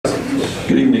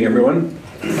Good evening, everyone.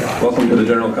 Welcome to the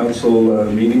General Council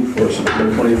meeting for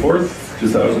September 24th,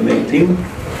 2018.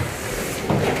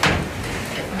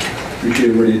 Appreciate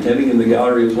everybody attending in the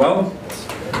gallery as well.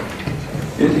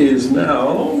 It is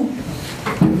now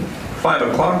 5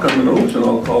 o'clock on the nose, and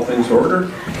I'll call things to order.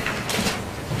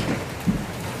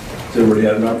 Has everybody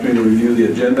had an opportunity to review the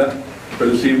agenda for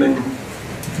this evening?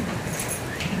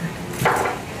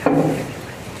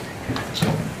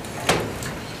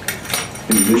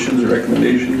 Any additions or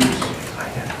recommendations?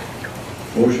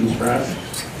 Motions perhaps?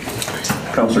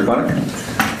 Councillor Connick?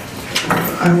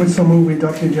 I would so move we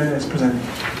adopt the agenda as presented.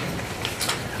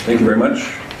 Thank you very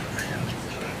much.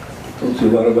 Don't see a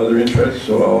lot of other interest,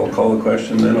 so I'll call the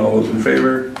question then. All those in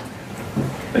favor?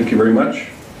 Thank you very much.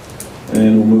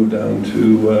 And we'll move down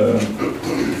to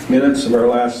minutes of our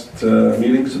last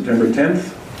meeting, September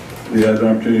 10th. We had an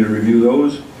opportunity to review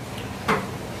those.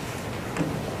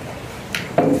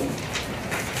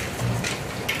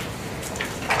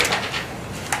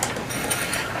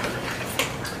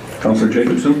 Councillor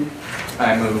Jacobson?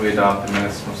 I move we adopt the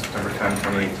minutes from September 10,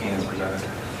 2018 as presented.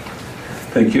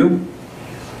 Thank you.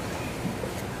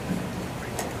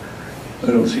 I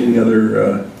don't see any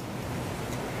other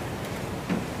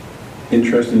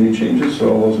interest in any changes, so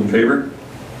all those in favor?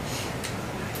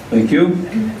 Thank you.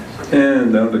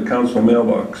 And down to council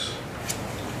mailbox.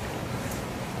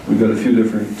 We've got a few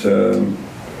different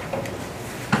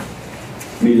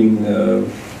meeting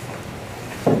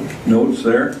notes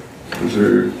there. Is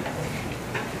there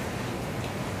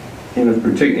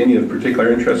any of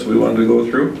particular interest we wanted to go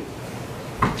through?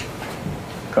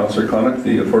 Councillor Connick,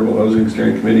 the Affordable Housing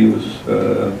Steering Committee was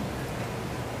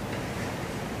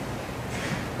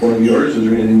one of yours. Is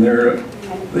there anything there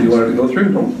that you wanted to go through?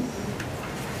 No?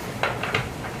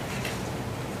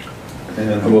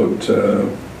 And how about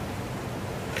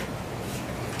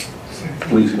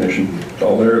Police Commission? It's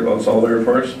all there. That's all there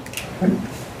for us. Okay.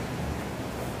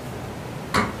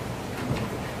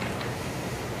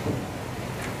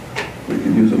 We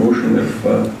could use a motion if.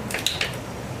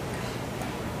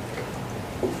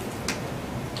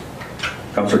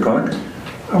 Councillor Connick?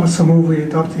 I would so move we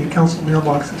adopt the council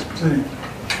mailbox as presented.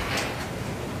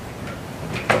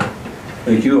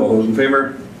 Thank you. All those in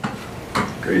favor?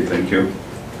 Great, thank you.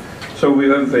 So we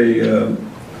have a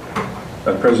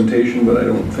presentation, but I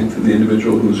don't think that the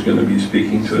individual who's going to be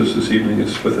speaking to us this evening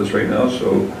is with us right now,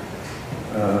 so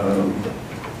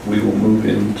we will move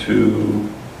into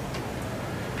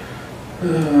I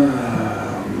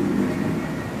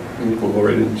think we'll go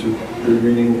right into the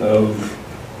reading of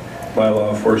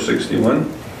Bylaw 461,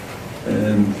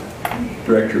 and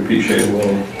Director Piche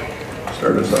will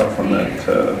start us off on that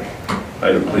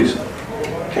item, please.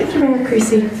 Thank you, Mayor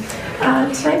Creasy.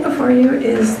 Tonight before you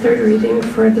is third reading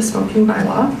for the smoking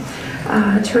bylaw.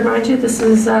 To remind you, this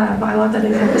is a bylaw that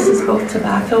encompasses both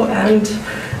tobacco and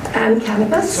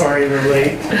cannabis. Sorry, we're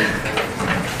late.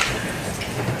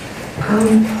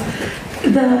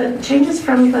 The changes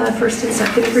from the first and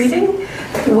second reading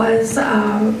was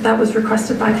that was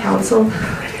requested by council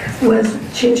was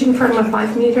changing from a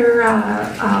 5-meter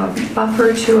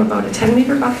buffer to about a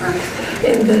 10-meter buffer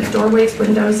in the doorways,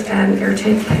 windows, and air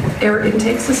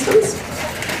intake systems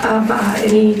of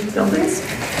any buildings.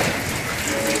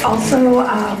 Also,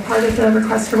 part of the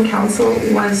request from council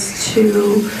was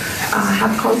to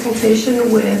have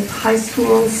consultation with high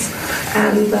schools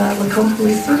and the Lacombe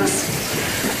Police Service.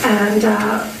 And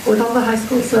with all the high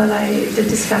schools that I did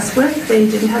discuss with, they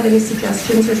didn't have any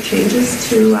suggestions or changes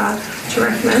to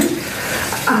recommend.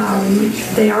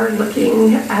 They are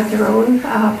looking at their own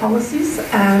policies,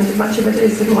 and much of it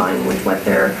is in line with what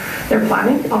they're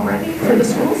planning already for the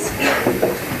schools.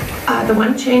 The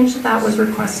one change that was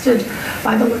requested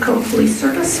by the Lacombe Police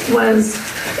Service was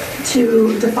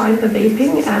to define the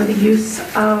vaping and the use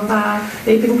of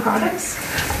vaping products,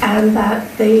 and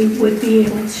that they would be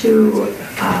able to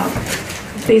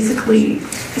basically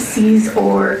seize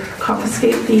or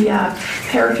confiscate the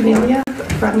paraphernalia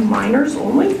from minors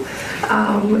only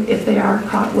if they are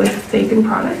caught with vaping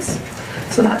products.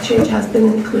 So that change has been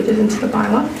included into the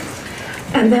bylaw.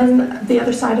 And then the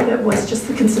other side of it was just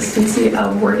the consistency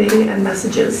of wording and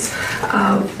messages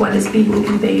of what is being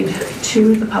conveyed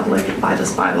to the public by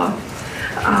this bylaw.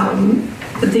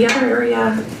 The other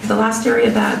area, the last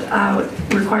area that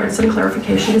required some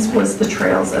clarifications was the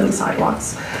trails and the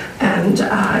sidewalks. And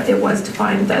it was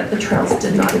defined that the trails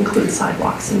did not include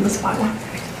sidewalks in this bylaw.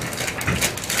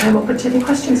 I'm open to any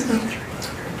questions now.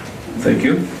 Thank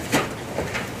you.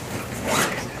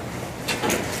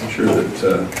 I'm sure that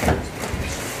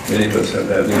many of us have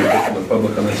had input from the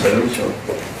public on this item, so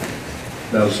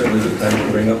now is certainly the time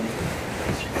to bring up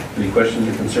any questions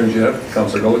or concerns you have.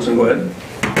 Councillor Gullickson, go ahead.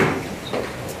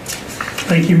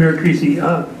 Thank you, Mayor Creasy.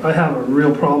 I have a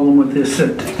real problem with this,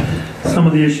 that some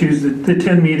of the issues, the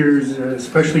 10 meters,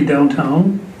 especially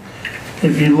downtown,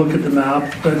 if you look at the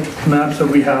maps that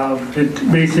we have, it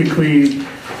basically,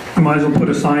 you might as well put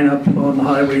a sign up on the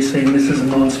highway saying this is a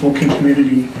non-smoking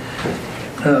community,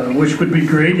 which would be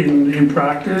great in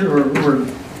practice, or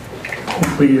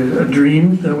hopefully a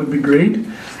dream. That would be great.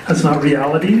 That's not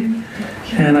reality.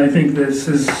 And I think this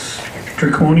is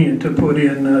draconian to put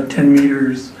in 10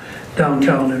 meters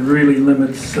downtown. It really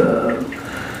limits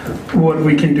what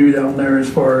we can do down there as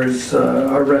far as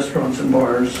our restaurants and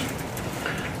bars.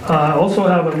 I also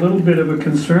have a little bit of a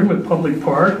concern with public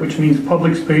park, which means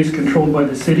public space controlled by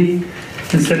the city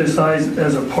and set aside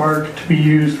as a park to be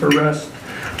used for rest,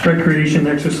 recreation,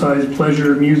 exercise,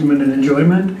 pleasure, amusement, and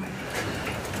enjoyment.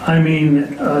 I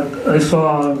mean, I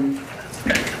saw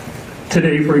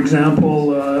today, for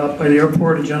example, up by the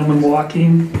airport, a gentleman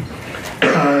walking.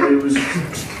 It was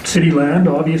city land,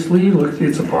 obviously. Look,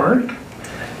 it's a park.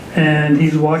 And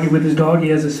he's walking with his dog. He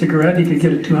has a cigarette. He could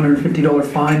get a $250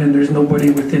 fine, and there's nobody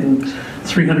within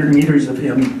 300 meters of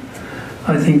him.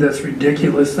 I think that's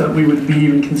ridiculous that we would be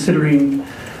even considering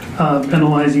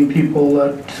penalizing people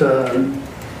that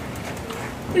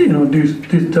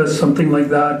does something like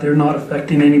that. They're not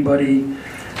affecting anybody.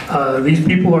 These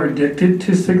people are addicted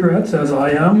to cigarettes, as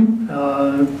I am.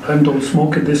 I don't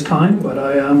smoke at this time, but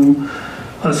I am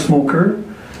a smoker.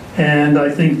 And I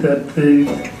think that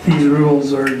these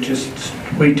rules are just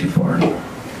way too far.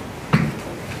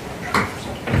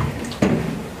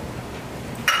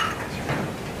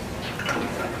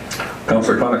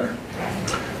 Councillor Connick.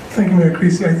 Thank you, Mayor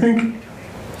Creasy. I think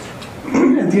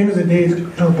at the end of the day,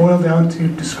 it'll boil down to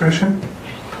discretion,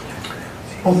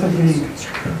 both of the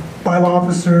bylaw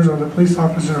officers or the police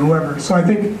officer or whoever. So I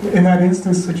think in that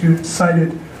instance that you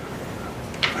cited,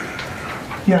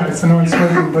 yeah, it's a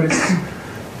non-smoking, but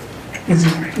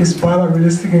is bylaw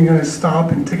realistically going to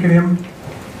stop and ticket him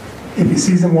if he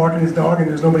sees him walking his dog and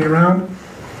there's nobody around?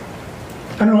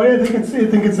 I don't know. I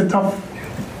think it's a tough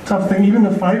thing. Even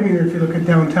the 5 meter, if you look at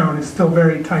downtown, is still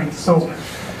very tight. So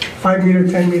 5 meter,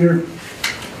 10 meter,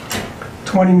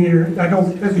 20 meter. I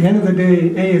don't. At the end of the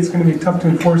day, A, it's going to be tough to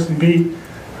enforce, and B,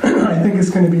 I think it's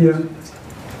going to be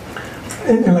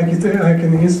like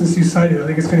in the instance you cited, I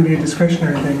think it's going to be a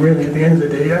discretionary thing. Really, at the end of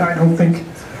the day, I don't think.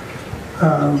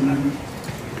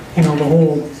 The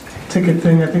whole ticket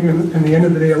thing, I think in the end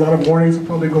of the day, a lot of warnings will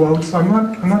probably go out, so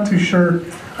I'm not too sure.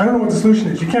 I don't know what the solution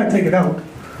is. You can't take it out,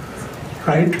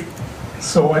 right?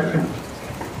 So,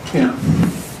 yeah.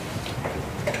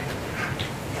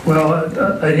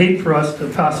 Well, I'd hate for us to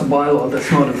pass a bylaw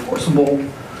that's not enforceable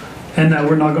and that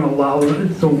we're not going to allow,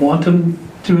 don't want them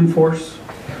to enforce.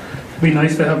 It'd be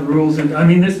nice to have rules, and I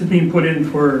mean, this is being put in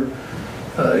for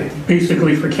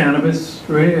basically for cannabis,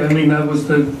 right? I mean, that was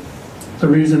the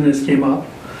reason this came up.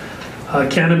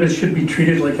 Cannabis should be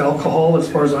treated like alcohol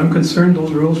as far as I'm concerned.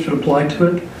 Those rules should apply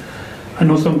to it. I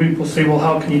know some people say, well,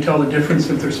 how can you tell the difference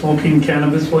if they're smoking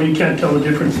cannabis? Well, you can't tell the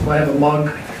difference if I have a mug,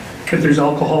 if there's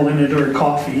alcohol in it, or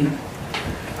coffee.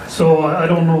 So I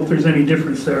don't know if there's any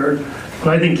difference there, but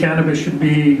I think cannabis should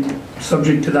be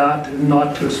subject to that and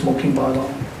not to a smoking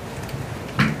bylaw.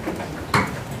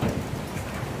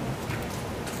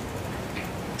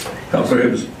 Councillor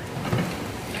Hibbs.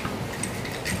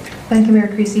 Thank you, Mayor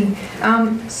Creasy.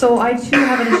 So I too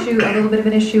have a little bit of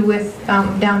an issue with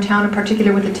downtown, in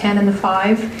particular with the 10 and the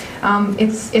 5.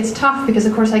 It's tough because,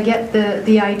 of course, I get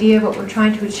the idea of what we're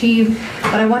trying to achieve,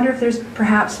 but I wonder if there's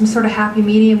perhaps some sort of happy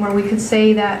medium where we could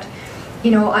say that,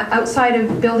 outside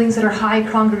of buildings that are high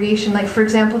congregation, like for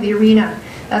example the arena,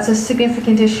 that's a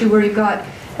significant issue where you've got,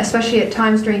 especially at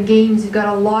times during games, you've got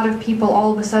a lot of people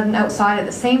all of a sudden outside at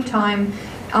the same time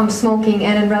smoking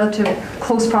and in relative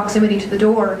close proximity to the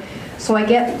door. So I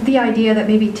get the idea that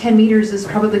maybe 10 meters is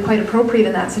probably quite appropriate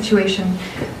in that situation.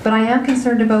 But I am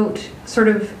concerned about sort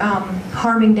of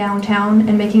harming downtown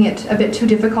and making it a bit too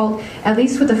difficult. At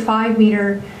least with the 5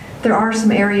 meter, there are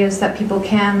some areas that people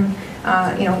can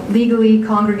legally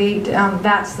congregate.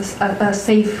 That's a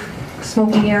safe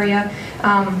smoking area.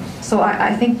 So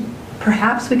I think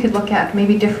perhaps we could look at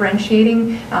maybe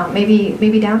differentiating.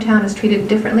 Maybe downtown is treated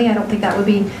differently. I don't think that would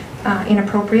be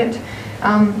inappropriate.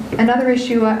 Another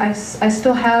issue I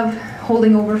still have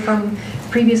holding over from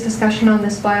previous discussion on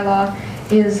this bylaw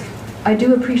is I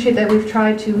do appreciate that we've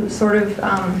tried to sort of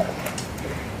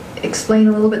explain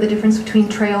a little bit the difference between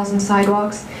trails and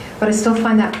sidewalks, but I still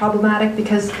find that problematic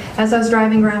because as I was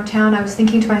driving around town, I was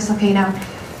thinking to myself, okay, now,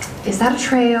 is that a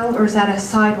trail or is that a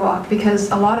sidewalk?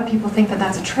 Because a lot of people think that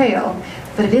that's a trail,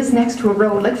 but it is next to a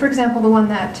road. Like for example, the one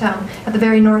that at the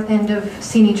very north end of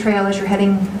Sini Trail as you're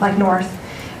heading like north.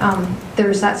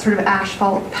 there's that sort of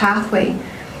asphalt pathway,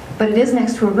 but it is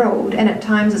next to a road, and at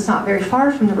times it's not very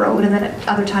far from the road, and then at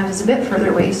other times it's a bit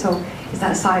further away. So is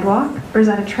that a sidewalk or is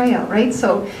that a trail, right?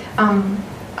 So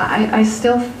I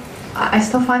still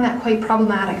find that quite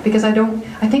problematic, because I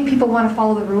think people want to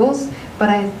follow the rules, but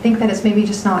I think that it's maybe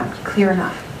just not clear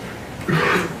enough.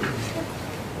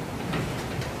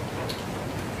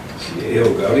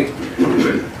 C.A.O. Gowdy.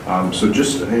 So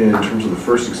just in terms of the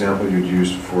first example you'd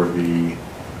used for the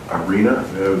arena,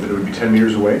 that it would be 10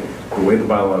 meters away. The way the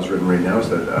bylaw is written right now is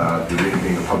that the arena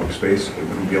being a public space, it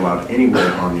wouldn't be allowed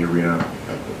anywhere on the arena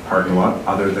parking lot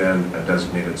other than a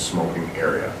designated smoking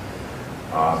area.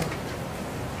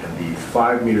 And the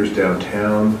 5 meters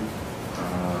downtown,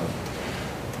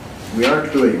 we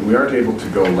aren't able to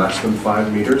go less than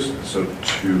 5 meters. So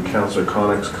to Councillor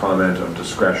Connick's comment of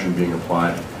discretion being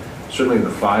applied, certainly the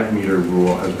 5 meter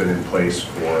rule has been in place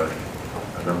for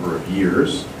a number of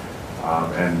years,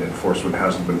 and enforcement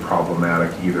hasn't been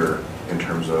problematic either in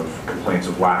terms of complaints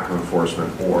of lack of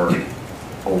enforcement or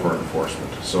over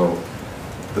enforcement. So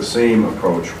the same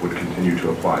approach would continue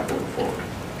to apply going forward.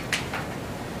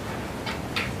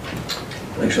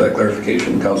 Thanks for that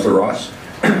clarification. Councillor Ross?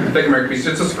 Thank you, Mayor. It's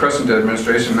just a question to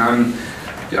administration.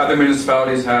 The other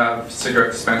municipalities have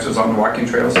cigarette dispensers on the walking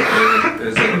trails.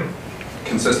 Is it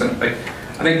consistent? Like,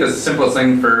 I think the simplest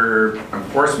thing for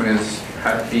enforcement is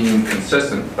being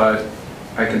consistent, but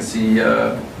I can see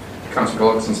Councillor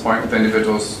Gullickson's point with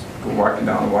individuals walking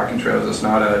down the walking trails. It's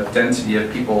not a density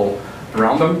of people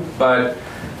around them, but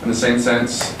in the same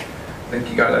sense, I think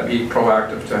you got to be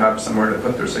proactive to have somewhere to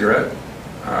put their cigarette.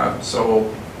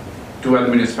 So do other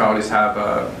municipalities have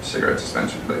cigarette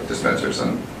dispensers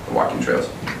on the walking trails?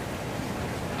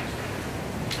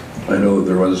 I know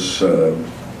there was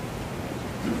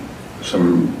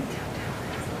some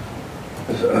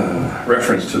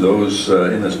reference to those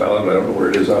in this ballot, but I don't know where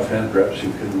it is offhand. Perhaps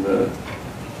you can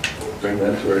bring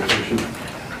that to our attention.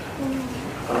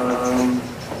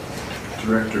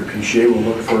 Director Piché will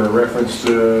look for a reference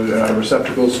to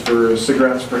receptacles for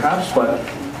cigarettes perhaps, but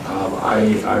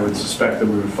I would suspect that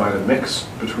we would find a mix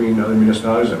between other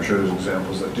municipalities. I'm sure there's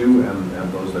examples that do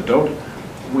and those that don't.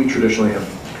 We traditionally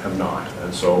have not.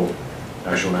 And so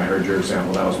actually when I heard your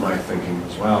example, that was my thinking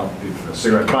as well. The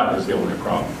cigarette butt is the only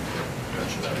problem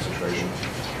in that situation,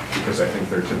 because I think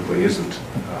there typically isn't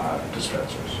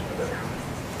dispensers.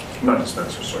 Not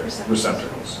dispensers, sorry,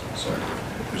 receptacles. Sorry.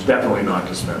 There's definitely not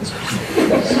dispensers.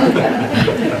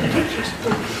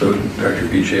 So Dr.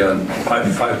 Piché, on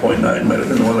 5.9 might have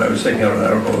been the one I was thinking of, and I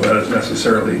don't know if that is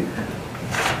necessarily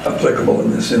applicable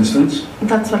in this instance.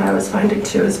 That's what I was finding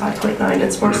too, is 5.9.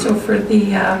 It's more so for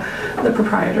the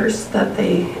proprietors that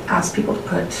they ask people to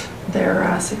put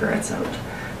their cigarettes out.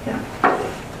 Yeah.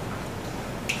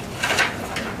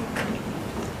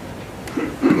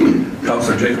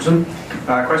 Councillor Jacobson?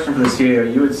 Question for the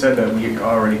CAO. You had said that we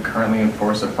already currently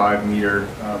enforce a 5 meter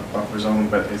buffer zone,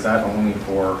 but is that only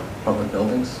for public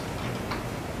buildings?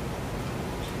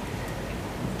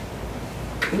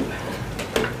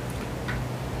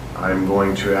 I'm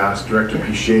going to ask Director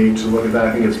Piché to look at that.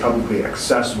 I think it's publicly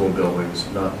accessible buildings,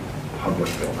 not public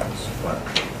buildings. But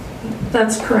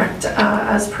That's correct.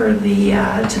 As per the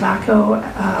Tobacco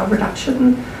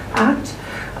Reduction Act,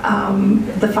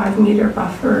 the 5 meter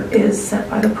buffer is set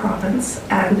by the province,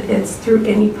 and it's through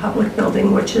any public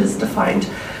building, which is defined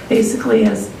basically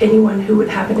as anyone who would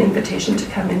have an invitation to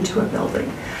come into a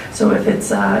building. So if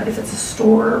it's a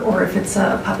store or if it's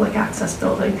a public access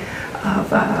building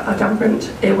of a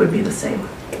government, it would be the same.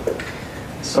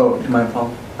 So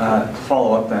to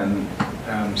follow up then,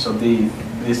 so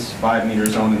this 5 meter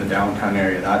zone in the downtown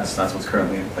area, that's what's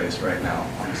currently in place right now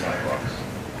on the sidewalks.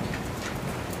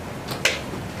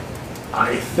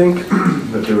 I think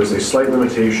that there was a slight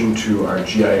limitation to our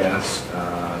GIS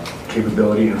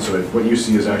capability, and so what you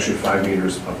see is actually 5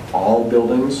 meters of all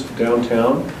buildings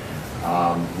downtown.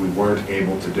 We weren't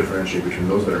able to differentiate between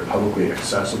those that are publicly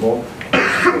accessible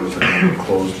versus those that are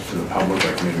closed to the public,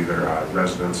 like maybe they're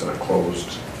residents on a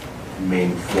closed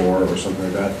main floor or something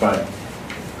like that. But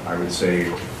I would say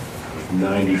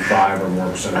 95% or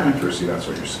more accuracy, that's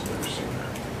what you're seeing there.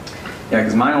 Yeah,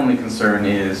 because my only concern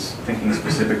is thinking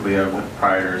specifically of the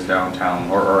proprietors downtown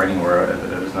or anywhere that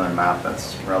there's another map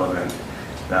that's relevant,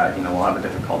 that we'll have a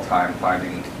difficult time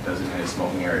finding designated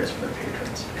smoking areas for their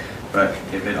patrons. But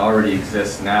if it already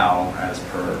exists now as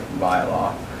per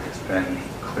bylaw, then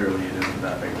clearly it isn't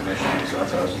that big of an issue. So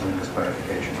that's why I was just doing this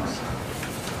clarification.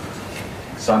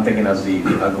 So I'm thinking of the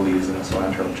uglies and the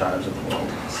cilantro chives of the world.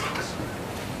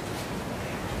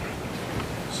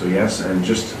 So yes, and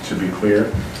just to be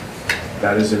clear,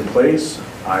 that is in place.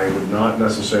 I would not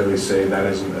necessarily say that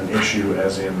isn't an issue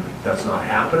as in that's not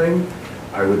happening.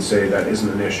 I would say that isn't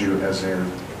an issue as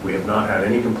in we have not had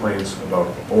any complaints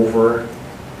about over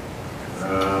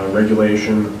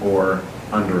regulation or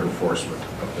under enforcement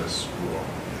of this rule.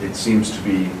 It seems to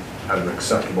be at an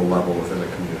acceptable level within the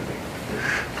community.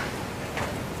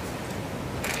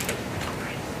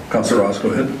 Councillor Ross, go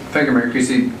ahead. Thank you, Mayor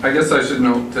Creasy. I guess I should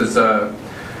note is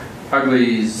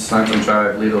Ugly's, Lacombe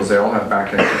Drive, Lidl's, they all have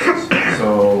back entrances.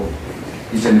 So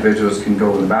these individuals can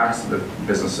go to the backs of the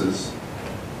businesses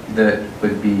that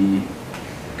could be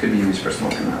used for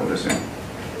smoking, I would assume.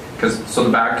 So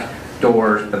the back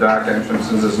door, the back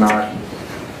entrances is not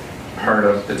part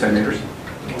of the 10 meters?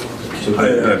 So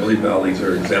I believe alleys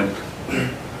are exempt.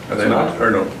 Are they not?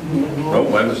 Or no? No,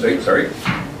 my mistake, sorry.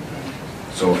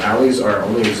 So alleys are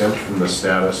only exempt from the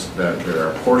status that there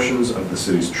are portions of the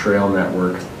city's trail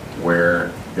network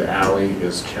where the alley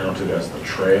is counted as the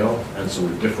trail, and so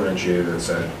we've differentiated and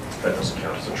said that doesn't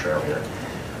count as a trail here.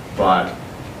 But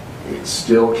it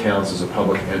still counts as a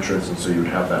public entrance, and so you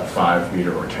would have that 5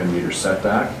 meter or 10 meter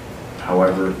setback.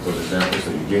 However, those examples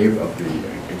that you gave of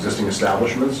the existing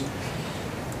establishments,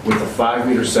 with a 5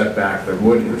 meter setback, there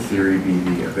would in theory be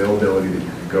the availability that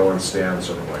you could go and stand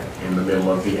sort of like in the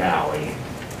middle of the alley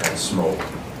and smoke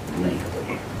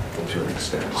legally to an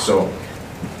extent. So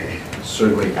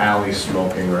certainly alley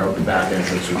smoking or out the back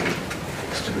entrance would be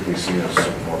typically seen as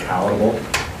something more palatable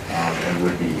and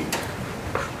would be,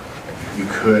 you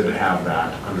could have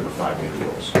that under the 5 meter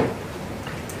rules.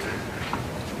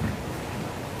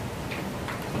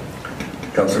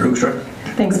 Councillor Hoekstra.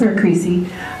 Thanks, Mayor Creasy.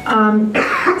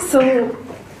 So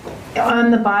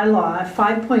on the bylaw,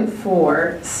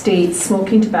 5.4 states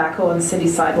smoking tobacco on city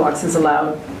sidewalks is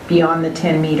allowed beyond the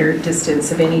 10 meter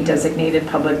distance of any designated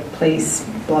public place,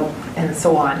 and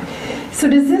so on. So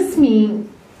does this mean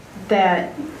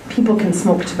that people can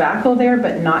smoke tobacco there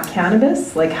but not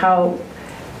cannabis? Like how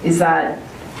is that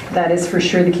is for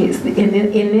sure the case? In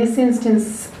this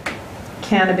instance,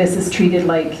 cannabis is treated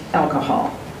like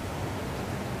alcohol.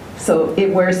 So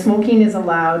where smoking is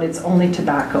allowed, it's only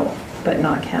tobacco, but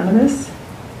not cannabis?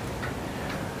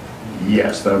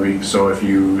 Yes, that would be, so if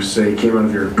you say came out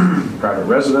of your private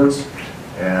residence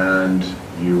and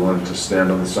you wanted to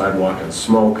stand on the sidewalk and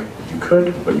smoke, you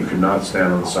could, but you could not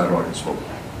stand on the sidewalk and smoke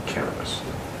cannabis.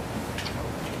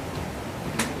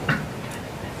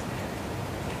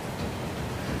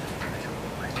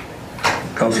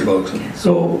 Councillor Locson.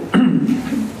 So,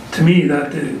 to me,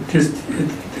 that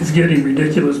it's getting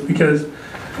ridiculous because,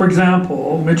 for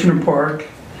example, Mitchener Park,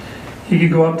 you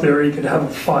could go up there, you could have a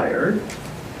fire,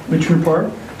 Mitchener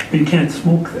Park, but you can't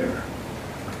smoke there,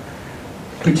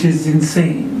 which is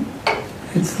insane.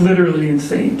 It's literally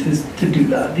insane to do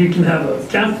that. You can have a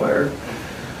campfire,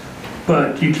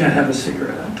 but you can't have a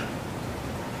cigarette.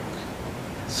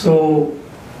 So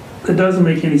it doesn't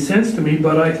make any sense to me,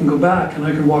 but I can go back and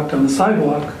I can walk down the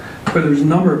sidewalk where there's a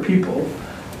number of people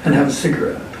and have a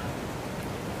cigarette.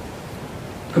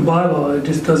 The bylaw, it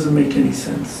just doesn't make any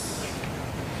sense.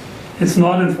 It's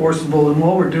not enforceable, and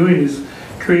what we're doing is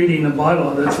creating a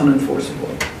bylaw that's unenforceable.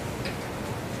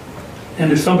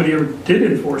 And if somebody ever did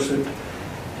enforce it,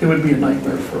 it would be a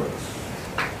nightmare for us.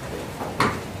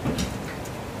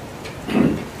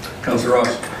 Councillor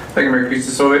Ross. Thank you, Mayor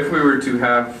Creasy. So if we were to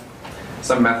have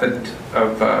some method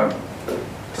of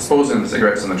disposing of the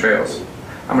cigarettes on the trails,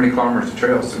 how many kilometers of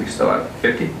trails do we still have?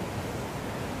 50?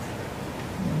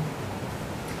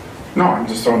 No, I'm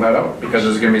just throwing that out because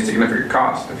there's going to be a significant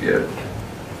cost if you,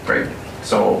 right?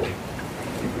 So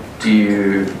do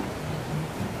you,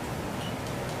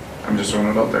 I'm just throwing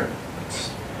it out there.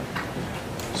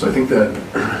 So I think that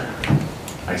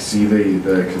I see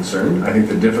the concern. I think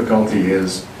the difficulty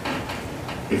is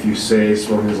if you say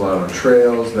smoking is allowed on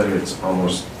trails, then it's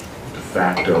almost de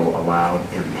facto allowed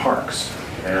in parks.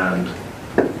 And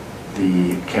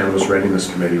the Cannabis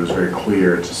Readiness Committee was very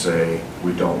clear to say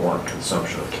we don't want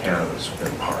consumption of cannabis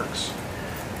within parks.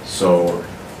 So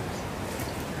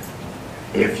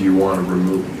if you want to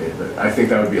remove it, I think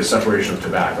that would be a separation of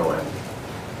tobacco, and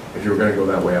if you were going to go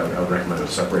that way, I would recommend a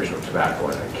separation of tobacco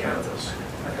and cannabis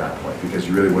at that point, because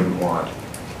you really wouldn't want,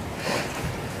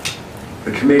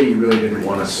 the committee really didn't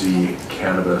want to see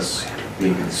cannabis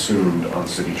being consumed on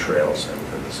city trails and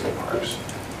within the city parks.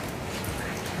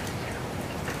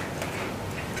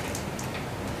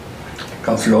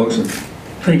 Councillor Olson.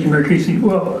 Thank you, Mayor Creasy.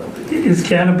 Well, is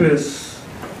cannabis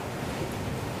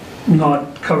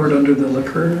not covered under the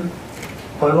liquor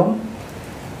bylaw?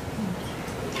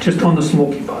 Just on the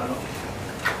smoking bylaw?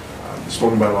 The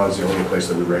smoking bylaw is the only place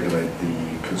that we regulate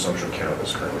the consumption of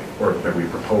cannabis currently, or that we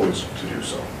propose to do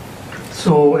so.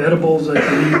 So edibles, I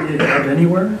believe you have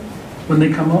anywhere when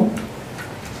they come out?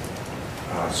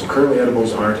 So currently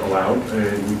edibles aren't allowed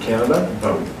in Canada,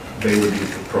 but they would be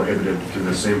prohibited through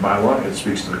the same bylaw. It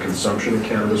speaks to the consumption of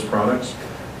cannabis products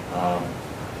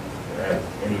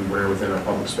anywhere within a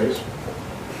public space.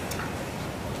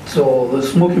 So the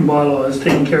smoking bylaw is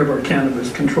taking care of our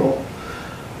cannabis control,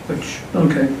 which,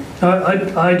 okay. I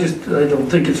don't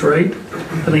think it's right.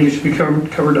 I think it should be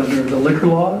covered under the liquor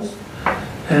laws,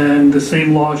 and the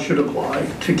same laws should apply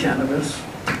to cannabis.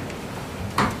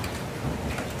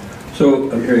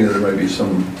 So I'm hearing that there might be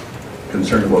some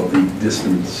concern about the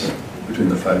distance between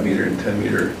the 5 meter and 10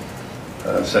 meter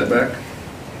setback.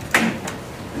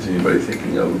 Is anybody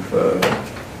thinking of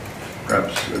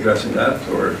perhaps addressing that,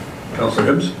 or Councillor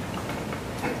Hibbs?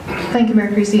 Thank you,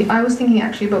 Mayor Creasy. I was thinking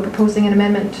actually about proposing an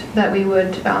amendment that we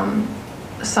would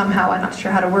somehow, I'm not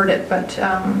sure how to word it, but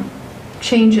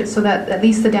change it so that at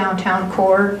least the downtown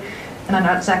core, and I'm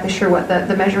not exactly sure what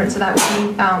the measurements of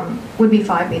that would be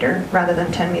 5 meter rather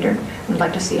than 10 meter. I'd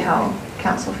like to see how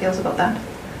council feels about that.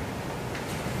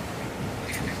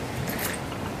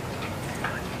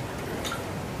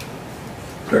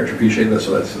 Director Piche,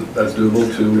 so that's doable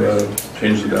to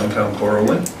change the downtown core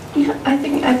only? Yeah, I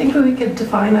think we could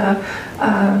define a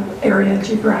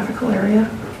geographical area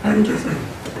and use it.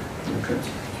 Okay.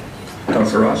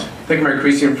 Councillor Ross? Thank you, Mayor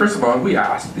Creasy. And first of all, we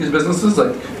asked these businesses,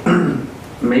 like,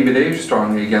 maybe they're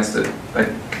strongly against it. Like,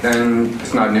 then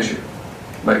it's not an issue.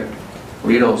 Like,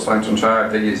 Lidl, Slanch and Shire,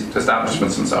 they use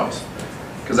establishments themselves.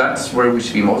 Because that's where we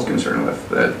should be most concerned with,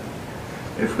 that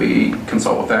if we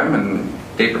consult with them and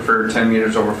they prefer 10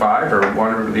 meters over 5 or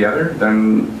one over the other,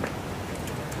 then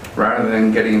rather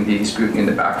than getting the scrutiny and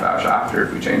the backlash after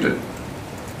if we change it.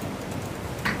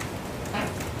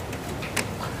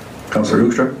 Councillor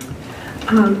Hoekstra?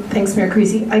 Thanks, Mayor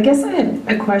Creasy. I guess I had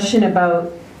a question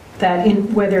about that,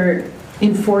 in whether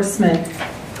enforcement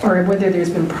or whether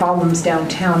there's been problems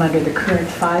downtown under the current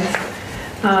 5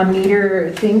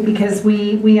 meter thing, because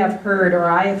we have heard, or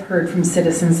I have heard from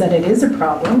citizens that it is a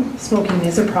problem. Smoking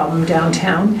is a problem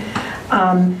downtown.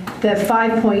 The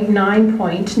 5.9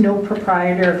 point, no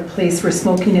proprietor of a place where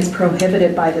smoking is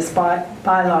prohibited by this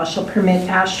bylaw shall permit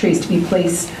ashtrays to be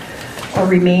placed or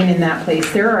remain in that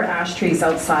place. There are ashtrays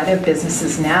outside of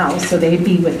businesses now, so they'd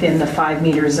be within the 5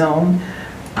 meter zone.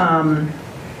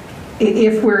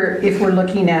 If we're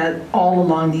looking at all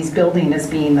along these buildings as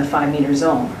being the 5 meter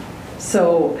zone.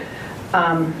 So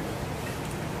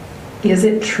is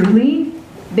it truly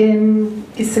been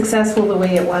successful the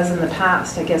way it was in the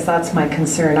past? I guess that's my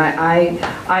concern.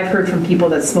 I've heard from people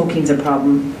that smoking's a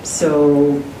problem,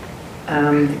 so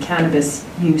the cannabis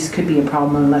use could be a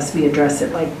problem unless we address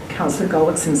it, like Councillor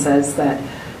Gullickson says, that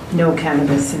no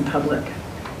cannabis in public.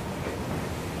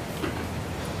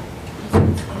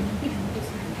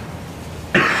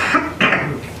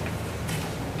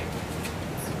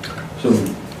 So,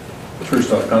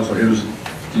 first off, Councillor Hibbs,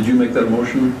 did you make that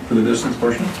motion for the distance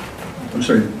portion? I'm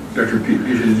sorry, Director Piche,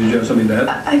 did you have something to add?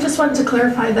 I just wanted to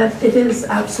clarify that it is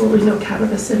absolutely no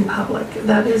cannabis in public.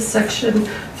 That is Section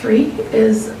 3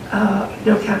 is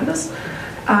no cannabis.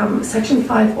 Section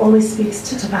 5 only speaks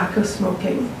to tobacco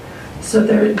smoking. So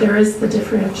there is the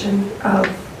differentiation of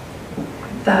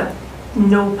that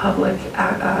no public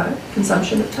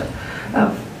consumption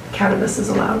of cannabis is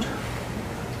allowed.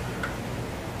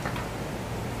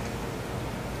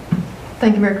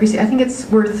 Thank you, Mayor Creasy. I think it's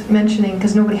worth mentioning,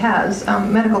 because nobody has,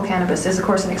 medical cannabis is of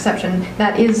course an exception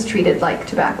that is treated like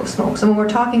tobacco smoke. So when we're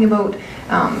talking about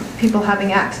people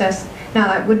having access, now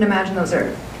I wouldn't imagine those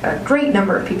are a great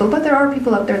number of people, but there are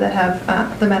people out there that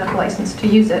have the medical license to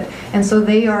use it. And so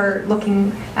they are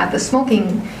looking at the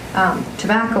smoking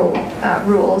tobacco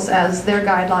rules as their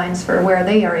guidelines for where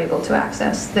they are able to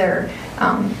access their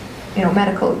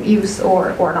medical use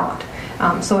or not.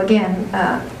 So again,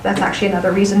 that's actually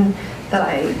another reason that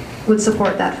I would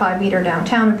support that 5 meter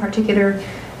downtown in particular,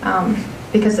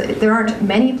 because there aren't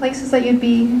many places that you'd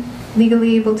be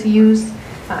legally able to use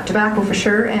tobacco for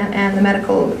sure, and the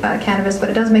medical cannabis, but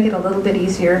it does make it a little bit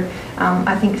easier.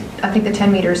 I think the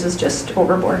 10 meters is just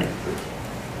overboard.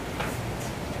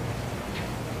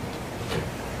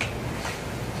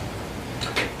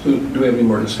 So do we have any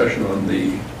more discussion on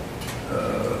the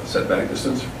setback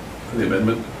distance for the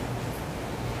amendment?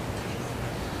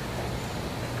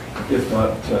 If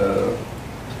not,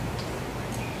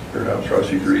 perhaps Ross,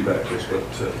 you can read back to us what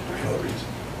how it reads.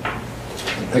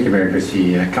 Thank you, Mayor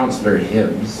Christie. Councillor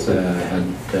Hibbs had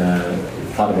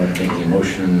thought about making a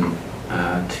motion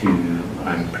to,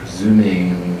 I'm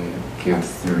presuming, give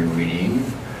third reading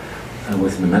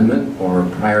with an amendment, or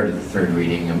prior to the third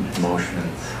reading a motion.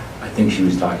 I think she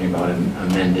was talking about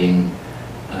amending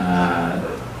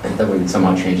that would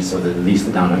somehow change it so that at least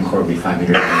the downtown core would be 5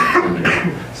 meters and 10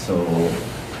 meters. So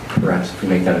perhaps if we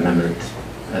make that amendment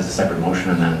as a separate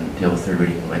motion and then deal with third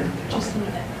reading later. Just a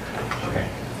minute. Okay.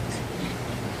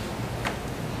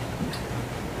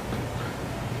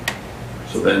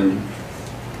 So then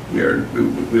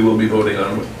we will be voting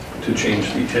on to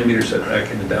change the 10-meter setback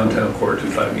in the downtown core to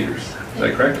 5 meters. Is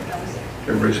that correct?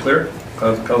 Everybody's clear?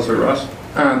 Councillor Ross?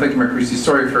 Thank you, Mayor Creasy.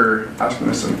 Sorry for asking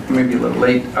this, and maybe a little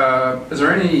late. Is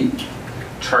there any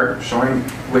chart showing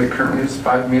what it currently is,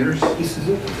 5 meters? This is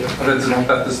it. Oh, that's not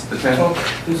that, this is the 10? Oh,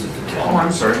 this is the 10. Oh,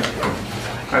 I'm sorry.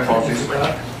 My apologies.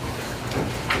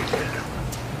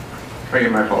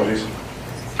 Again, my apologies.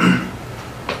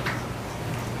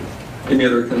 Any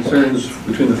other concerns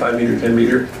between the 5-meter,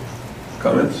 10-meter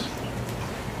comments?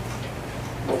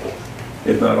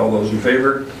 If not, all those in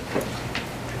favor?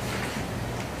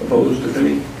 Opposed, if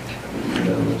any?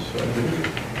 Unanimous.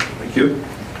 Thank you.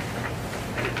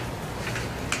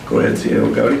 Go ahead,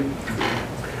 CEO Gowdy.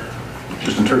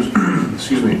 Just in terms,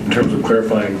 excuse me, in terms of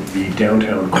clarifying the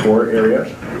downtown core area,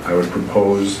 I would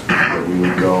propose that we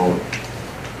would go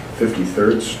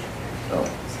 53rds. Oh,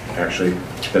 actually,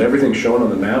 that everything shown on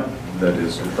the map that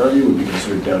is in front of you would be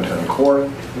considered downtown core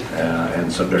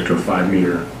and subject to a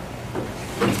 5-meter.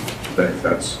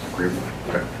 That's agreeable.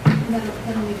 Okay.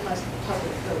 That only applies to the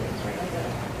public buildings, right?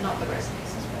 Like not the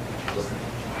residences, but just.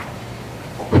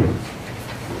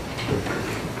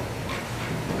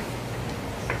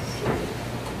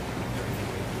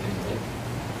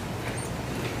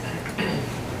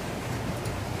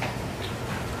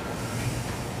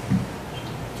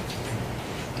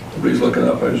 Everybody's looking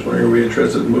up. I just wondering, are we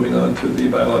interested in moving on to the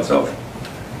bylaw itself?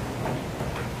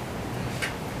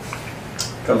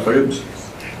 Councillor Hibbs?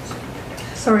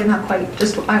 Sorry, not quite.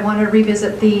 Just, I want to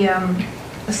revisit the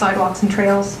sidewalks and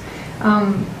trails.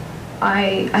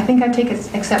 I think I take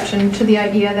exception to the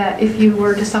idea that if you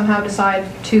were to somehow decide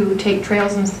to take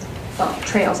trails and, well,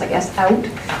 trails, I guess, out,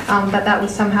 that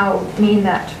would somehow mean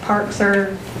that parks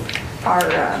are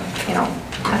you know,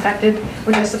 affected,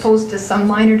 which I suppose to some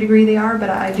minor degree they are, but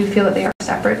I do feel that they are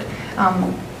separate.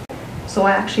 So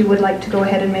I actually would like to go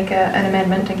ahead and make an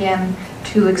amendment again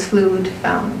to exclude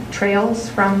trails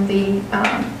from the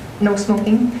no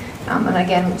smoking. And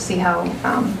again, we'll see how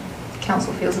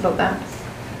council feels about that.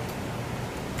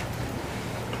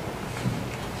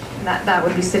 And that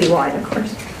would be citywide, of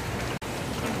course.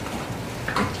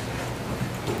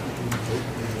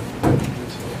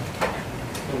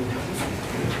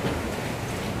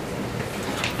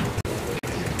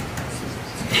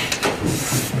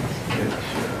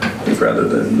 I think rather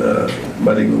than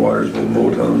muddying the waters, we'll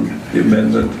vote on the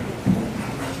amendment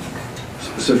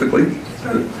specifically.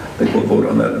 I think we'll vote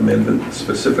on that amendment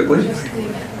specifically.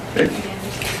 Okay.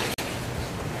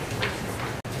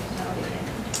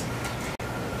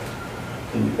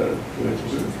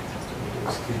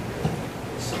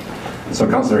 So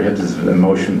Councillor Hibbs'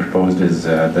 motion proposed is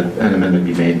that an amendment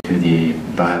be made to the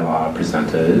bylaw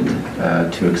presented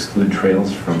to exclude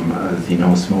trails from the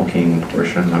no smoking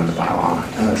portion of the bylaw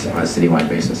on a citywide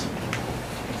basis.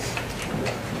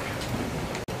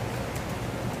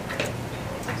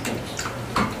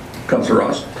 Councillor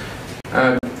Ross?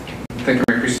 Thank you,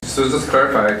 Mayor Creasy. So just to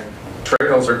clarify,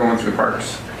 trails are going through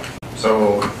parks.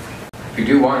 So if you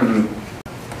do one,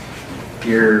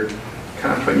 you're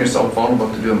kind of putting yourself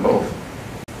vulnerable to doing both.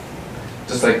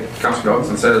 Just like Councillor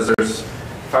Dodson says, there's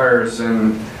fires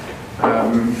in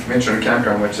Minchester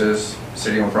Campground, which is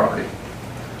city-owned property.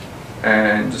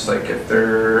 And just like if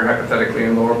they're hypothetically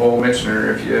in Lower Bowl,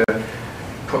 Michener, if you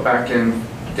put back in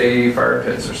day fire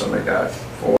pits or something like that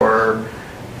for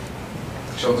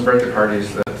children's birthday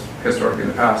parties that historically in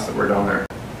the past that were down there,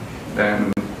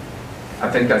 then I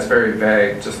think that's very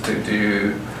vague just to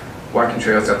do walking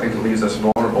trails. I think it leaves us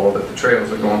vulnerable that the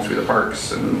trails are going through the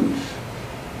parks, and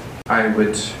I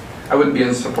wouldn't be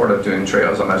in support of doing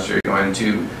trails unless you're going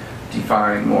to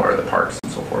define more of the parks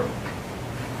and so forth.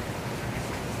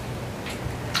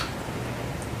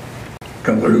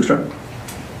 Councillor Hoekstra?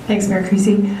 Thanks, Mayor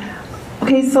Creasy.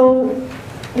 Okay, so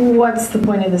what's the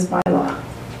point of this bylaw?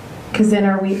 Because then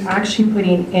are we actually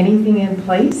putting anything in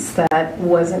place that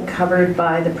wasn't covered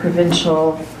by the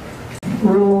provincial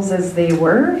rules as they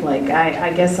were? Like,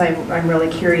 I guess I'm really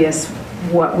curious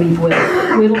what we've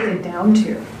whittled it down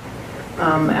to.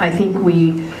 I think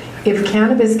if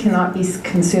cannabis cannot be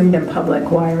consumed in public,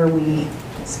 why are we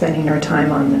spending our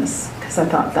time on this? Because I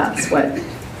thought that's what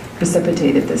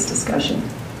precipitated this discussion.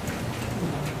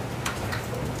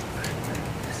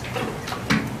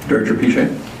 Director Piche?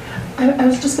 I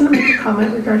was just going to make a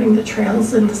comment regarding the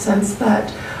trails in the sense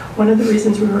that One of the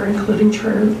reasons we were including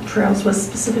trails was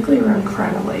specifically around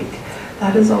Crana Lake.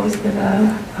 That has always been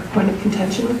a point of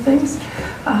contention with things,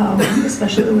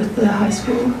 especially with the high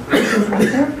school right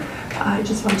there. I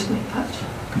just want to make that.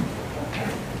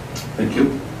 Thank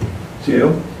you.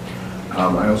 CAO?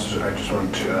 I just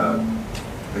want to,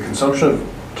 the consumption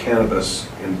of cannabis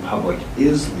in public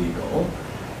is legal.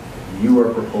 You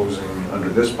are proposing under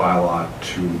this bylaw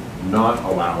to not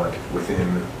allow it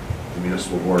within the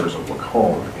municipal borders of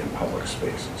Lacombe in public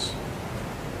spaces.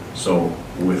 So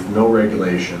with no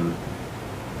regulation,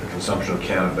 the consumption of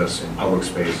cannabis in public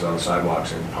spaces, on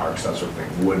sidewalks, in parks, that sort of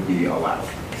thing, would be allowed.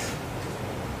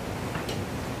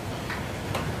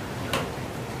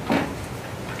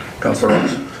 Councillor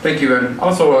Ross? Thank you. And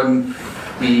also, when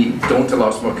we don't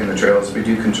allow smoking in the trails, we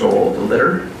do control the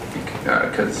litter,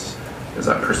 because is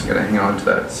that person going to hang on to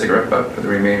that cigarette butt for the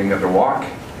remaining of their walk?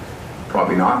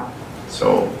 Probably not.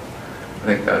 So I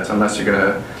think that unless you're going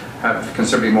to have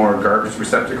considerably more garbage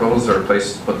receptacles or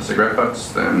places to put the cigarette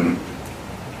butts, then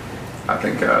I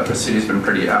think the city's been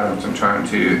pretty adamant in trying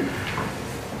to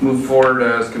move forward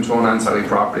as controlling unsightly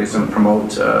properties and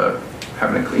promote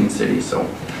having a clean city. So.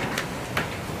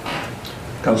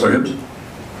 Councillor Hibbs?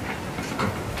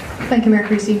 Thank you, Mayor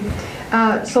Creasy.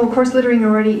 So of course littering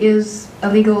already is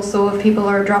illegal, so if people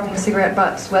are dropping cigarette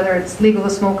butts, whether it's legal to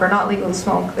smoke or not legal to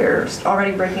smoke, they're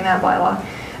already breaking that bylaw.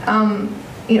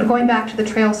 Going back to the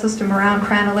trail system around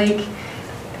Crana Lake,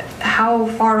 how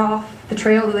far off the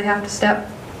trail do they have to step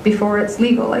before it's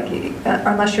legal? Like,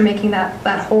 unless you're making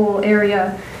that whole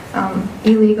area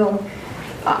illegal.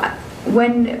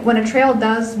 When a trail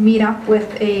does meet up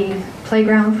with a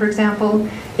playground, for example,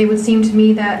 it would seem to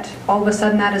me that all of a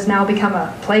sudden that has now become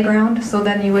a playground, so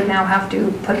then you would now have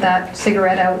to put that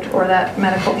cigarette out or that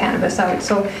medical cannabis out.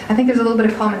 So I think there's a little bit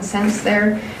of common sense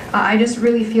there. I just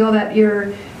really feel that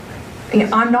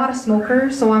I'm not a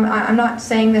smoker, so I'm not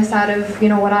saying this out of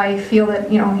what I feel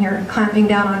that you're clamping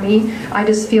down on me. I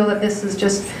just feel that this is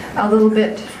just a little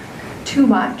bit too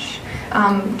much.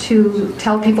 To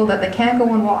tell people that they can't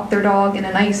go and walk their dog in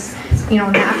a nice,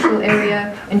 natural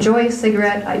area, enjoy a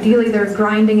cigarette. Ideally, they're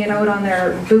grinding it out on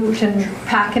their boot and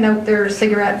packing out their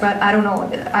cigarette, but I don't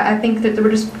know. I think that we're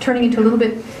just turning into a little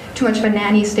bit too much of a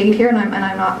nanny state here, and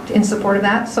I'm not in support of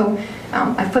that. So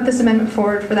I've put this amendment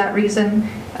forward for that reason.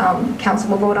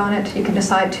 Council will vote on it. You can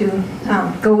decide to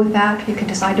go with that. You can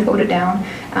decide to vote it down,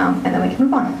 and then we can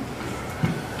move on.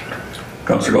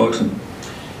 Councillor Gullickson?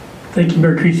 Thank you,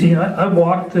 Mayor Creasy. I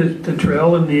walked the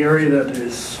trail in the area that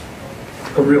is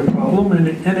a real problem, and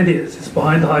it is. It's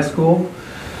behind the high school.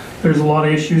 There's a lot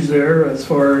of issues there as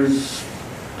far as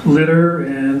litter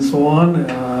and so on.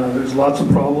 There's lots of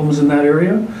problems in that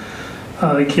area.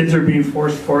 Kids are being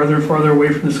forced farther and farther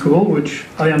away from the school, which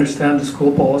I understand the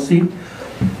school policy.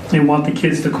 They want the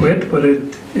kids to quit, but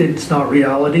it's not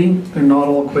reality. They're not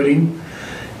all quitting.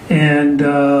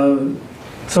 And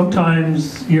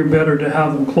sometimes you're better to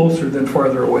have them closer than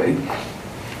farther away.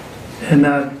 And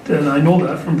I know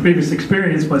that from previous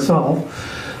experience myself.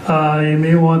 You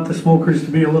may want the smokers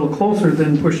to be a little closer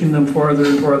than pushing them farther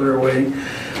and farther away.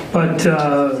 But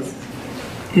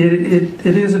it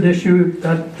is an issue.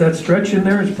 That stretch in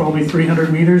there is probably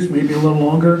 300 meters, maybe a little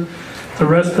longer. The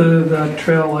rest of that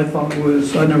trail I thought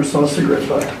I never saw a cigarette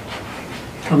butt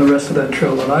on the rest of that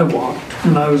trail that I walked,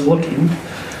 and I was looking.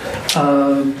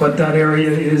 But that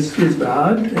area is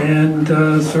bad, and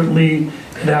certainly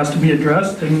it has to be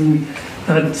addressed, and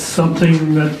that's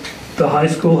something that the high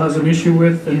school has an issue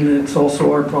with, and it's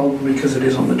also our problem because it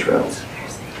is on the trails.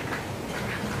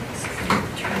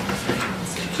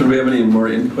 So do we have any more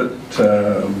input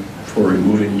for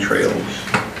removing trails?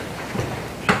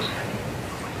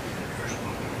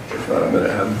 If not, I'm going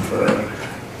to have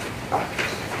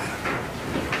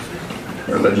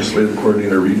our legislative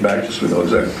coordinator read back just so we know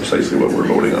exactly precisely what we're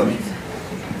voting on.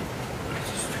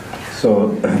 So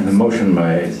the motion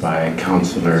by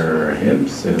Councillor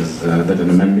Hibbs is that an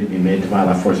amendment be made to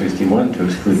Bylaw 461 to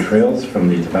exclude trails from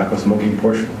the tobacco smoking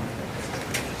portion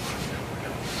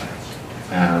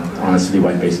on a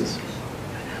citywide basis.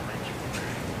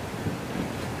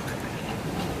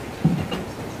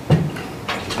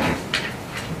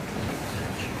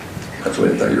 That's the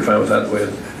way you're fine with that the way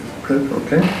it's printed,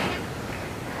 okay?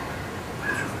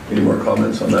 Any more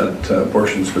comments on that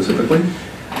portion specifically?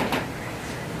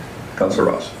 Councillor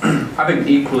Ross. I think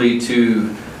equally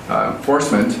to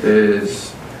enforcement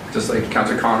is, just like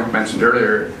Councillor Connick mentioned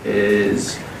earlier,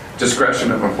 is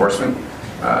discretion of enforcement.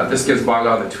 This gives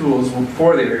Bylaw the tools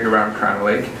for the area around Crana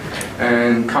Lake,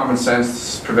 and common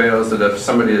sense prevails that if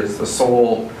somebody is the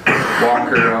sole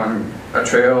walker on a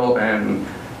trail and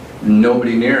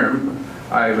nobody near him,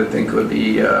 I would think it would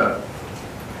be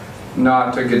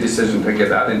not a good decision to give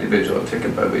that individual a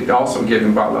ticket, but we'd also give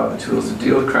him Bylaw the tools to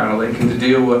deal with Crown Lake and to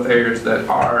deal with areas that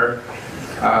are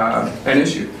an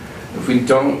issue. If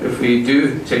we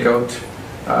do take out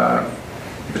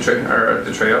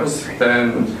the trails,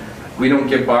 then we don't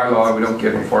give Bylaw, we don't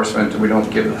give enforcement, and we don't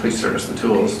give the police service the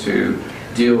tools to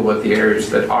deal with the areas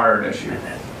that are an issue.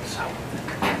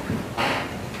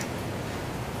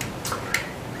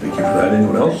 Thank you for that.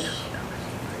 Anyone else?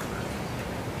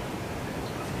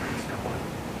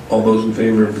 All those in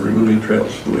favor of removing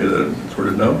trails the way that it's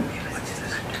worded now?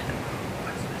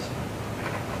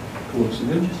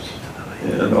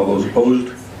 And all those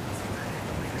opposed?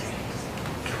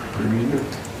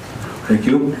 Thank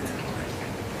you.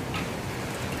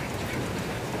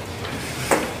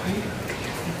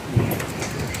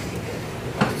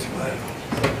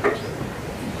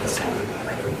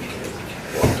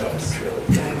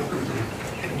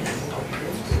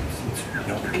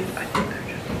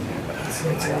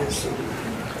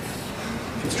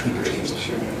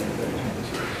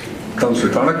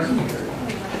 Councillor Tonic?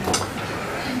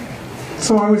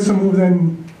 So I would so move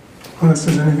then, unless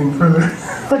there's anything further,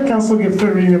 let council give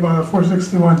third reading of bylaw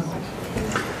 461,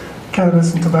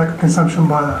 cannabis and tobacco consumption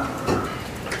bylaw.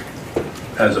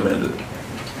 As amended.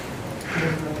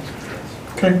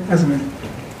 Okay, as amended.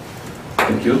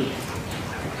 Thank you.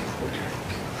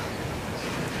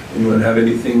 Anyone have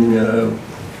anything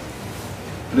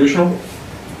additional?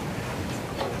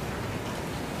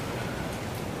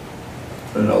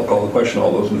 And I'll call the question.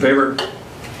 All those in favor?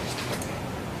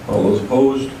 All those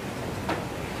opposed?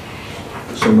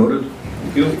 So noted.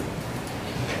 Thank you.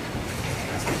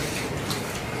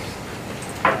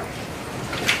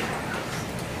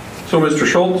 So, Mr.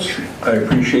 Schultz, I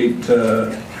appreciate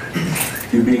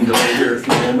you being delayed here a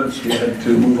few moments. We had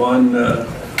to move on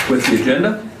with the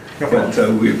agenda, but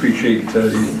we appreciate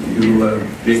you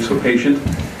being so patient.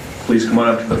 Please come on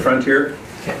up to the front here.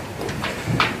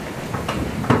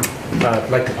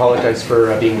 I'd like to apologize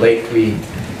for being late. We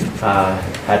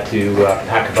had to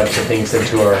pack a bunch of things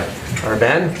into our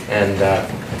van, and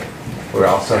we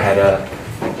also had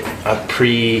a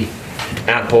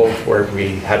pre-ample where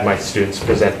we had my students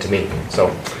present to me.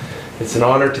 So it's an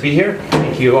honor to be here.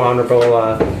 Thank you,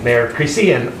 Honourable Mayor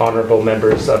Creasy and Honourable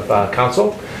members of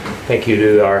Council. Thank you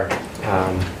to our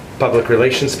public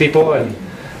relations people and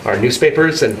our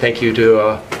newspapers, and thank you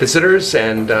to visitors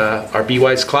and our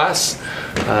BeeWise class.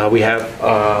 We have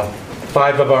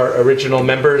 5 of our original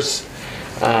members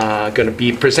going to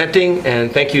be presenting,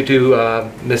 and thank you to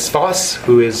Ms. Voss,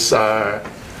 who is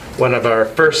one of our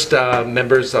first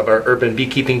members of our urban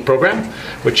beekeeping program,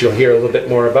 which you'll hear a little bit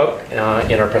more about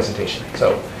in our presentation.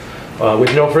 So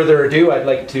with no further ado, I'd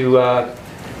like to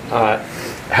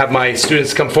have my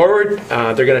students come forward.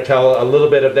 They're going to tell a little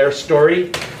bit of their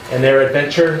story and their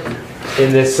adventure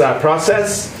in this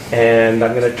process, and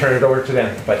I'm going to turn it over to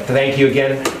them. But thank you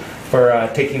again for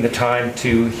taking the time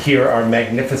to hear our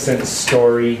magnificent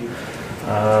story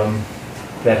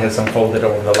that has unfolded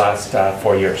over the last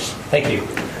 4 years. Thank you.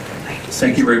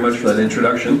 Thank you very much for that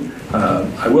introduction.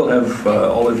 I will have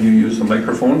all of you use the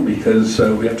microphone because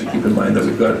we have to keep in mind that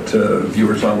we've got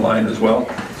viewers online as well,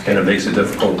 and it makes it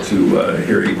difficult to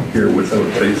hear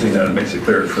without using that. It makes it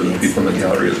clear for the people in the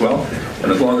gallery as well.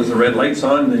 And as long as the red light's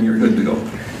on, then you're good to go.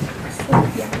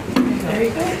 Very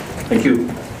good. Thank you.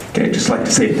 Okay, I'd just like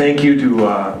to say thank you to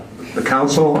the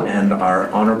council and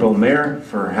our honorable mayor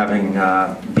for having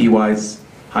BeeWise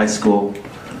High School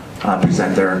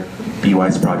present their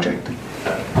BeeWise project.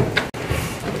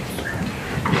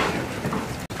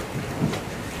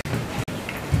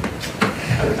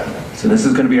 So this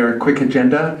is going to be our quick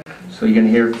agenda. So you're going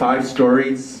to hear 5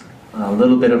 stories, a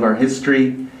little bit of our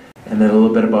history, and then a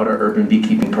little bit about our urban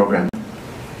beekeeping program.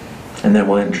 And then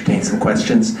we'll entertain some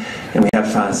questions, and we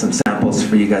have some samples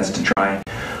for you guys to try.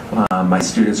 My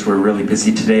students were really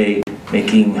busy today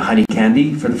making honey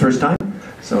candy for the first time,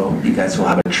 so you guys will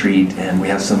have a treat, and we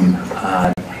have some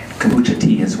kombucha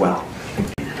tea as well.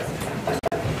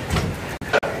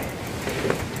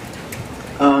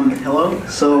 Hello,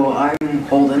 so I'm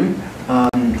Holden.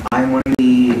 I'm one of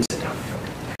the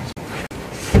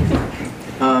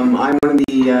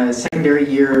secondary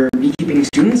year beekeeping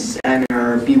students at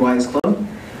our BeeWise club.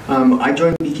 I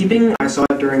joined beekeeping. I saw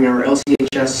it during our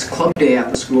LCHS club day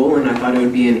at the school, and I thought it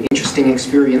would be an interesting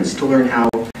experience to learn how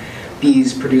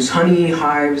bees produce honey,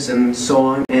 hives, and so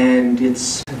on, and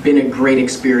it's been a great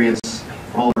experience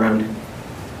all around.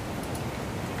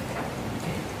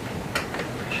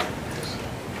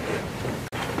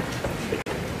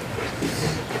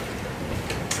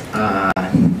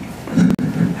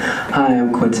 Hi,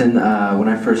 I'm Quentin. When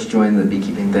I first joined the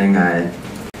beekeeping thing, I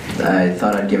I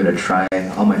thought I'd give it a try.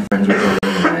 All my friends were doing it,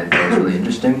 and I thought it was really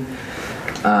interesting.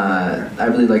 I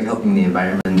really like helping the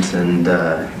environment, and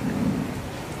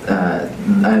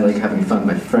I like having fun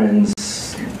with my friends,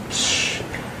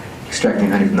 extracting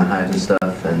honey from the hives and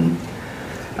stuff. And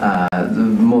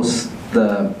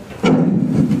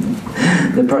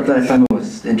the part that I find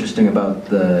most interesting about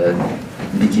the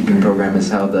beekeeping program is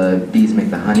how the bees make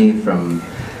the honey, from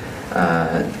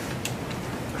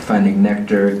finding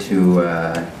nectar to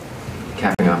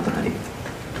capping off the honey.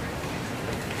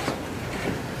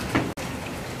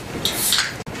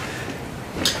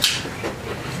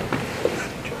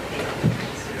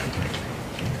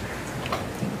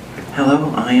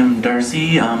 Hello, I am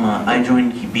Darcy. I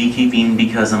joined beekeeping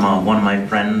because one of my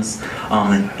friends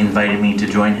invited me to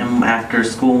join him after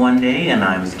school one day, and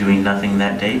I was doing nothing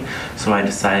that day, so I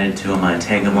decided to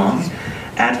tag along.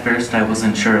 At first, I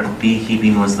wasn't sure if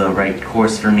beekeeping was the right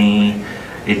course for me.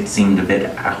 It seemed a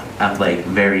bit like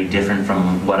very different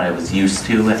from what I was used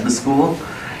to at the school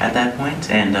at that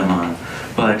point, and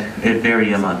but it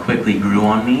very quickly grew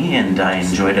on me, and I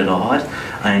enjoyed it a lot.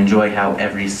 I enjoy how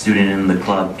every student in the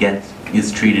club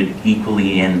is treated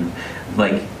equally, and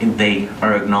like they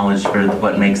are acknowledged for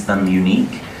what makes them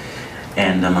unique.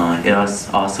 And it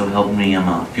also helped me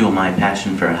fuel my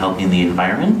passion for helping the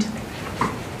environment.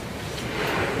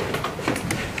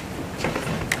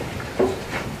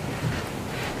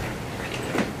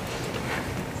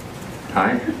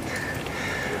 Hi,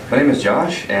 my name is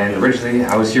Josh, and originally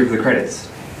I was here for the credits.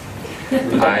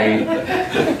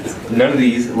 None of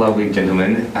these lovely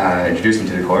gentlemen introduced me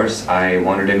to the course. I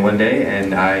wandered in one day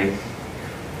and I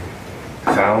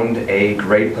found a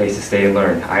great place to stay and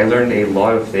learn. I learned a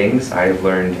lot of things. I've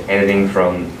learned anything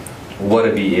from what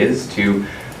a bee is to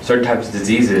certain types of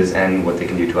diseases and what they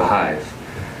can do to a hive.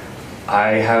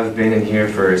 I have been in here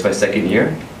for, it's my second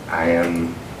year. I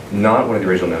am not one of the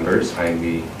original members. I am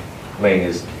the, Lane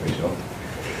is original.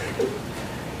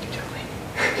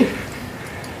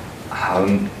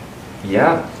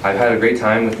 Yeah, I've had a great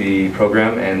time with the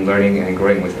program and learning and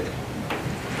growing with it.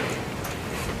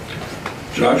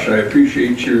 Josh, I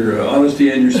appreciate your honesty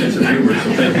and your sense of humor,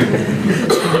 so thank you.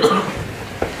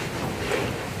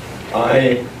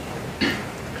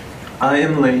 I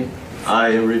am Lane.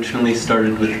 I originally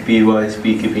started with the BeeWise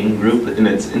beekeeping group in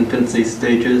its infancy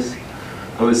stages.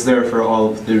 I was there for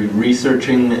all of the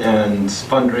researching and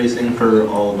fundraising for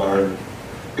all of our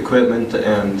equipment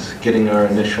and getting our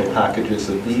initial packages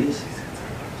of bees.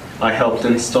 I helped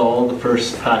install the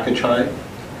first package hive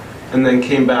and then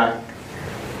came back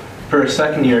for a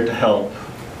second year to help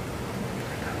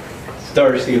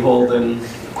Darcy, Holden,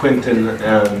 Quinton,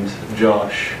 and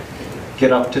Josh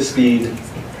get up to speed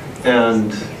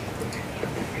and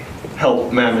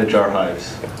help manage our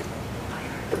hives.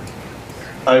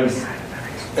 I've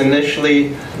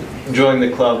initially joined the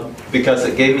club because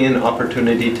it gave me an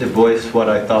opportunity to voice what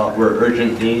I thought were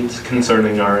urgent needs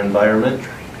concerning our environment.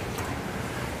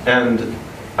 And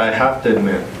I have to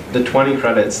admit, the 20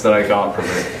 credits that I got from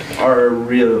it are a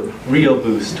real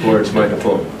boost towards my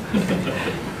diploma.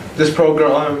 This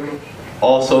program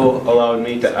also allowed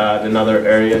me to add another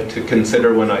area to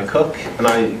consider when I cook, and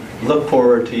I look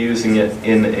forward to using it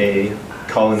in a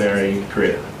culinary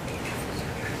career.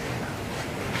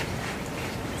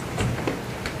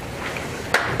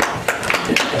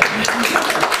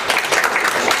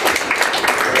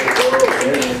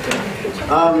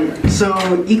 So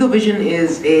EcoVision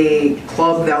is a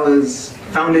club that was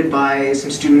founded by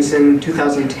some students in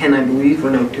 2010, I believe,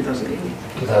 or no, 2008?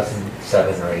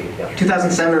 2007 or 8, yeah.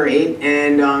 2007 or 8,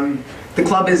 and the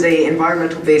club is a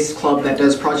environmental-based club that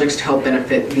does projects to help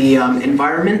benefit the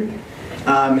environment,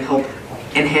 help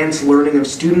enhance learning of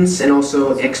students, and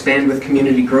also expand with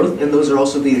community growth, and those are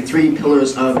also the 3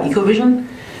 pillars of EcoVision.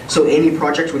 So any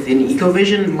project within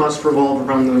EcoVision must revolve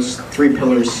around those 3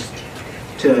 pillars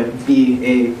to be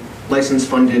a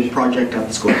license-funded project at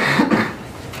the school.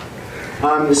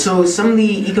 So some of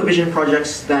the EcoVision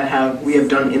projects that we have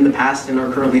done in the past and are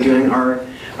currently doing are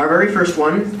our very first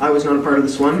one. I was not a part of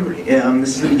this one.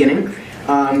 This is the beginning.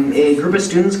 A group of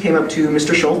students came up to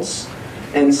Mr. Schultz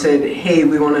and said, hey,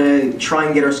 we want to try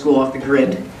and get our school off the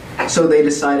grid. So they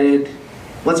decided,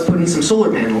 let's put in some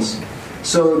solar panels.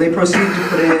 So they proceeded to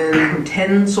put in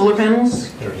 10 solar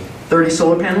panels. 30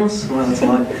 solar panels? Wow, that's a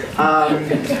lot.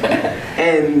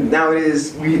 And now it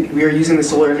is, we are using the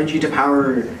solar energy to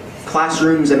power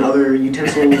classrooms and other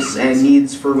utensils and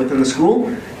needs for within the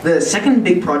school. The second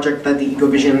big project that the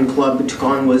EcoVision Club took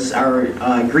on was our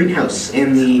greenhouse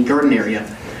in the garden area.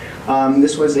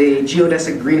 This was a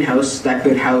geodesic greenhouse that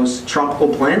could house tropical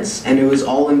plants, and it was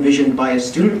all envisioned by a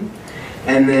student.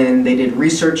 And then they did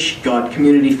research, got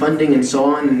community funding and so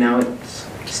on, and now it's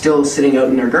still sitting out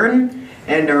in their garden.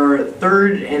 And our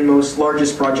third and most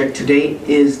largest project to date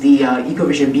is the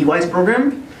EcoVision BeeWise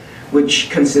program, which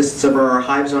consists of our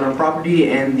hives on our property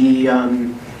and the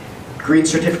Green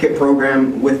Certificate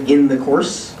program within the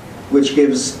course, which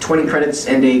gives 20 credits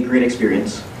and a great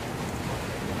experience.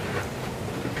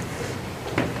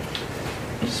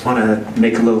 I just want to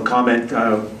make a little comment.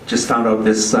 Just found out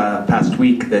this past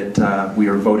week that we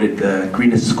were voted the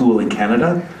greenest school in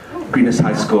Canada, greenest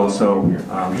high school, so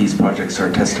these projects are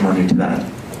a testimony to that.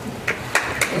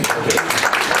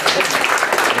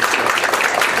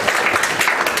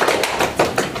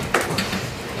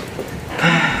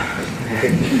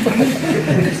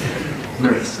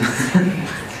 Nervous.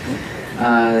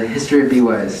 History of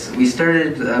BeeWise. We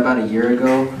started about a year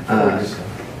ago.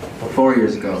 4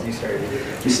 years ago. We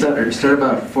started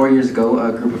about 4 years ago.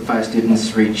 A group of 5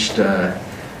 students reached,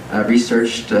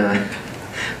 researched,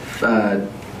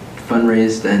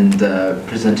 fundraised, and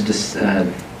presented to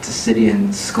city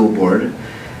and school board.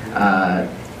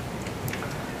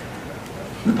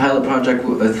 The pilot project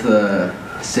with the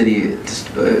city,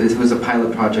 it was a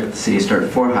pilot project with the city started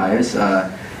 4 hives.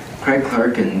 Craig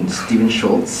Clark and Stephen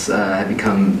Schultz have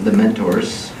become the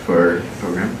mentors for the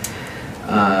program,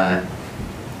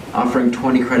 offering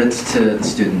 20 credits to the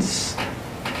students.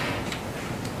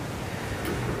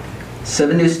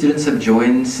 7 new students have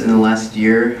joined in the last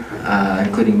year,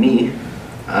 including me.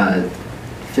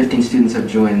 15 students have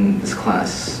joined this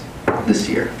class this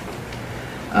year.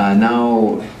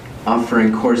 Now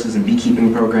offering courses in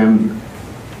beekeeping program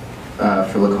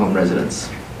for Lacombe residents.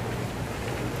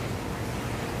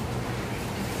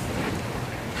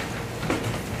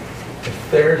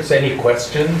 If there's any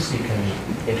questions, you can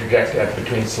interject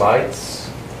between slides.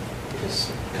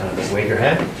 Just kind of wave your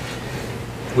hand.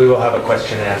 We will have a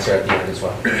question and answer at the end as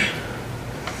well.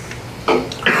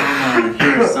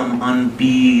 Here are some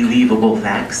unbelievable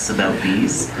facts about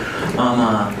bees.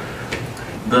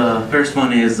 The first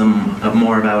one is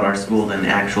more about our school than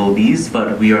actual bees,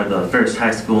 but we are the first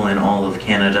high school in all of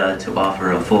Canada to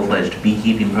offer a full-fledged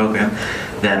beekeeping program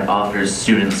that offers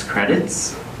students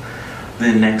credits.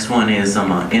 The next one is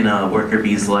in a worker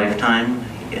bee's lifetime,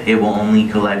 it will only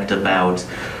collect about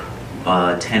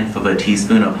 1/10 of a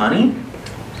teaspoon of honey.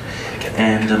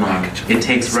 And it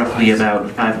takes roughly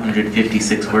about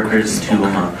 556 workers to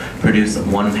produce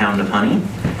 1 pound of honey.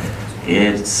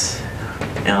 It's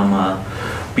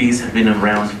bees have been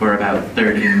around for about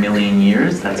 30 million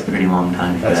years. That's a pretty long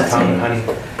time. That's a pound of honey.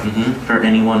 For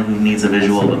anyone who needs a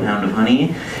visual of a pound of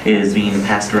honey, it is being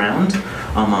passed around.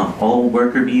 All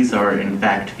worker bees are in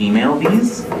fact female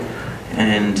bees,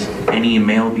 and any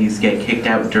male bees get kicked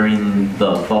out during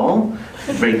the fall,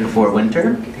 right before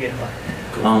winter.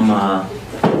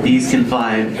 Bees can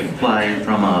fly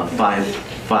from a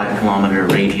 5-kilometer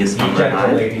radius from their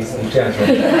hive. Ladies and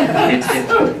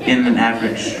gentlemen. In an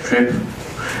average trip,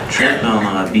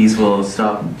 bees will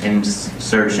stop and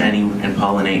search and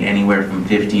pollinate anywhere from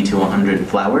 50 to 100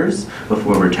 flowers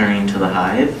before returning to the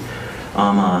hive.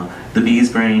 The bee's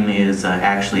brain is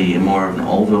actually more of an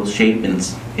oval shape, and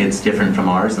it's different from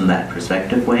ours in that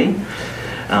perspective way.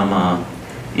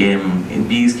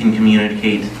 Bees can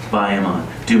communicate by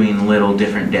doing little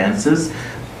different dances.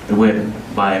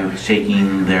 By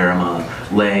shaking their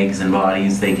legs and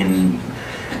bodies, they can,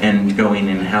 and going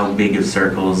in how big of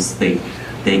circles they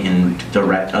can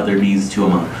direct other bees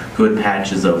to good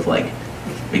patches of, like,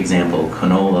 example,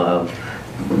 canola,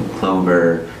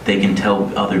 clover. They can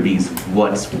tell other bees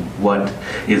what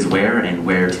is where and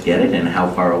where to get it and how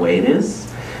far away it is.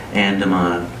 And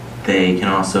they can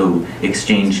also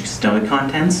exchange stomach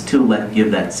contents to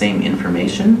give that same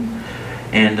information.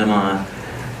 And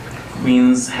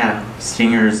queens have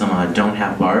stingers, don't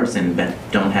have barbs and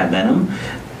don't have venom.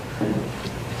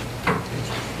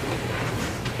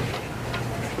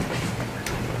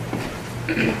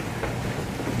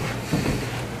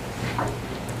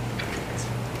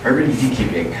 Urban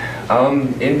beekeeping.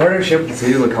 In partnership with the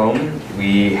City of Lacombe,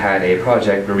 we had a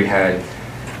project where we had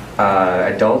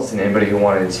adults and anybody who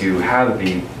wanted to have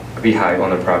a beehive on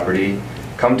their property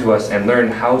come to us and learn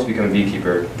how to become a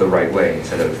beekeeper the right way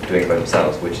instead of doing it by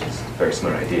themselves, which is a very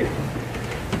smart idea.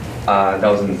 That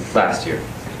was in last year.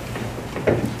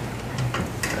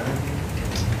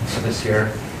 So this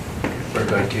year, we're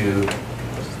going to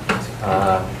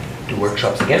do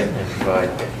workshops again and provide.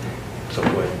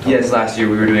 Yes, last year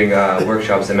we were doing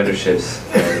workshops and mentorships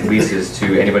and leases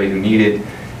to anybody who needed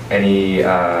any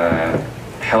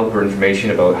help or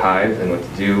information about hives and what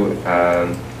to do.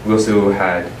 We also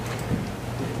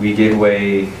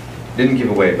didn't give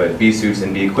away, but bee suits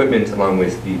and bee equipment along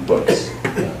with bee books.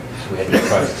 So we any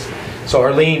requests. So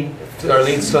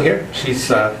Arlene's still here.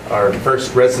 She's our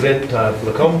first resident of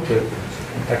Lacombe to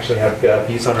actually have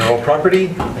bees on her own property.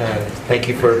 And thank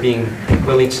you for being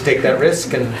willing to take that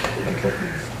risk. And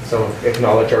so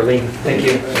acknowledge Arlene. Thank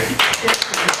you.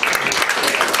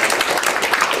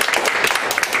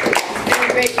 It's been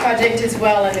a great project as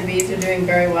well, and the bees are doing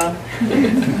very well.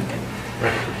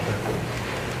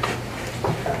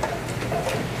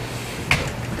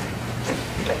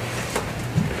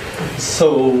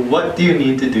 So what do you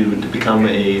need to do to become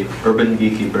a urban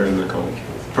beekeeper in Lacombe?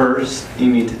 First,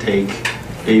 you need to take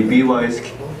a BeeWise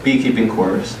beekeeping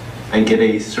course and get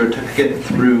a certificate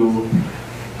through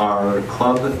our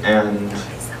club, and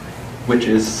which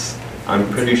is, I'm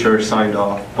pretty sure, signed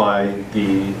off by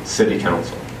the city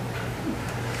council.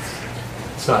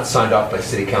 It's not signed off by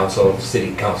city council.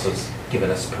 City council's given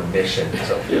us permission,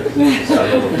 so it's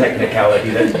a little technicality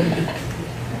there.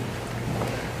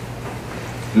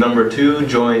 Number 2,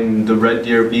 join the Red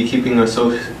Deer Beekeeping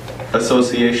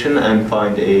Association and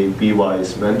find a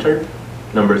BeeWise mentor.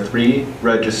 Number 3,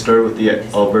 register with the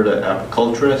Alberta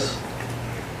Apiculturist.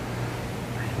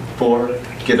 4,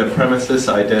 get a premises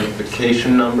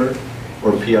identification number,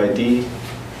 or PID.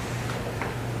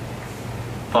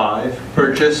 5,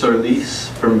 purchase or lease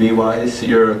from BeeWise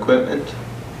your equipment,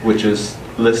 which is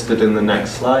listed in the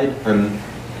next slide. And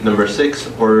number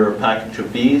 6, order a package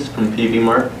of bees from PV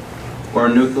Mart, or a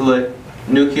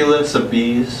nucleus of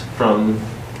bees from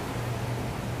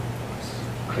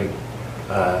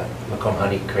Lacombe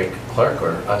Honey, Craig Clark,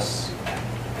 or us?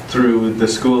 Through the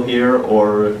school here,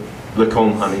 or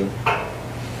Lacombe Honey.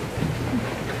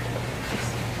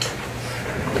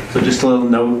 So just a little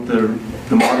note,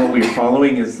 the model we're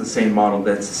following is the same model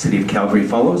that the City of Calgary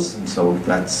follows, and so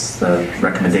that's the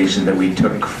recommendation that we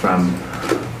took from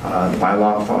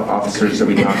bylaw officers that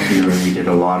we talked to, and we did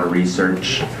a lot of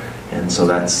research, and so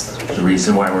that's the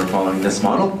reason why we're following this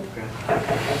model.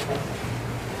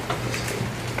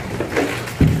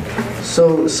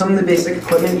 So some of the basic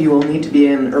equipment you will need to be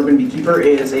an urban beekeeper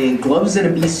is a gloves and a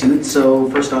bee suit. So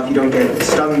first off, you don't get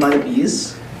stung by the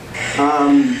bees.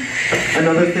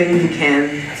 Another thing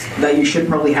that you should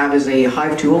probably have is a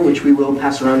hive tool, which we will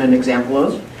pass around an example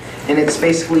of. And it's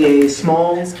basically a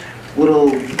small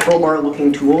little crowbar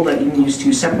looking tool that you can use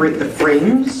to separate the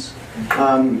frames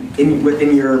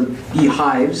within your bee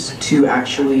hives to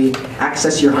actually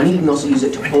access your honey. You can also use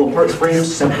it to pull apart the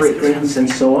frames, separate things, and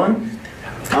so on.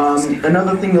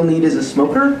 Another thing you'll need is a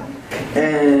smoker,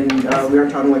 and we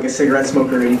aren't talking like a cigarette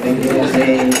smoker or anything. It is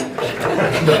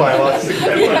The bylaw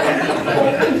cigarette.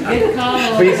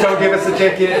 Please don't give us a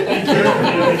ticket.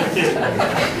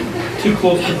 Too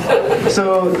close.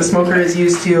 So the smoker is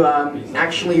used to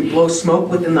actually blow smoke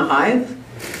within the hive,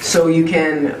 so you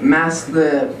can mask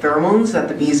the pheromones that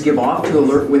the bees give off to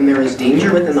alert when there is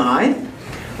danger within the hive.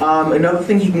 Another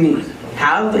thing you can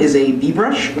have is a bee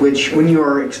brush, which when you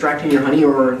are extracting your honey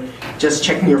or just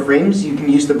checking your frames, you can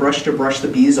use the brush to brush the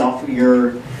bees off of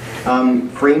your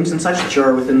frames and such, which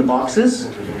are within the boxes.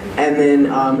 And then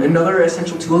another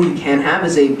essential tool you can have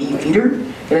is a bee feeder,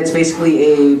 and it's basically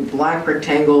a black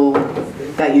rectangle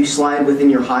that you slide within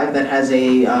your hive that has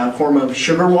a form of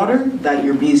sugar water that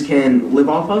your bees can live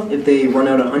off of if they run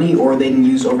out of honey, or they can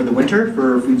use over the winter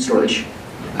for food storage.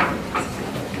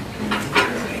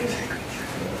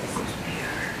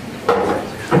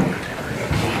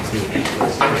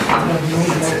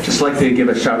 Just like to give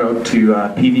a shout out to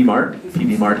PV Mart.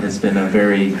 PV Mart has been a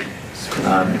very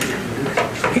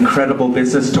incredible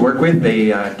business to work with. They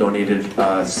donated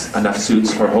us enough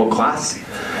suits for a whole class,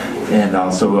 and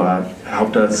also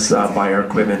helped us buy our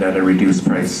equipment at a reduced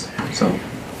price. So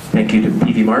thank you to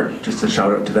PV Mart, just a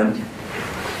shout out to them.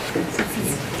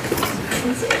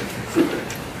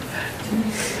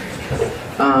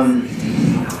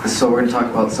 So we're going to talk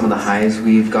about some of the hives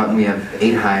we've gotten. We have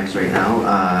 8 hives right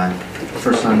now.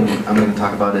 First one I'm going to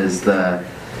talk about is the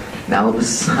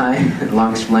Nalibus hive,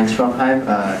 Langstrop hive.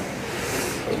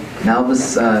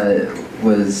 Nalibus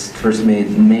was first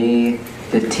made May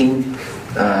 15th,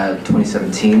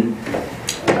 2017.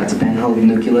 It's a penheld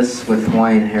nucleus with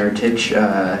Hawaiian heritage.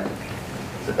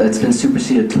 It's been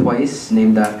superseded twice,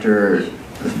 named after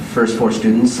the first 4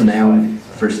 students, so now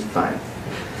first 5.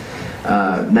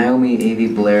 Naomi, Avi,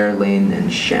 Blair, Lane,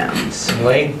 and Shams.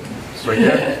 Lane, right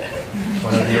there.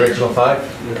 One of the original 5.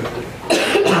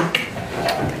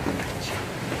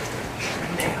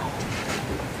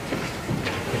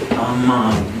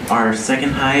 Our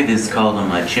second hive is called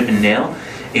Chippendale.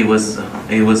 It was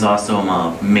also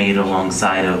made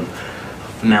alongside of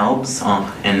Nalbs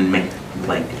and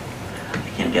like I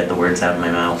can't get the words out of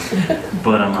my mouth.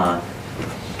 But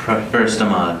first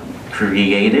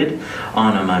created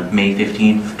on May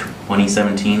 15th,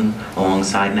 2017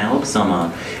 alongside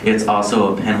Lacombe. It's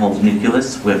also a penhole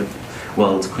nucleus with,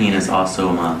 well, its queen is also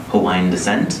Hawaiian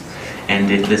descent. And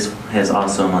this has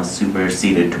also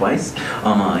superseded twice.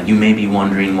 You may be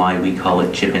wondering why we call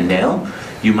it Chippendale.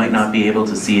 You might not be able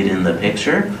to see it in the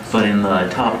picture, but in the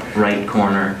top right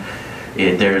corner,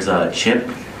 there's a chip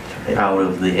out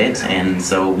of the it, and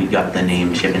so we got the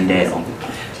name Chippendale.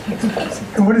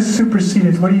 And what is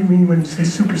superseded? What do you mean when you say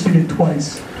superseded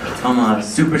twice?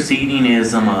 Superseding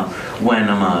is when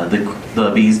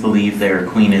the bees believe their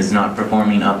queen is not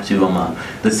performing up to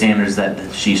the standards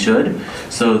that she should,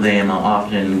 so they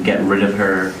often get rid of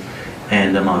her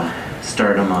and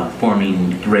start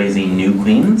raising new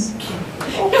queens.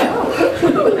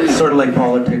 Sort of like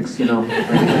politics, you know.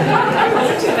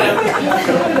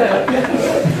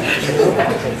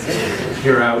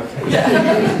 You're out.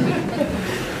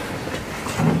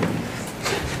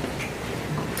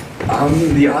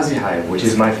 The Aussie hive, which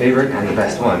is my favorite and the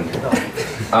best one.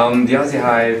 The Aussie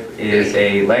hive is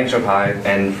a Langstroth hive,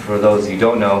 and for those who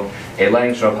don't know, a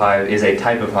Langstroth hive is a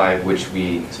type of hive which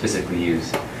we specifically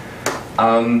use.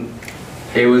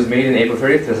 It was made in April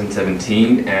 30th,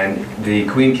 2017, and the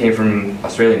queen came from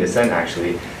Australian descent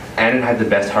actually, and it had the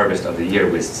best harvest of the year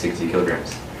with 60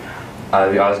 kilograms.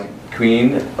 The Aussie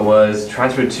queen was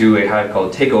transferred to a hive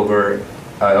called Takeover,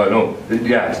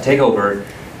 Takeover,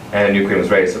 and a new queen was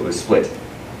raised, so it was split.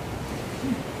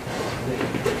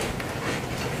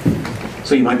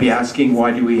 So you might be asking,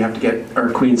 why do we have to get our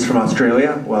queens from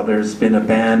Australia? Well, there's been a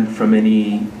ban from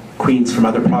any queens from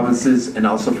other provinces and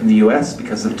also from the US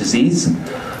because of disease.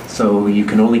 So you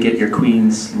can only get your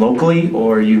queens locally,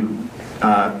 or you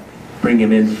bring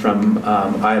them in from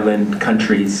island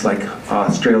countries like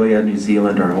Australia, New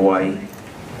Zealand, or Hawaii.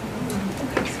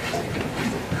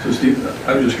 So Steve,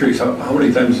 I'm just curious, how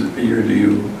many times a year do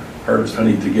you harvest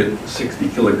honey to get 60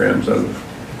 kilograms out of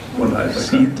one hive?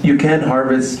 So you can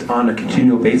harvest on a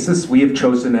continual basis. We have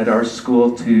chosen at our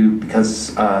school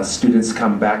because students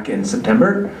come back in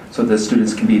September, so the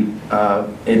students can be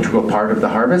integral part of the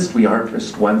harvest. We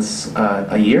harvest once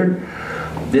a year.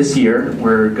 This year,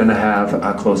 we're going to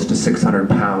have close to 600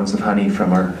 pounds of honey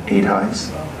from our 8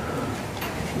 hives.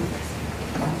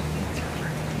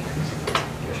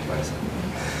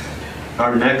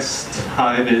 Our next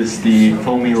hive is the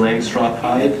foamy Langstroth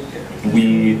hive.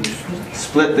 We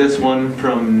split this one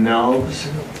from Nels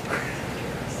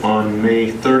on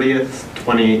May 30th,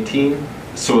 2018.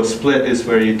 So a split is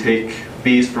where you take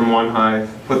bees from one hive,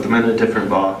 put them in a different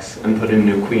box, and put a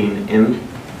new queen in.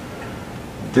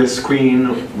 This queen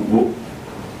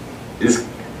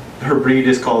her breed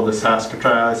is called the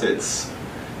Saskatraz. It's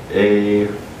a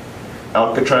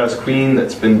Alcatraz queen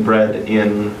that's been bred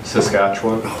in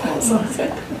Saskatchewan.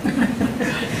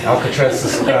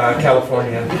 Alcatraz,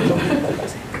 California.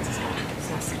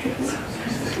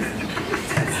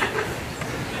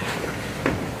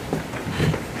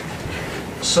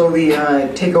 So the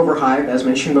Takeover hive, as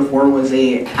mentioned before, was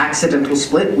a accidental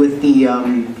split with the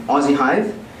Aussie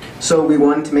hive. So we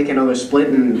wanted to make another split,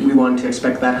 and we wanted to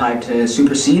expect that hive to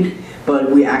supersede, but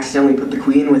we accidentally put the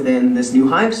queen within this new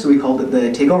hive, so we called it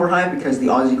the Takeover hive because the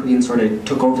Aussie queen sort of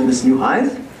took over this new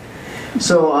hive.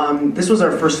 So this was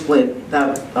our first split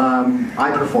that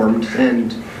I performed,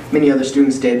 and many other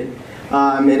students did.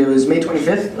 And it was May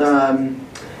 25th.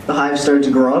 The hive started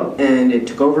to grow up, and it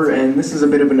took over, and this is a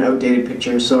bit of an outdated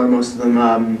picture, so are most of them.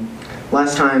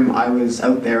 Last time I was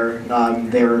out there,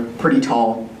 they were pretty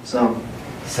tall, so.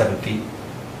 7 feet.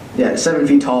 Yeah, 7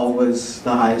 feet tall was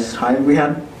the highest hive we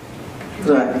had.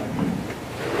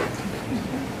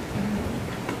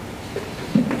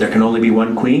 There can only be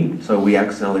one queen, so we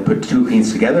accidentally put 2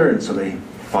 queens together, and so they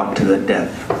fought to the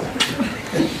death.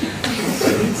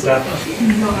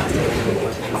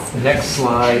 Next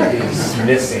slide is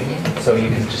missing, so you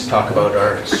can just talk about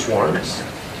our swarms.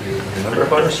 Do you remember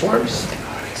about our swarms?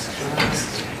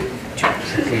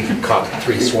 We caught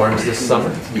 3 swarms this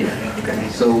summer. Yeah, okay.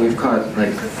 So we've caught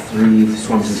like 3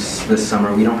 swarms this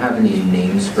summer. We don't have any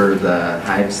names for the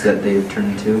hives that they've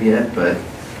turned into yet, but...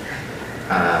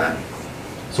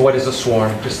 So what is a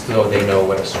swarm, just so they know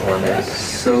what a swarm is?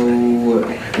 So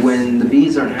when the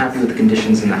bees aren't happy with the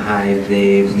conditions in the hive,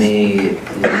 they may leave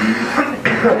the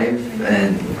hive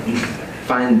and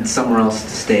find somewhere else to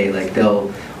stay. Like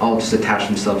they'll all just attach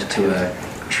themselves to a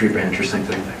tree branch or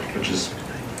something, which is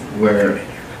where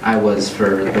I was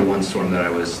for the one swarm that I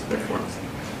was there for.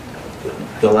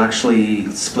 They'll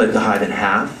actually split the hive in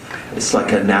half. It's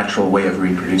like a natural way of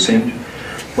reproducing.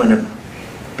 When a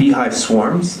beehive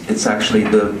swarms, it's actually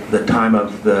the time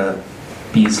of the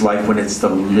bee's life when it's the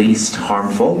least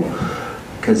harmful.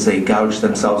 because they gouge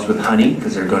themselves with honey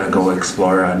because they're going to go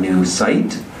explore a new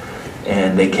site,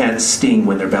 and they can't sting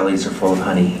when their bellies are full of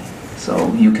honey.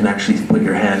 So you can actually put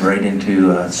your hand right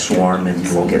into a swarm and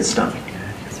you won't get stung.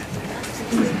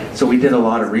 So we did a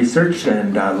lot of research,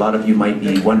 and a lot of you might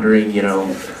be wondering, you know,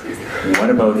 what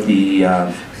about the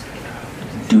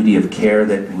duty of care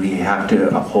that we have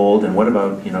to uphold, and what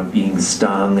about, you know, being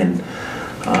stung? And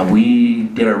we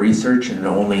did our research, and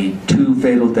only 2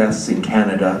 fatal deaths in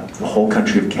Canada, the whole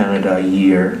country of Canada, a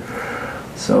year.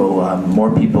 So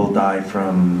more people die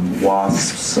from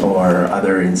wasps or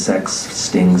other insects'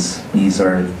 stings. These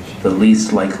are the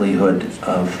least likelihood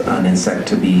of an insect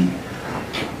to be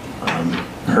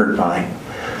hurt by.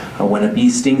 When a bee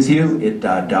stings you, it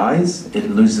dies, it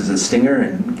loses its stinger,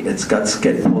 and its guts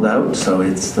get pulled out, so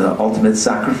it's the ultimate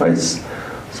sacrifice.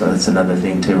 So that's another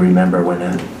thing to remember when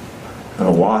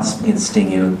a wasp can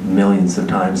sting you millions of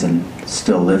times and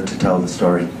still live to tell the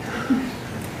story.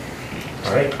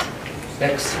 All right,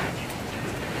 next.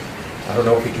 I don't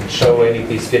know if we can show any of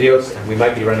these videos, and we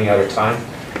might be running out of time,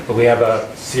 but we have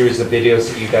a series of videos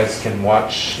that you guys can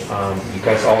watch. You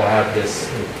guys all have this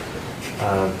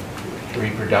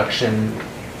reproduction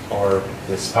or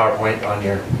this PowerPoint on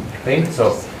your thing.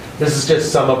 So this is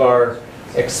just some of our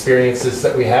experiences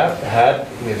that we have had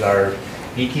with our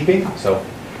beekeeping. So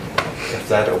is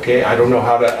that okay? I don't know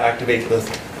how to activate the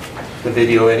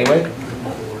video anyway.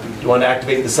 Do you want to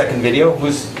activate the second video?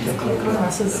 Who's?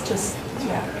 Ross is just,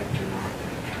 yeah.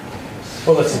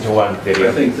 We'll listen to one video.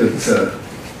 I think that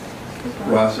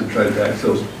Ross had tried to access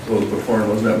those before and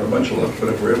wasn't having a bunch of luck, but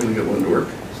if we're able to get one to work.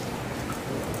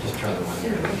 Just try the one.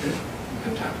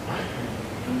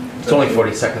 It's only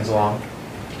 40 seconds long.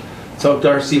 So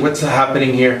Darcy, what's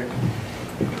happening here?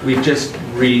 We've just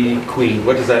re-queened.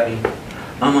 What does that mean?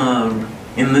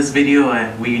 In this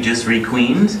video, we just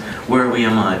requeened, where we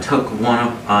took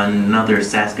another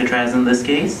Saskatraz in this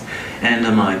case, and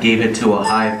gave it to a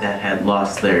hive that had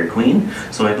lost their queen.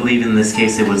 So I believe in this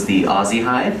case it was the Aussie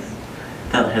hive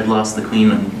that had lost the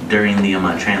queen during the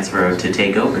transfer to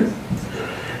takeover.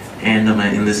 And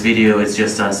in this video, it's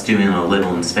just us doing a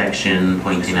little inspection,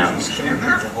 pointing out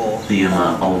the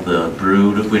all the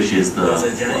brood, which is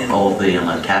all the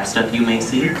cap stuff you may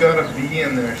see. We've got a bee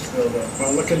in there still, though.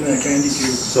 Well, look in the candy tube.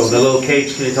 So the little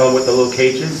cage, can you tell me what the little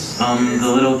cage is?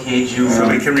 The little cage you so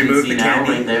we can remove the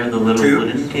candy right there, the little tube,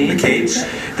 wooden cage. The cage.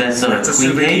 That's a queen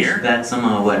souvenir. cage. That's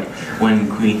when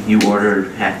you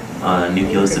order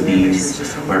nucleus of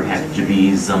bees or a package of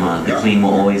bees, the queen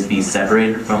will always be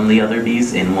separated from the other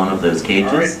bees in one of those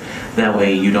cages. Right. That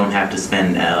way you don't have to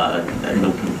spend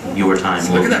your time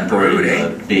looking for a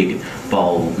big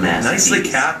ball of mass. Nicely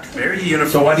capped, very uniform.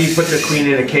 So why do you put the queen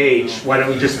in a cage? Why don't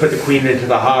we just put the queen into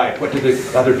the hive? What do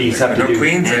the other bees have to do?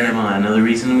 Queens there. And another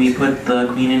reason we put the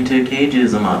queen into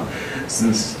cages,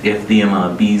 since if the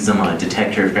bees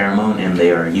detect her pheromone and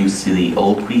they are used to the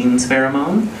old queen's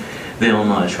pheromone,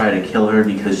 they'll try to kill her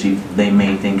because they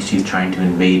may think she's trying to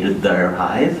invade their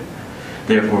hive.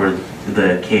 Therefore,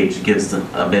 the cage gives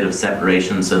a bit of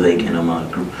separation so they can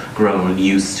grow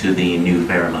used to the new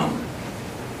pheromone.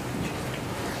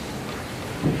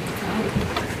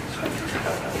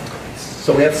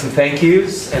 So we have some thank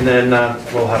yous, and then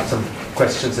we'll have some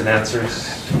questions and answers.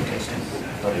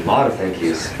 A lot of thank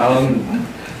yous.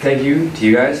 Thank you to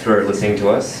you guys for listening to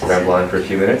us ramble on for a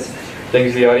few minutes. Thank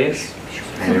you to the audience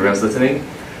and everyone else listening.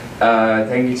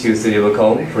 Thank you to the City of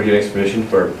Lacombe for giving us permission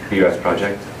for BeeWise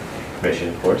project. Permission,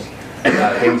 of course.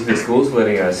 Thank you to the schools for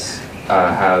letting us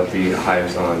have the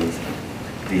hives on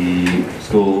the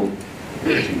school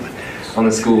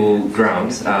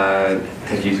grounds.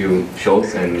 Thank you to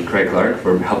Schultz and Craig Clark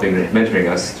for helping mentoring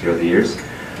us throughout the years.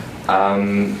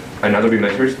 Another big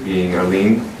mentors being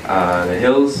Arlene, the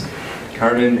Hills,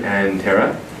 Carmen, and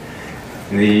Tara.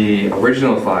 The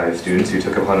original 5 students who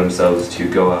took upon themselves to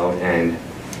go out and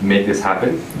make this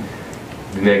happen.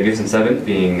 The Magnificent 7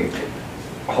 being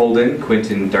Holden,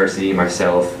 Quinton, Darcy,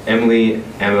 myself, Emily,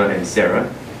 Emma, and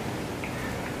Sarah.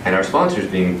 And our sponsors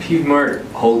being Piedmont,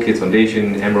 Whole Kids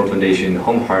Foundation, Emerald Foundation,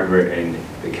 Home Hardware, and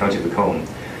the County of Lacombe.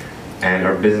 And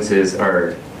our businesses,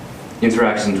 our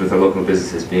interactions with our local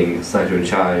businesses being Slanto and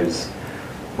Chives,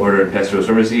 Order and Pastoral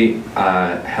Pharmacy,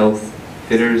 Health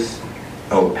Fitters,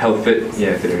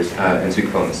 Fitters, and Sweet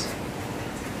Phones.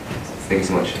 Thank you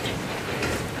so much.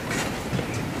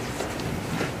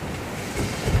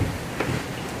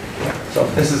 So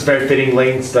this is very fitting.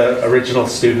 Lane's the original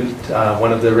student,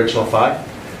 one of the original 5.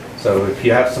 So if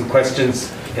you have some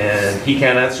questions and he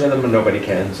can't answer them, and nobody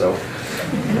can, so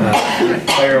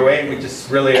fire away. We just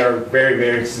really are very,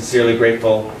 very sincerely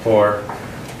grateful for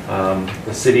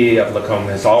The city of Lacombe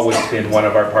has always been one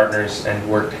of our partners and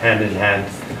worked hand in hand.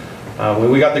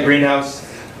 When we got the greenhouse,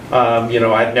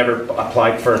 I'd never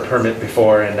applied for a permit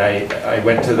before, and I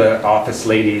went to the office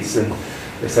ladies and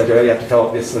they said, oh, you have to fill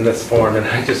out this and this form, and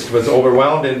I just was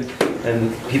overwhelmed,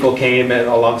 and people came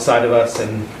alongside of us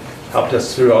and helped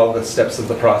us through all the steps of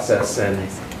the process,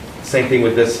 and same thing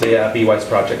with this BeeWise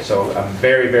project. So I'm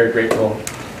very, very grateful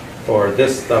for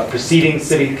this preceding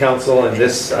city council and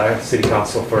this city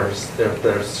council for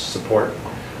their support.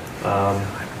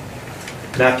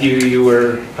 Matthew, you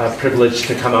were privileged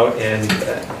to come out and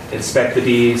inspect the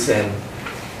bees and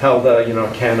held a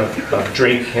can of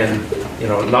drink, and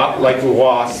not like we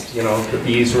wasp, the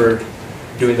bees were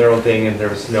doing their own thing and there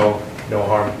was no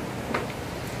harm.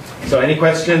 So any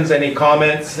questions, any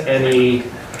comments, any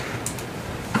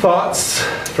thoughts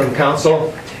from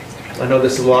council? I know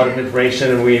this is a lot of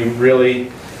information and we really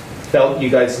felt you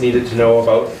guys needed to know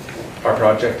about our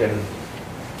project, and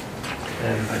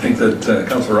I think that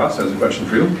Councillor Ross has a question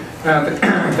for you.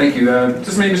 Thank you.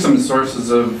 Just maybe some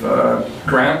sources of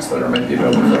grants that might be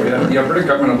available for you. The Alberta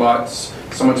government allots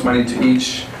so much money to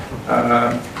each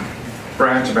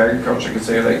branch of agriculture, you could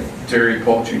say, like dairy,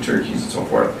 poultry, turkeys, and so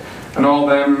forth. And all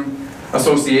them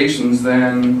associations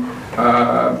then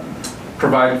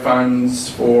provide funds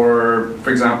for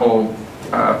example,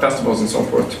 festivals and so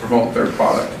forth to promote their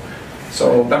product.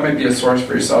 So that might be a source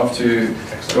for yourself to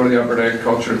go to the Alberta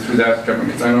Agriculture through that government,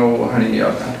 because I know honey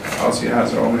obviously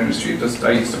has their own industry.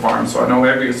 I used to farm, so I know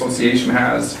every association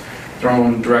has their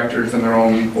own directors and their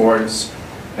own boards,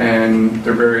 and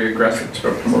they're very aggressive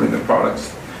to promoting their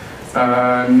products.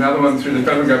 Another one through the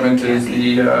federal government is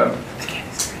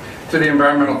to the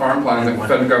environmental farm plan. The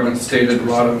federal government stated a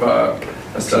lot of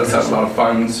has a lot of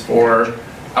funds for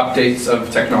updates of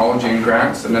technology and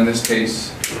grants, and in this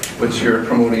case, which you're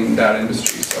promoting that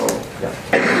industry. So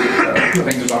I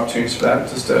think there's opportunities for that,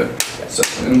 just to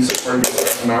support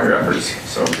in all your efforts.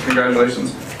 So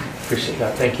congratulations. Appreciate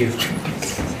that. Thank you.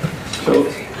 So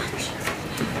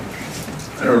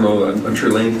I don't know, I'm sure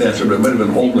Lane can answer, but it might have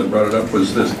been Holden that brought it up,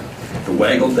 was this the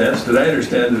waggle dance. Did I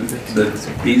understand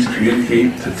that bees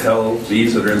communicate to tell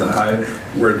bees that are in the hive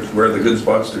where the good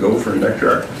spots to go for nectar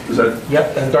are? Is that?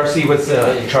 Yep, and Darcy was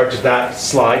in charge of that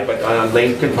slide, but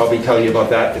Lane can probably tell you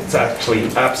about that. It's actually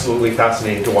absolutely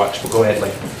fascinating to watch. But go ahead,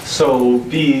 Lane. So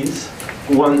bees,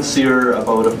 once you're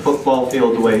about a football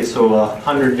field away, so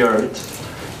 100 yards,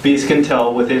 bees can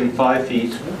tell within 5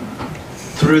 feet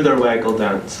through their waggle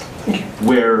dance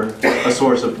where a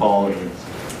source of pollen is.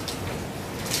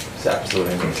 It's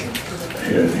absolutely amazing.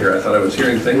 Here, I thought I was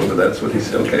hearing things, but that's what he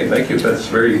said. Okay, thank you. That's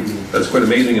quite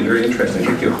amazing and very interesting.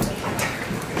 Thank you.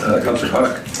 Councillor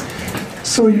Kodak.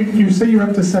 So you say you're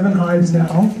up to 7 hives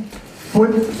now.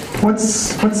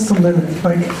 What's the limit?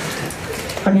 Like,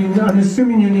 I mean, I'm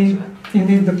assuming you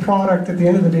need the product at the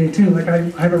end of the day too. Like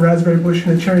I have a raspberry bush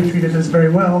and a cherry tree that does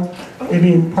very well,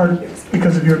 maybe in part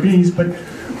because of your bees. But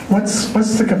what's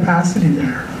the capacity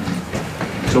there?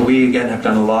 So we again have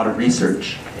done a lot of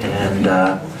research, and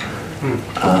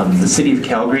the city of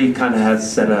Calgary kind of has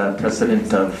set a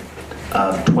precedent of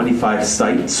 25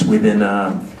 sites within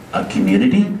a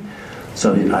community.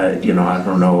 So I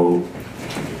don't know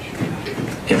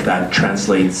if that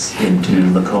translates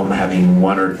into Lacombe having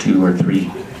 1 or 2 or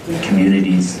 3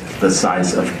 communities the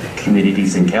size of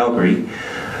communities in Calgary.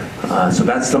 So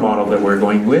that's the model that we're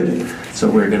going with. So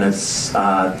we're going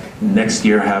to next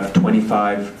year have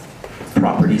 25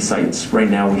 property sites. Right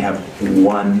now we have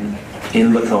 1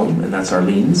 in Lacombe, and that's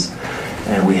Arlene's.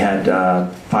 And we had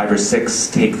 5 or 6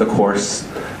 take the course,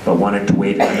 but wanted to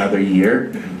wait another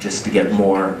year just to get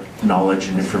more knowledge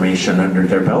and information under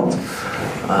their belt.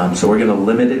 So we're going to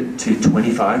limit it to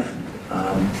 25,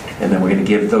 and then we're going to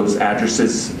give those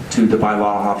addresses to the bylaw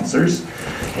officers.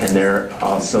 And they're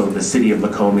also, the city of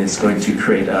Lacombe is going to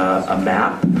create a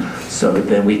map so that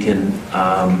then we can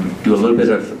do a little bit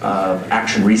of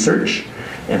action research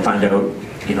and find out,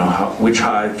 which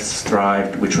hives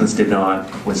thrived, which ones did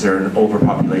not. Was there an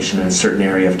overpopulation in a certain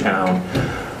area of town?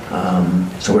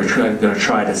 So we're going to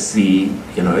try to see,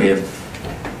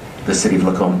 if the city of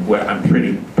Lacombe, where I'm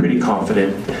pretty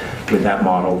confident with that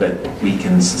model that we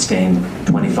can sustain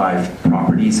 25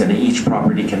 properties, and each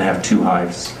property can have 2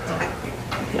 hives.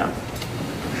 Yeah.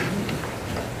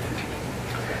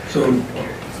 So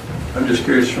I'm just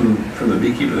curious from the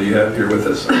beekeeper that you have here with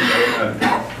us.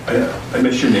 I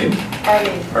missed your name.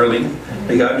 Arlene. Arlene.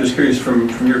 Hey, I'm just curious from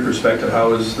your perspective,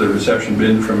 how has the reception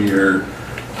been from your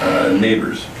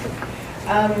neighbors?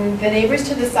 The neighbors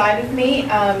to the side of me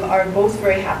are both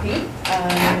very happy.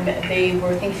 They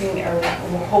were thinking or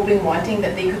hoping, wanting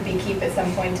that they could beekeep at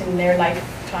some point in their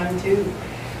lifetime too.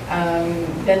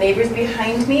 The neighbors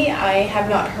behind me, I have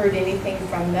not heard anything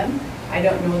from them. I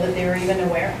don't know that they were even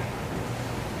aware.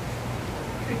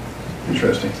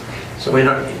 Interesting. So in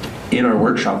our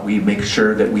workshop, we make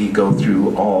sure that we go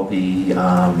through all the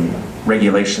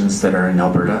regulations that are in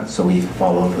Alberta, so we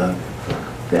follow the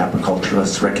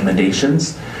apiculturalist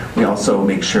recommendations. We also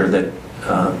make sure that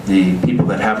the people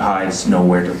that have hives know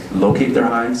where to locate their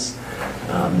hives,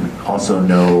 also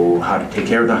know how to take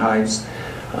care of the hives.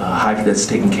 A hive that's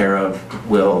taken care of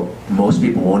most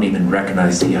people won't even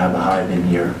recognize that you have a hive on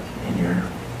your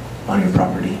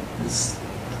property.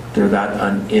 They're that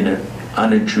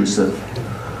unintrusive.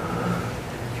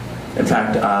 In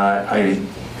fact, I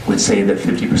would say that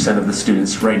 50% of the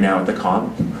students right now at the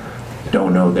comp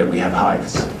don't know that we have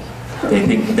hives.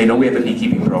 They know we have a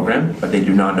beekeeping program, but they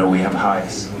do not know we have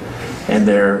hives. And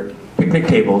their picnic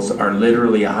tables are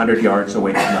literally 100 yards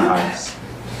away from the hives.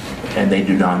 And they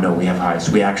do not know we have hives.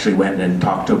 We actually went and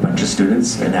talked to a bunch of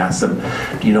students and asked them,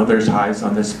 do you know there's hives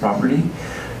on this property?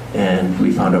 And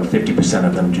we found out 50%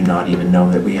 of them do not even know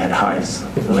that we had hives.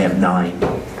 We have 9.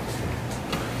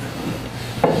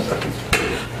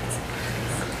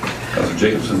 Councilor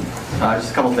Jacobson.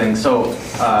 Just a couple things. So,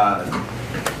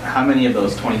 how many of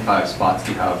those 25 spots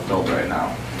do you have filled right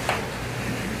now?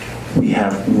 We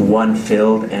have 1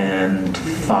 filled and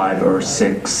 5 or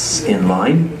 6 in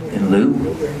line, in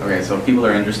lieu. Okay, so if people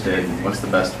are interested, what's the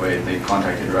best way? They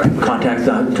contact you directly? Contact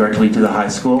directly to the high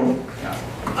school. Yeah.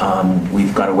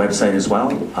 We've got a website as well,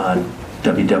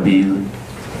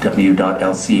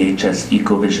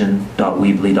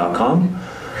 www.lchsecovision.weebly.com.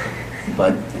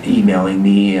 But emailing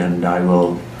me and I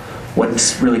will.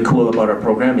 What's really cool about our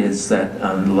program is that,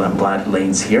 I'm glad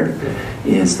Lane's here,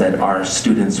 is that our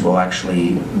students will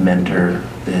actually mentor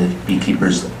the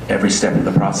beekeepers every step of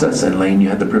the process. And Lane, you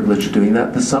had the privilege of doing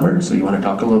that this summer, so you want to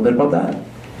talk a little bit about that?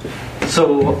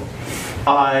 So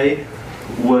I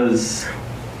was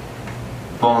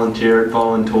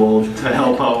voluntold to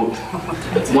help out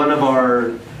one of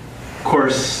our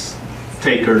course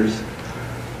takers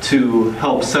to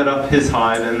help set up his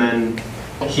hive, and then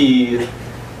he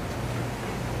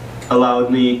allowed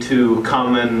me to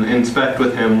come and inspect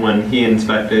with him when he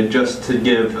inspected, just to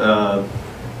give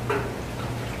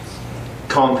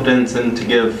confidence and to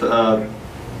give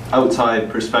outside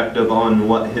perspective on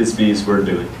what his bees were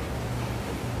doing.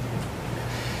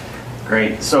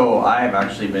 Great. So I have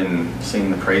actually been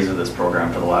singing the praise of this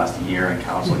program for the last year in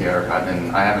council here. I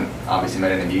haven't obviously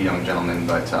met any of you young gentlemen,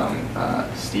 but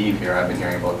Steve here, I've been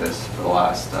hearing about this for the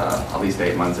last at least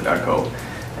 8 months at ECHO.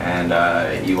 And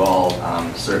you all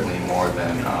certainly more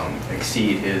than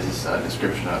exceed his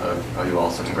description of you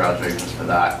all, so congratulations for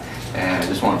that. And I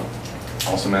just want to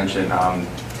also mention,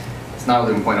 it's not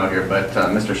really a point out here, but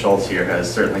Mr. Schultz here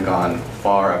has certainly gone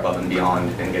far above and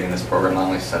beyond in getting this program not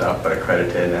only set up, but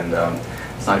accredited, and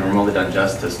it's not even remotely done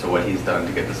justice to what he's done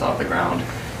to get this off the ground.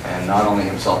 And not only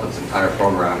himself, but this entire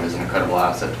program is an incredible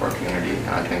asset to our community, and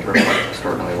I think reflects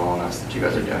extraordinarily well on us that you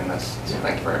guys are doing this. So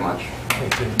thank you very much.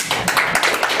 Thank you.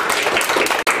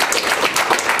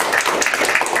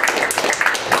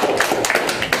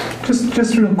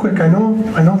 Just real quick, I know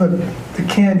that the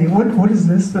candy, what is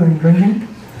this that I'm drinking?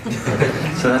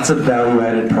 So that's a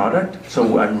value-added product.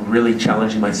 So I'm really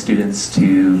challenging my students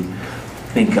to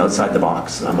think outside the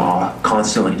box. I'm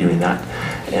constantly doing that.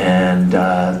 And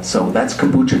so that's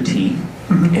kombucha tea,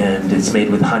 and it's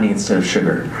made with honey instead of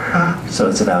sugar. So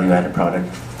it's a value-added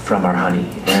product from our honey.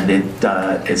 And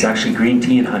it's actually green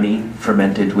tea and honey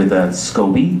fermented with a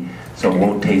SCOBY, so it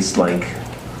won't taste like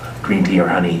green tea or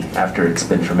honey after it's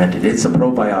been fermented. It's a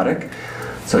probiotic,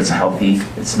 so it's healthy,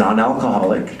 it's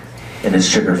non-alcoholic, and it's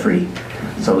sugar-free.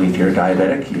 So if you're a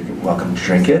diabetic, you're welcome to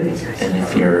drink it, and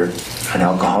if you're an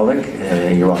alcoholic,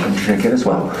 you're welcome to drink it as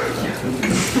well.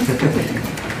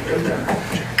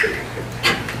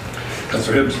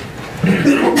 Councilor Hibbs.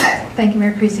 Thank you,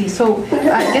 Mayor Creasy. So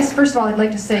I guess first of all, I'd like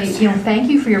to say,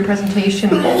 thank you for your presentation.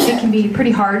 It can be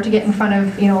pretty hard to get in front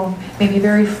of, maybe a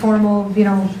very formal,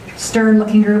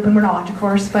 stern-looking group, and we're not, of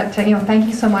course, but thank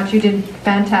you so much. You did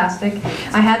fantastic.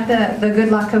 I had the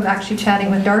good luck of actually chatting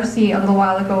with Darcy a little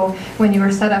while ago when you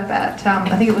were set up at,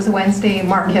 I think it was a Wednesday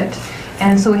market.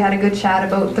 And so we had a good chat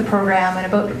about the program and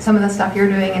about some of the stuff you're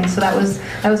doing, and so that was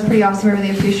pretty awesome. I really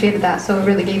appreciated that. So it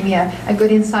really gave me a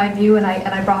good inside view, and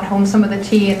I brought home some of the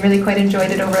tea and really quite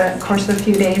enjoyed it over the course of a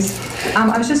few days. I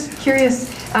was just curious,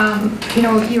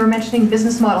 you were mentioning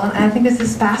business model, and I think this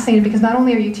is fascinating because not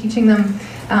only are you teaching them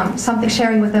something,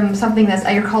 sharing with them something that's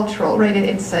agricultural, right?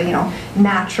 It's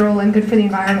natural and good for the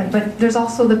environment, but there's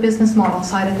also the business model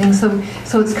side of things. So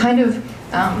it's kind of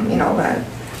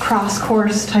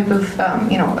cross-course type of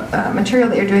material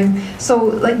that you're doing. So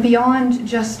like beyond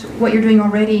just what you're doing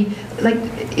already, like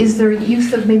is there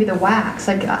use of maybe the wax?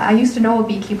 Like I used to know a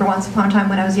beekeeper once upon a time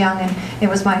when I was young, and it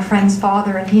was my friend's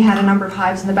father, and he had a number of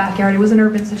hives in the backyard. It was an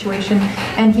urban situation,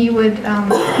 and he would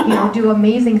do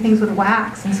amazing things with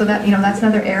wax, and so that that's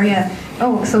another area.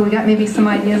 Oh, so we got maybe some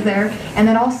ideas there. And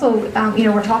then also,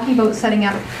 we're talking about setting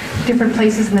up different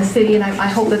places in the city, and I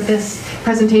hope that this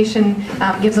presentation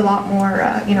gives a lot more,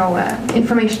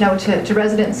 information out to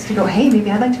residents to go, hey,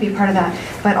 maybe I'd like to be a part of that.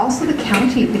 But also the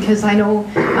county, because I know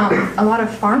a lot of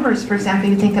farmers, for example,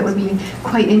 you think that would be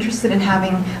quite interested in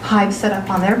having hives set up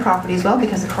on their property as well,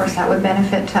 because of course that would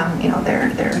benefit,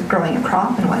 they're growing a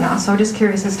crop and whatnot. So I'm just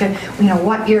curious as to,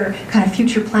 what your kind of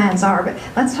future plans are. But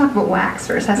let's talk about wax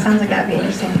first. That sounds like that'd be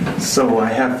interesting. So I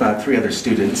have 3 other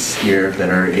students here that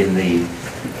are in the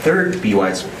 3rd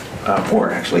BeeWise,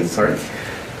 4 actually, sorry.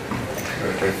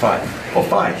 Or 5. Oh,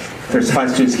 5. There's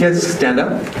 5 students. Kids, stand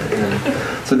up.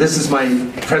 So this is my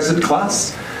present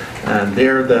class, and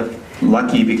they're the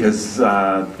lucky because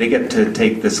they get to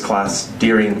take this class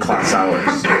during class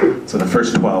hours. So the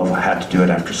first 12 had to do it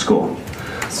after school.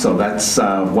 So that's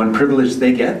one privilege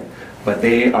they get, but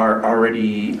they are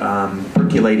already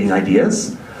percolating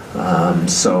ideas.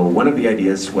 So one of the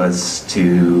ideas was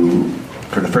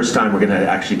for the first time, we're going to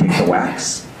actually take the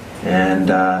wax,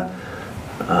 and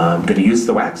I'm going to use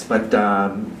the wax, but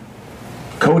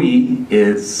Cody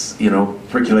is,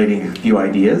 percolating a few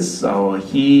ideas. So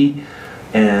he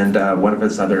and one of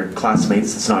his other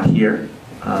classmates that's not here,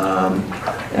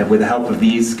 and with the help of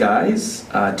these guys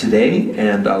today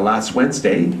and last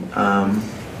Wednesday,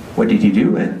 what did you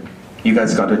do? And you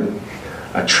guys got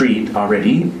a treat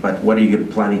already, but what are you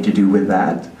planning to do with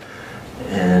that?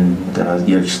 And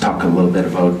just talk a little bit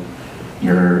about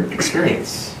your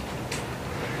experience.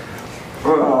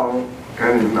 Well,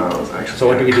 I didn't know I was actually. So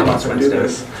what did we do last Wednesday?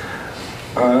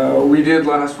 We did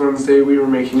last Wednesday. We were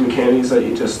making candies that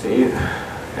you just ate,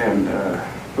 and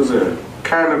it was a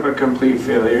kind of a complete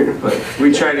failure. But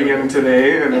we tried again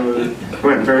today, and it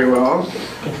went very well.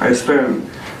 I spent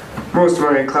most of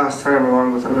my class time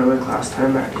along with another class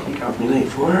time that he got me late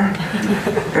for,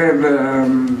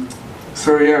 and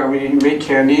so yeah, we make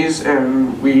candies,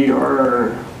 and we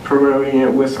are promoting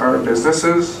it with our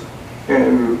businesses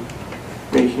and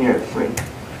making it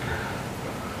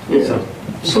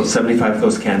So 75 of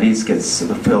those candies gets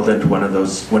filled into one of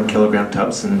those 1 kilogram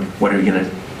tubs, and what are you going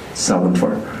to sell them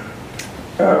for?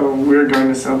 We're going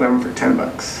to sell them for $10.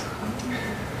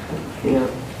 Yeah.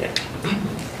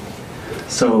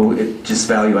 So it just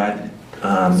value add.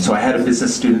 So I had a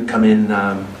business student come in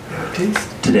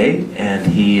today, and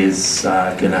he is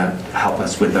going to help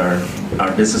us with our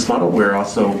business model. We're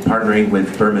also partnering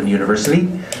with Berman University,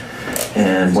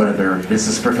 and one of their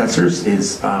business professors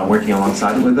is working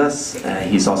alongside with us.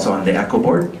 He's also on the ECHO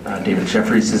board. David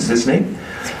Jeffries is his name,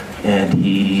 and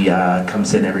he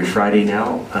comes in every Friday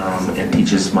now and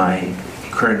teaches my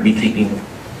current beekeeping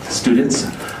students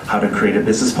how to create a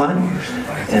business plan.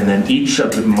 And then each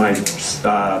of my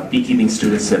beekeeping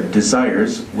students that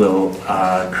desires will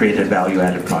create a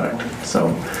value-added product.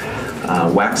 So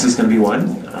wax is going to be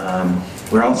one.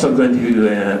 We're also going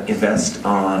to invest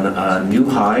on a new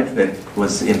hive that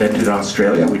was invented in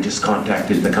Australia. We just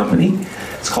contacted the company.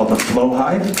 It's called the Flow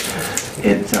Hive.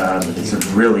 It's a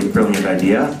really brilliant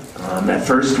idea. At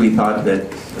first we thought that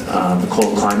the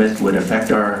cold climate would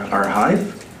affect our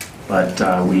hive, but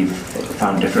we've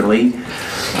found differently.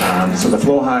 So the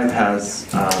Flow Hive has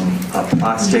a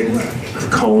plastic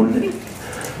cone,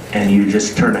 and you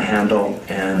just turn a handle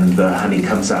and the honey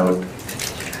comes out,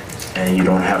 and you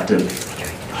don't have to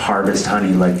harvest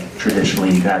honey like traditionally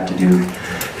you've had to do.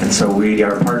 And so we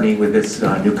are partnering with this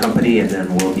new company, and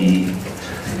then we'll be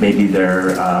maybe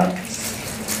their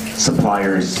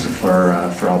suppliers for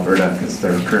Alberta, because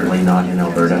they're currently not in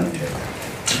Alberta.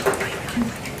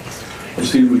 Well,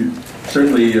 Steve, we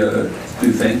certainly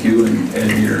do thank you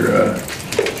and your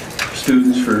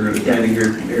students for attending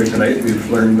here tonight.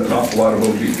 We've learned an awful lot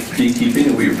about beekeeping,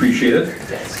 and we appreciate it.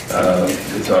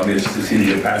 It's obvious to see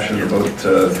you're passionate about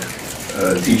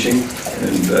teaching,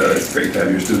 and it's great to have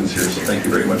your students here, so thank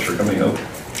you very much for coming out.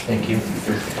 Thank you.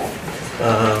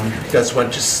 You guys want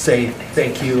to just say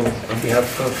thank you on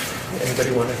behalf of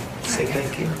anybody want to say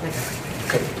thank you?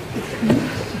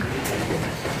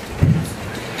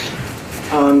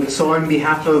 So on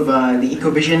behalf of the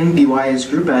EcoVision BeeWise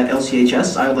group at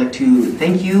LCHS, I would like to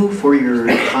thank you for your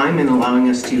time and allowing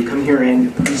us to come here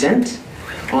and present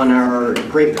on our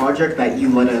great project that you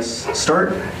let us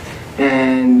start.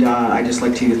 And I'd just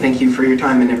like to thank you for your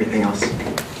time and everything else.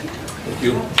 Thank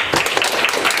you.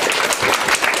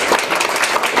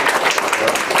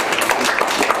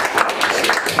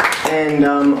 And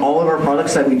all of our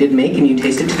products that we did make and you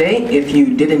tasted today, if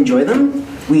you did enjoy them,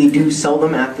 we do sell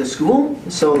them at the school.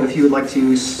 So if you would like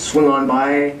to swing on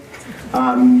by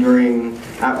during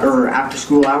or after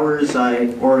school hours,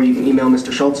 or you can email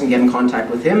Mr. Schultz and get in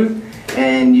contact with him,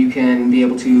 and you can be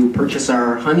able to purchase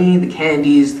our honey, the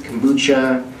candies, the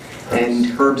kombucha,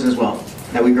 and herbs as well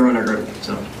that we grow in our garden.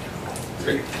 So,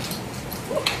 great.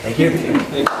 Thank you.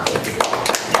 Thank you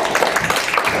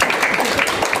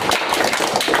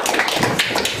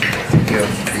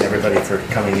everybody for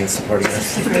coming and supporting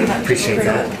us. Appreciate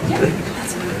that.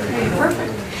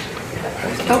 Perfect.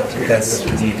 That's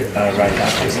indeed right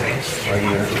after, or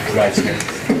your right here.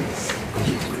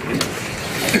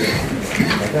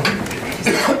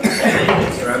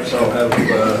 Perhaps I'll have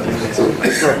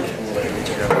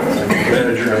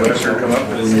manager Webster come up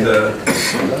and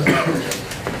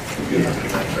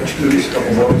introduce a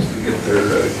couple moments to get their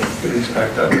goodies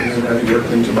packed up and have you work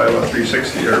into Bylaw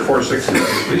 360 or 460,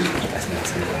 please.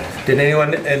 Did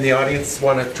anyone in the audience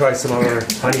want to try some of our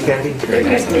honey candy?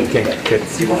 Okay, good.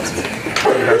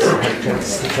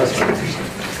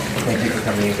 Thank you for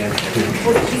coming again.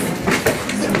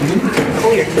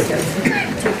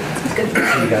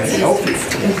 You guys.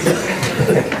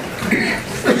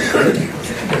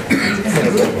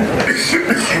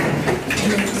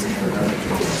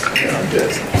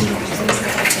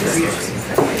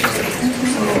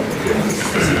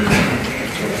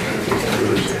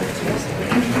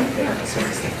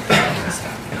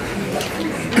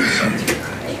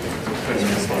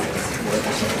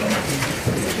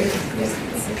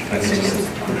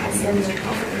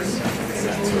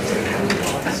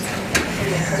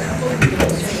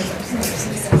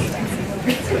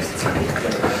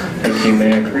 Thank you,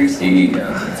 Mayor Creasy.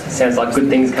 Sounds like good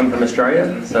things come from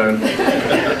Australia, so...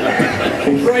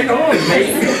 Right on,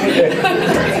 mate!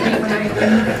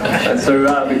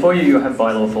 So before you have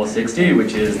Bylaw 460,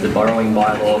 which is the borrowing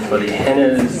bylaw for the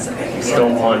Henner's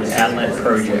Storm Pond Outlet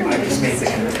Project.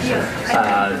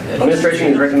 Administration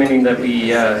is recommending that we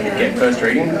get first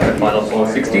reading of Bylaw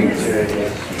 460.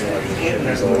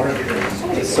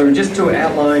 So just to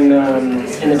outline,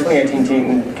 in the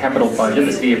 2018 capital budget,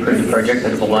 the city approved a project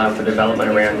that will allow for development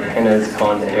around the Henner's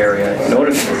Pond area. In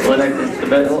order to facilitate this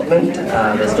development,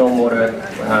 the stormwater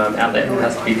outlet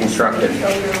has to be constructed.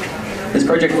 This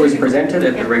project was presented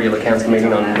at the regular council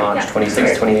meeting on March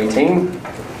 26, 2018.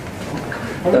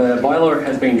 The bylaw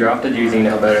has been drafted using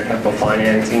Alberta capital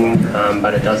financing,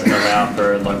 but it doesn't allow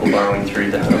for local borrowing through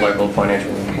the local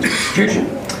financial institution.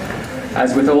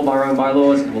 As with all borrowing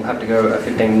bylaws, it will have to go a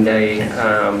 15-day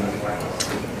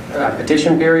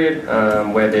petition period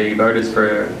where the voters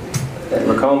for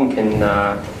Lacombe can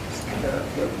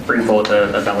bring forth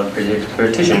a valid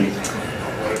petition.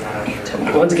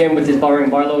 Once again, with this borrowing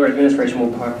bylaw, administration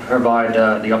will provide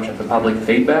the option for public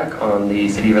feedback on the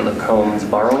City of Lacombe's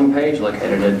borrowing page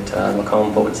located at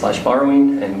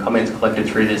Lacombe/borrowing, and comments collected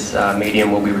through this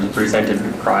medium will be presented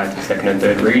prior to second and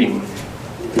third reading.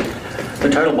 The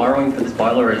total borrowing for this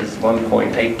bylaw is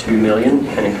 $1.82 million,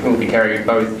 and it will be carried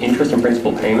both interest and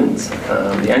principal payments.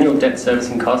 The annual debt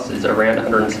servicing cost is around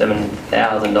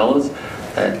 $107,000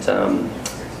 at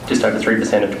just over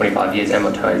 3% of 25 years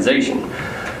amortization.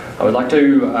 I would like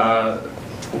to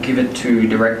give it to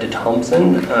Director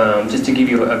Thompson, just to give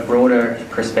you a broader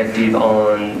perspective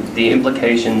on the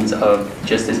implications of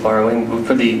just this borrowing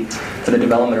for the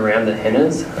development around the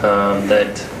Henners,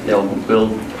 that will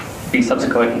be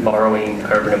subsequent borrowing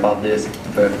over and above this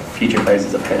for future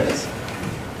phases of Henners.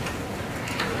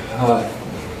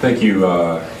 Thank you,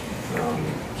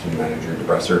 City Manager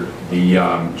DeBresser.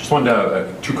 Just wanted to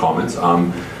two comments.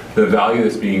 The value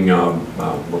that's being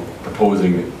we're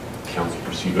proposing that Council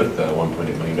proceed with,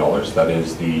 $1.8 million. That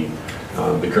is the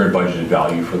current budgeted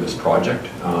value for this project.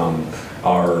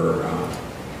 Our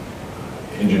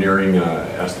engineering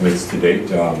estimates to date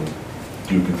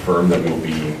do confirm that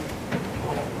we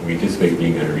anticipate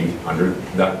being under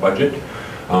that budget.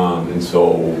 And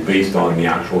so based on the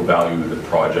actual value of the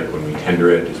project when we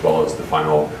tender it, as well as the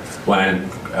final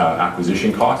land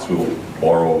acquisition costs, we will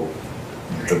borrow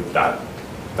that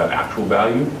actual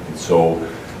value. And so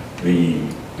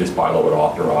this bylaw would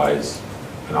authorize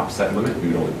an offset limit. We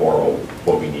would only borrow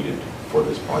what we needed for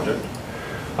this project.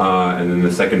 And then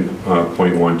the second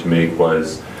point I wanted to make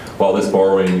was, while this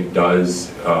borrowing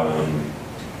does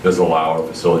allow or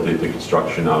facilitate the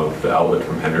construction of the outlet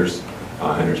from Henner's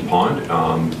Pond,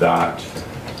 that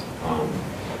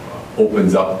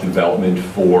opens up development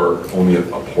for only a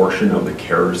portion of the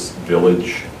Cares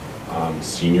Village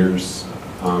seniors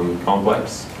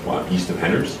complex east of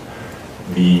Henner's.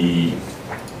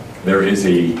 There is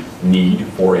a need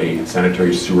for a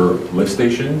sanitary sewer lift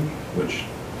station, which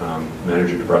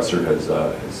Manager DeBrusser has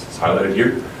highlighted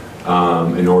here,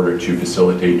 in order to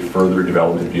facilitate further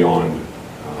development beyond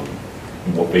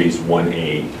Phase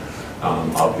 1A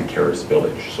of the Caris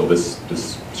Village. So this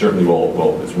certainly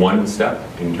is one step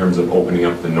in terms of opening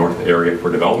up the north area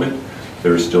for development.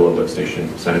 There is still a lift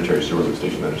station, sanitary sewer lift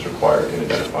station, that is required and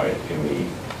identified in the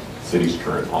city's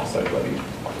current off-site levy.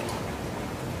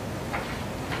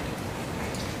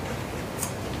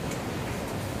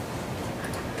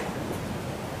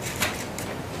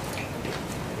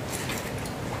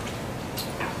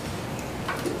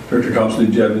 Director Thompson,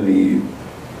 did you have any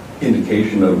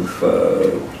indication of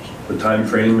the time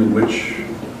frame in which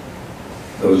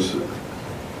those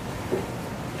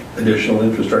additional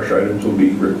infrastructure items will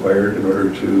be required in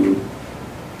order to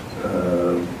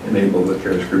enable the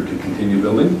Caris Group to continue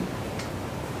building?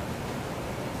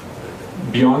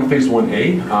 Beyond Phase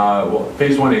 1A, well,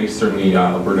 Phase 1A certainly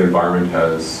Alberta Environment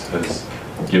has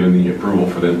given the approval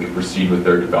for them to proceed with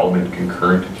their development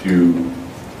concurrent to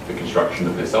the construction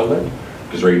of this outlet.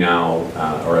 Because right now,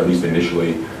 or at least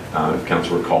initially, if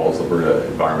Council recalls, Alberta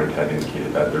Environment had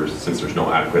indicated that since there's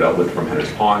no adequate outlet from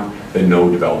Henner's Pond, then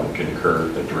no development can occur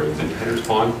that drains into Henner's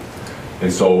Pond.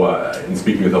 And so, in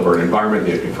speaking with Alberta Environment,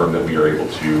 they have confirmed that we are able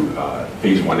to,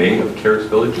 Phase 1A of Caris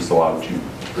Village is allowed to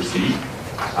proceed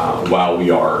while we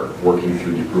are working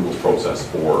through the approvals process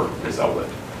for this outlet.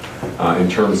 In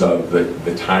terms of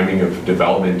the timing of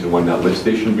development and when that lift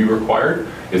station would be required,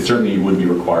 it certainly would be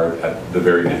required at the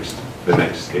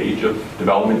next stage of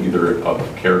development, either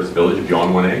of Caris Village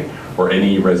beyond 1A or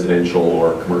any residential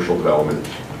or commercial development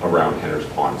around Henner's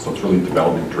Pond. So it's really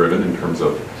development driven in terms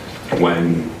of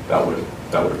when that would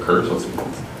occur. So it's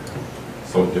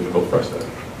so difficult for us to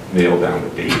nail down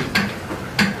the date.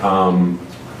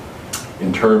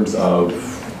 In terms of,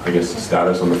 I guess,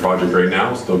 status on the project right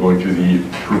now, still going through the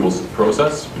approvals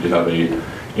process. We did have a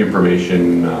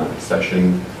information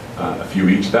session a few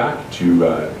weeks back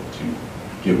to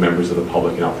give members of the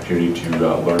public an opportunity to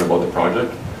learn about the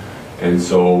project. And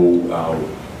so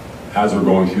as we're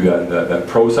going through that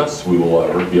process, we will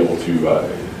be able to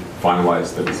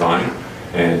finalize the design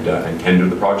and tender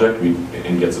the project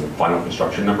and get some final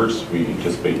construction numbers. We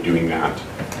anticipate doing that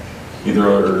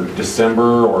either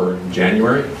December or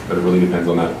January, but it really depends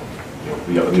on that,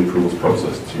 the approvals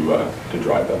process to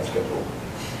drive that schedule.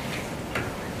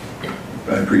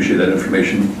 I appreciate that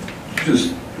information.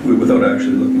 Just without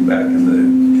actually looking back in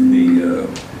the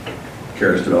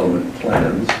Caris development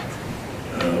plans,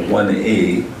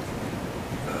 1A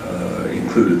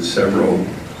included several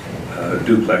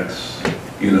duplex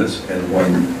units and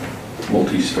one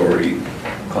multi-story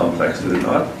complex, did it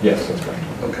not? Yes, that's right.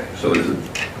 Okay, so is it?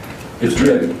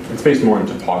 It's based more on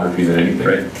topography than anything.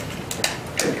 Right.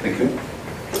 Okay, thank you.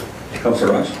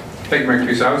 Councilor Ross. Thank you, Mayor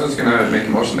Cruz. I was just going to make a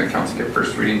motion that Council give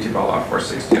first reading to Bylaw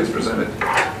 460 as presented.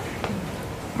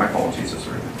 My apologies, as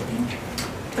written.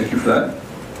 Thank you for that.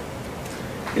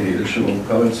 Any additional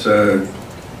comments?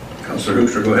 Councilor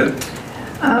Hoekstra, go ahead.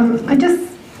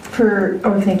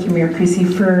 Thank you, Mayor Creasy.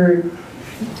 For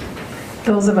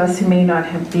those of us who may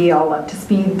not be all up to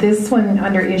speed, this one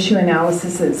under issue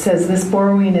analysis, it says this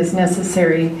borrowing is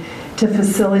necessary to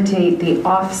facilitate the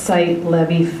off-site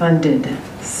levy-funded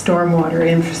stormwater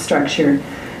infrastructure.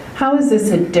 How is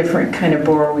this a different kind of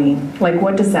borrowing? Like,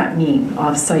 what does that mean,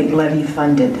 off-site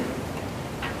levy-funded?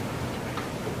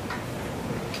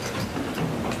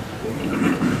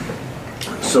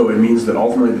 So it means that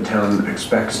ultimately the town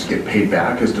expects to get paid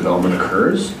back as development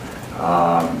occurs.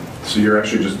 So you're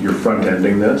actually you're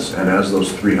front-ending this, and as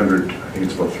those 300, I think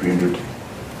it's about 300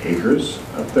 acres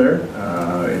up there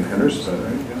in Henner's, is that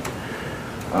right?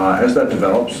 Yeah. As that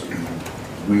develops,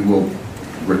 we will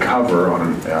recover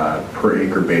on a per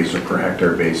acre basis or per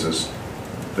hectare basis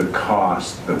the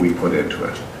cost that we put into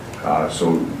it.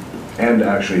 And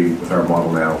actually with our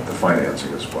model now, the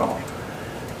financing as well.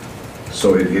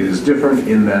 So it is different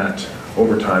in that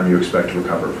over time you expect to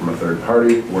recover from a third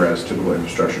party, whereas typical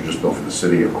infrastructure just built for the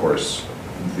city, of course,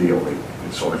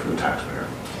 it's only for the taxpayer.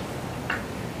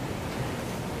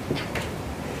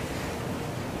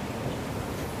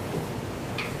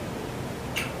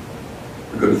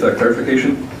 We're good with that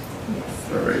clarification?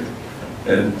 Yes. All right.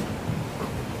 And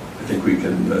I think we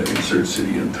can insert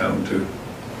city and town too.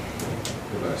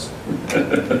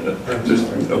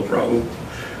 Just no problem.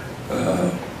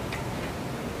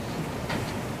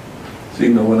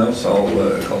 Seeing no one else, I'll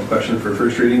call the question for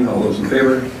first reading. All those in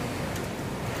favor?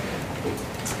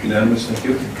 Unanimous, thank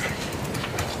you.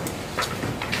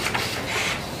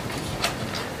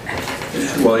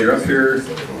 And while you're up here,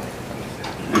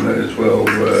 you might as well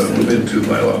move into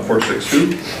Bylaw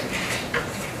 462.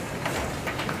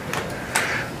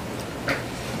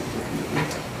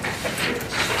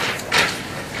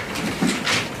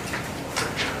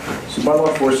 So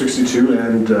bylaw 462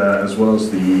 and as well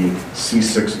as the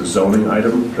C6 zoning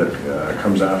item that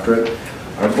comes after it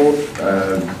are both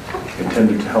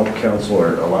intended to help council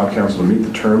or allow council to meet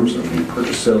the terms of the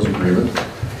purchase sales agreement.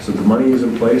 So the money is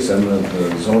in place and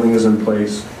the zoning is in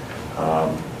place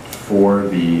for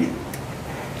the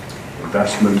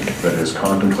investment that is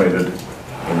contemplated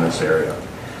in this area.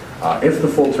 If the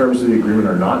full terms of the agreement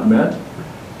are not met,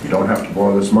 you don't have to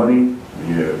borrow this money.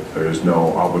 There is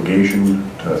no obligation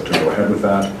to go ahead with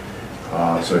that.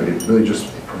 So it really just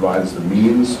provides the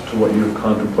means to what you have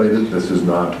contemplated. This is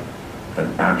not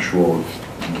an actual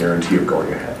guarantee of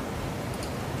going ahead.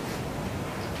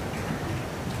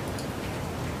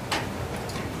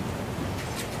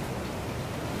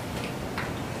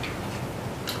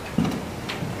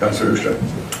 Councillor Ushka.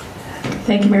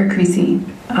 Thank you, Mayor Creasy.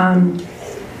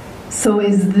 So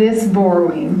is this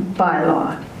borrowing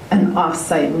bylaw an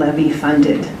off-site levy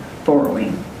funded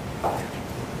borrowing?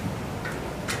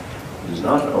 It is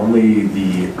not. Only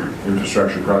the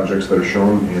infrastructure projects that are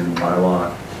shown in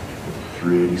bylaw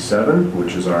 387,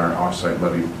 which is our off-site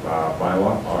levy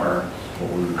bylaw, are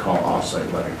what we would call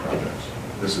off-site levy projects.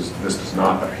 This does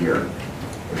not appear in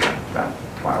that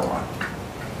bylaw.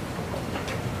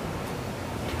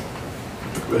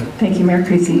 Thank you, Mayor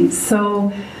Creasy.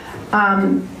 So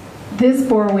this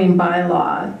borrowing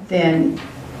bylaw then,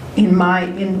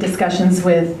 in discussions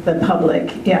with the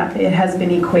public, yeah, it has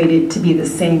been equated to be the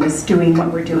same as doing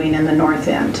what we're doing in the north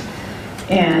end.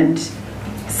 And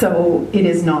so it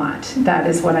is not. That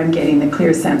is what I'm getting the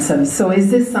clear sense of. So is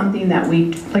this something that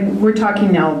we're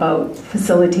talking now about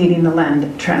facilitating the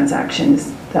land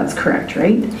transactions. That's correct,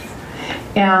 right?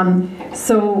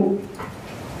 So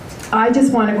I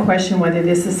just want to question whether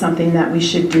this is something that we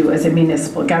should do as a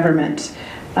municipal government.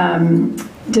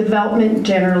 Development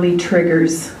generally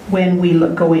triggers when we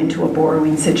go into a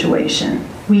borrowing situation.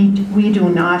 We do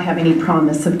not have any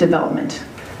promise of development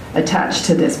attached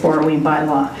to this borrowing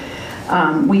bylaw.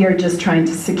 We are just trying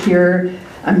to secure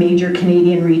a major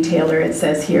Canadian retailer, it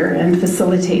says here, and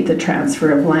facilitate the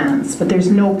transfer of lands. But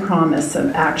there's no promise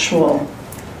of actual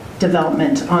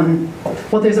development on,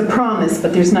 well, there's a promise,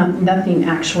 but there's nothing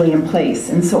actually in place.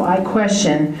 And so I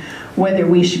question whether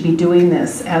we should be doing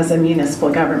this as a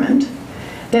municipal government.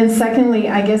 Then secondly,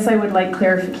 I guess I would like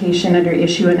clarification under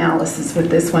issue analysis with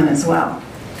this one as well.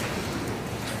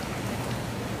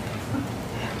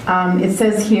 It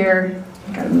says here,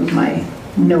 I gotta move my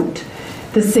note.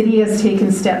 The city has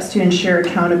taken steps to ensure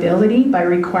accountability by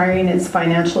requiring its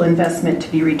financial investment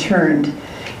to be returned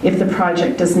if the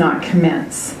project does not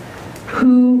commence.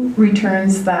 Who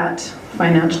returns that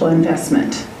financial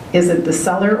investment? Is it the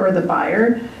seller or the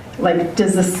buyer? Like,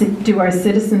 do our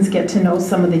citizens get to know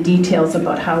some of the details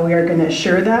about how we are going to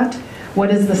assure that?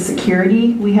 What is the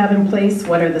security we have in place?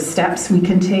 What are the steps we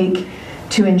can take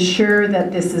to ensure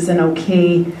that this is an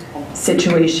okay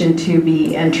situation to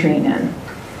be entering in?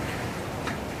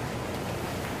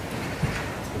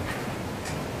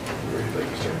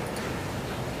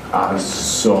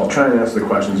 So I'll try and answer the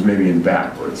questions maybe in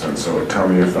backwards, and so tell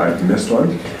me if I've missed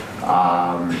one.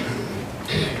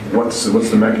 What's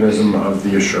the mechanism of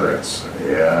the assurance?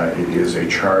 It is a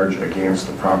charge against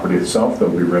the property itself that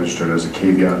will be registered as a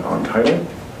caveat on title.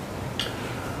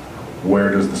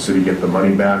 Where does the city get the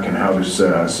money back, and how do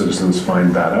citizens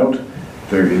find that out?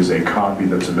 There is a copy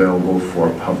that's available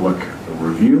for public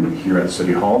review here at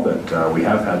City Hall that we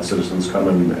have had citizens come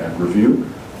in and review.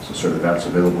 So certainly that's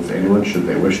available to anyone should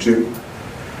they wish to.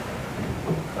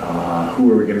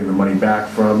 Who are we getting the money back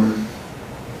from?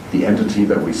 The entity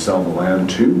that we sell the land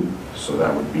to. So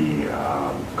that would be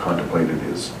contemplated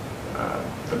is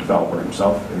the developer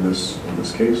himself in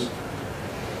this case.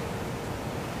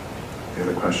 The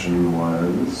other question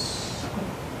was?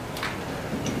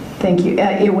 Thank you.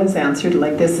 It was answered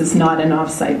like this is not an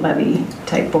off-site levy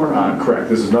type borrowing. Correct.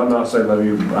 This is not an off-site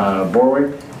levy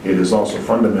borrowing. It is also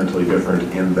fundamentally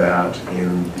different in that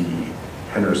in the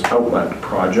Henner's Outlet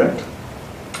project,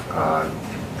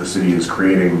 the city is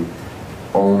creating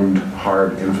owned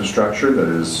hard infrastructure that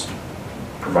is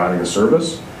providing a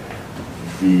service.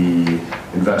 The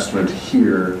investment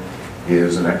here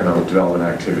is an economic development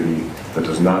activity that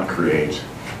does not create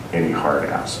any hard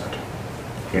asset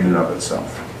in and of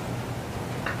itself.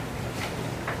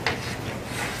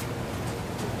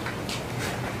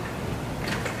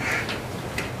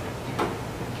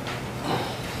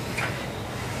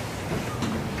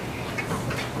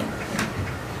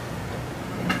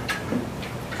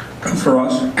 Councillor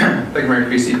Ross. Thank you, Mayor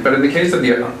Creasy. But in the case of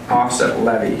the offset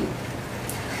levy,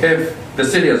 if the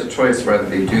city has a choice whether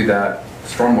they do that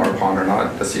stormwater pond or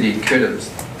not, the city could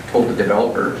have told the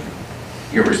developer,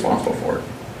 you're responsible for it.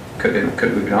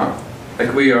 Could we not?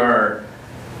 Like we are,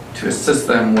 to assist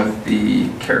them with the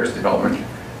CARES development,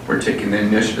 we're taking the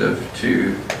initiative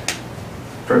to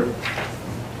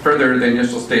further the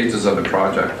initial stages of the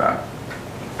project.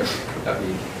 Would that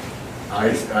be?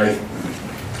 I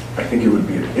think it would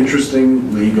be an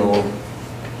interesting legal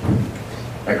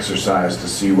exercise to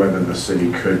see whether the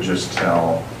city could just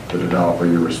tell the developer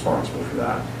you're responsible for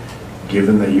that.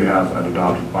 Given that you have an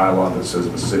adopted bylaw that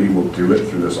says the city will do it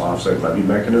through this offsite levy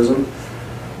mechanism,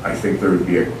 I think there would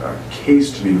be a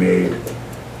case to be made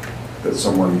that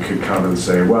someone could come and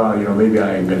say, well, you know, maybe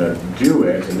I'm going to do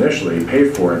it initially, pay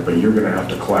for it, but you're going to have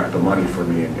to collect the money for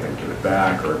me and give it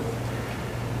back. Or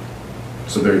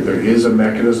so there is a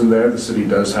mechanism there. The city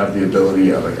does have the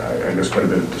ability, I guess, quite a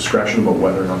bit of discretion about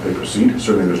whether or not they proceed.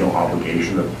 Certainly, there's no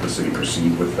obligation that the city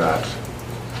proceed with that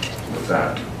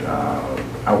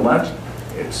outlet.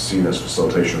 It's seen as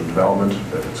facilitation of development,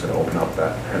 that it's going to open up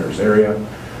that Henner's area.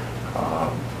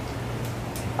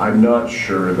 I'm not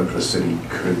sure that the city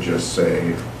could just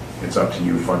say, it's up to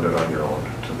you, fund it on your own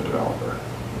to the developer.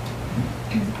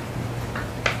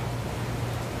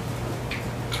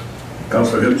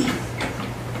 Councillor Hibbs.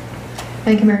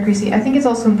 Thank you, Mayor Creasy. I think it's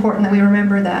also important that we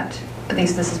remember that, at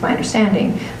least this is my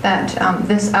understanding, that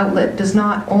this outlet does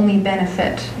not only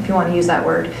benefit, if you want to use that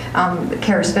word,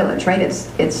 Caris Village, right?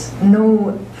 It's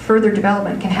no further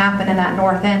development can happen in that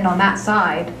north end on that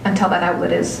side until that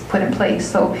outlet is put in place.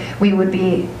 So we would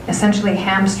be essentially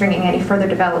hamstringing any further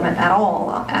development at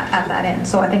all at that end.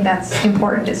 So I think that's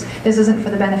important. This isn't for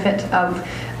the benefit of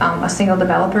a single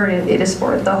developer. It is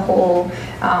for the whole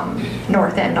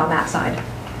north end on that side.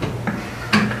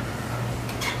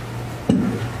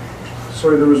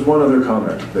 Sorry, there was one other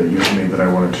comment that you made that I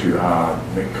wanted to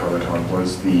make a comment on,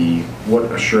 was what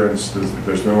assurance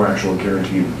there's no actual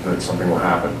guarantee that something will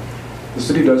happen. The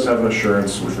city does have an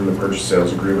assurance within the purchase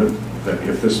sales agreement that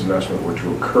if this investment were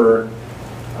to occur,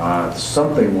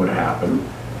 something would happen.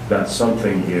 That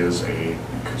something is a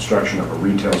construction of a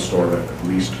retail store at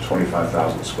least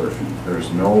 25,000 square feet. There's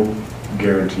no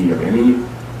guarantee of any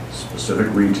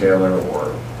specific retailer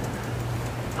or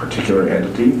particular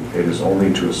entity. It is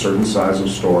only to a certain size of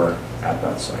store at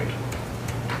that site.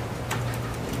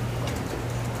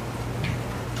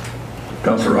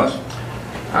 Councillor Ross.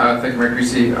 Thank you, Mayor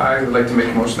Creasy. I would like to make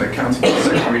a motion that council give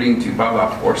second reading to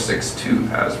Bylaw 462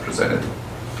 as presented.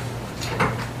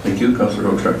 Thank you, Councillor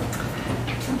Hoekstra.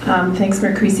 Thanks,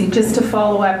 Mayor Creasy. Just to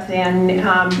follow up then,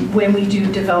 when we do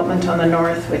development on the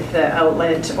north with the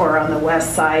outlet or on the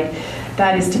west side,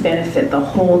 that is to benefit the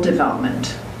whole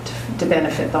development. To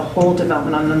benefit the whole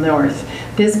development on the north.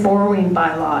 This borrowing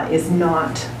bylaw is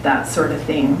not that sort of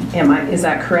thing. Is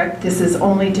that correct? This is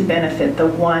only to benefit the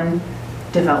one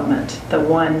development, the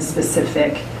one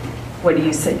specific, what did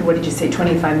you say,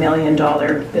 $25 million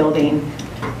building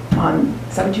on,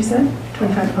 is that what you said?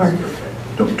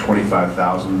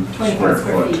 25,000 square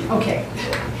foot. Okay.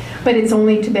 But it's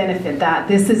only to benefit that.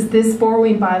 This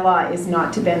borrowing bylaw is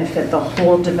not to benefit the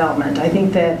whole development. I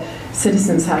think that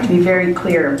citizens have to be very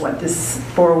clear of what this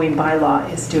borrowing bylaw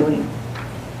is doing.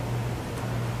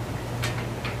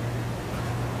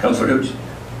 Councillor Hibbs.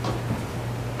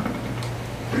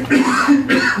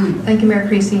 Thank you, Mayor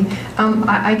Creasy.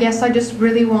 I guess I just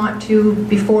really want to,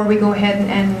 before we go ahead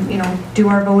and do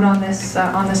our vote on this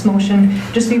motion,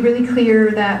 just be really clear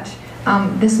that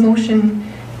this motion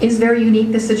is very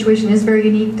unique. This situation is very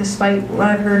unique, despite what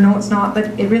I've heard. No, it's not, but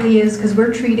it really is, because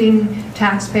we're treating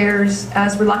taxpayers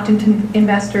as reluctant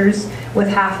investors with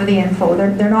half of the info.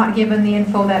 They're not given the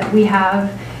info that we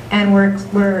have, and we're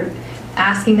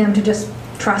asking them to just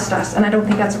trust us, and I don't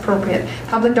think that's appropriate.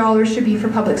 Public dollars should be for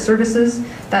public services.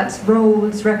 That's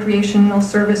roads, recreational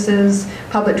services,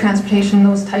 public transportation,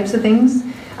 those types of things.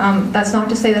 That's not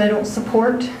to say that I don't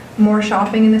support more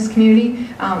shopping in this community.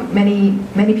 Many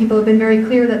people have been very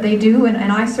clear that they do, and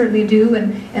I certainly do,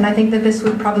 and I think that this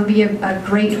would probably be a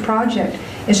great project.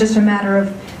 It's just a matter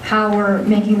of how we're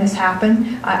making this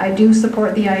happen. I do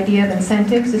support the idea of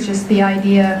incentives. It's just the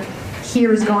idea here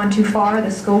has gone too far.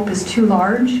 The scope is too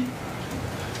large.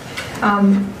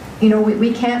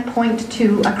 We can't point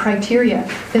to a criteria.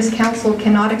 This council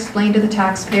cannot explain to the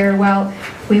taxpayer, well,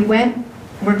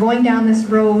 we're going down this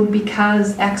road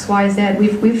because X, Y, Z.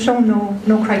 We've shown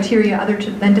no criteria other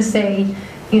than to say,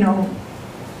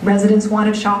 residents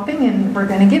wanted shopping and we're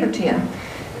going to give it to you.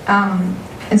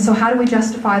 And so how do we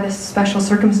justify this special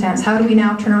circumstance? How do we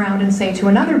now turn around and say to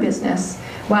another business,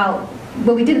 well,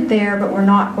 we did it there, but we're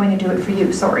not going to do it for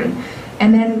you, sorry.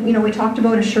 And then, we talked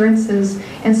about assurances,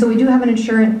 and so we do have an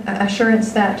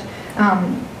assurance that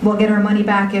we'll get our money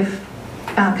back if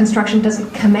construction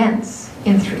doesn't commence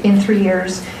in 3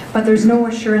 years, but there's no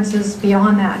assurances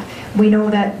beyond that. We know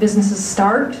that businesses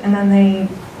start and then they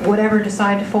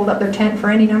decide to fold up their tent for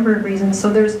any number of reasons.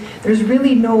 So there's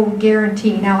really no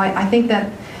guarantee. Now I think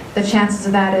that the chances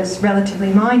of that is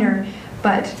relatively minor,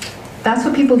 but that's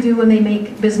what people do when they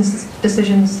make business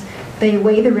decisions. They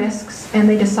weigh the risks and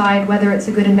they decide whether it's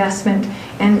a good investment.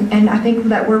 And I think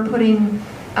that we're putting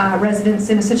residents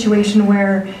in a situation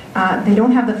where they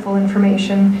don't have the full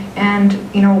information, and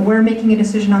we're making a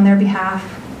decision on their behalf,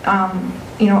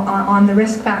 on the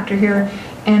risk factor here.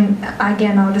 And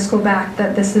again, I'll just go back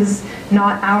that this is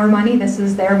not our money, this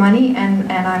is their money,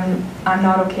 and I'm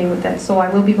not okay with it. So I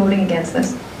will be voting against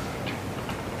this.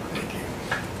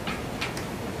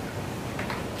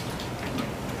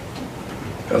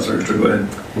 Councillor, go ahead.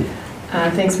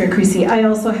 Thanks, Mayor Creasy. I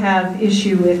also have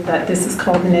issue with that this is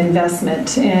called an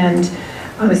investment, and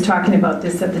I was talking about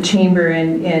this at the chamber,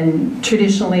 and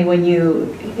traditionally when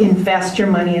you invest your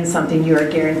money in something, you are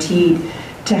guaranteed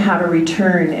to have a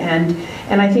return, and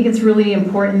I think it's really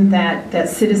important that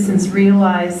citizens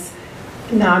realize.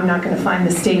 Now I'm not going to find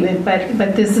the statement,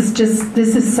 but this is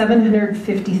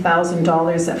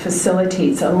 $750,000 that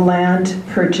facilitates a land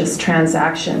purchase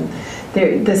transaction.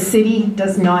 The city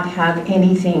does not have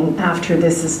anything after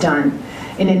this is done.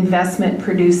 An investment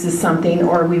produces something,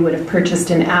 or we would have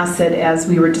purchased an asset, as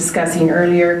we were discussing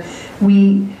earlier.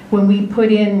 When we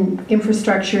put in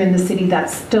infrastructure in the city,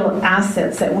 that's still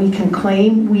assets that we can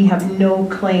claim. We have no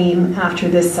claim after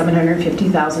this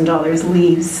 $750,000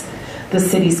 leaves the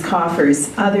city's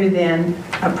coffers, other than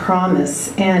a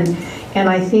promise. And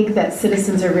I think that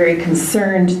citizens are very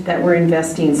concerned that we're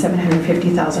investing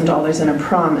 $750,000 in a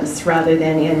promise rather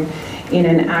than in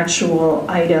an actual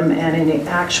item and an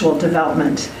actual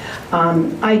development.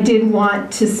 I did want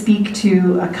to speak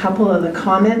to a couple of the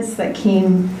comments that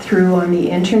came through on the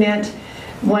internet.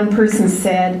 One person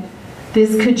said,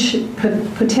 this could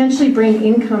potentially bring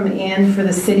income in for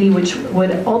the city, which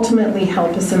would ultimately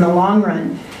help us in the long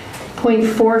run.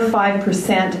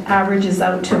 0.45% averages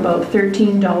out to about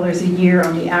 $13 a year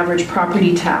on the average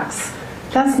property tax.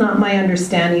 That's not my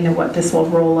understanding of what this will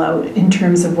roll out in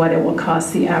terms of what it will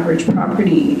cost the average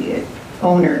property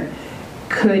owner.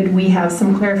 Could we have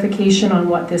some clarification on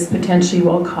what this potentially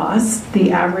will cost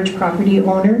the average property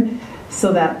owner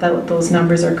so that those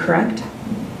numbers are correct?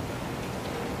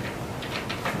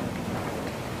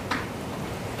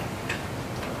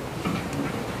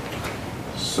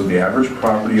 So the average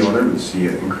property owner would see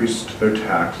an increase to their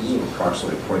taxes of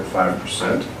approximately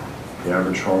 0.5%. The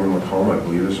average home in Lacombe, I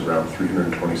believe, is around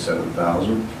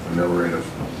 $327,000, a mill rate of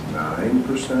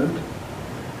 9%.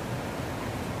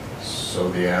 So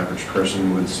the average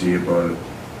person would see about a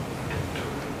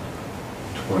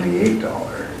 $28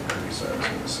 increase, I was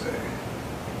going to say.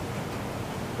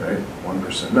 Right?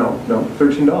 1%. No,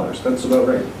 $13. That's about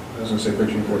right. I was going to say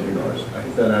 $13, $14. I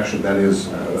think that is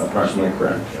approximately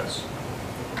correct, yes.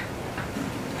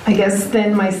 I guess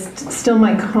then my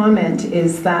comment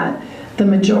is that the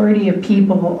majority of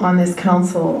people on this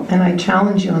council, and I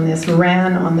challenge you on this,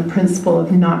 ran on the principle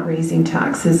of not raising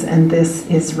taxes, and this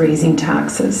is raising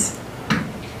taxes.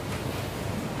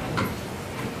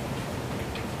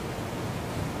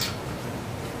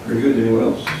 Very good.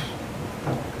 Anyone else?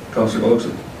 Councillor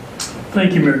Wilson.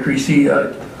 Thank you, Mayor Creasy.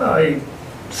 I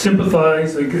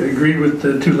sympathize, I agree with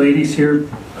the two ladies here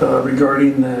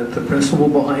regarding the principle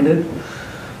behind it.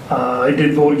 I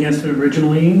did vote against it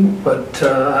originally, but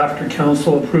after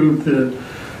council approved the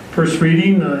first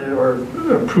reading or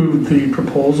approved the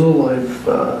proposal, I've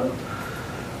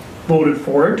voted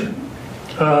for it.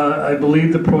 I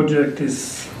believe the project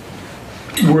is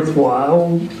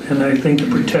worthwhile, and I think the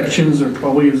protections are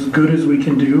probably as good as we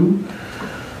can do.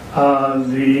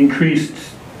 The increased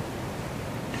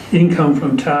income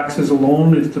from taxes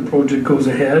alone, if the project goes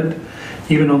ahead,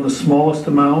 even on the smallest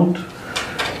amount,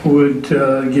 would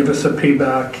give us a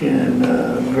payback in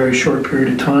a very short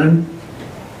period of time.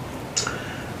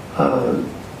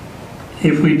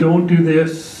 If we don't do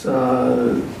this,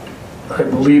 I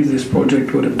believe this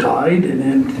project would have died,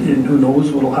 and who knows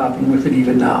what will happen with it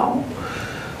even now.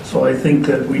 So I think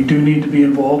that we do need to be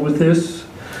involved with this.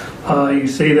 You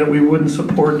say that we wouldn't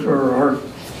support or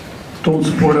don't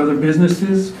support other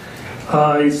businesses.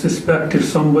 I suspect if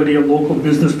somebody, a local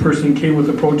business person, came with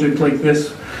a project like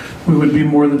this, we would be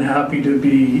more than happy to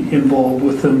be involved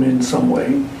with them in some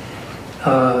way.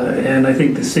 And I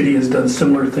think the city has done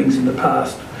similar things in the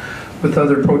past with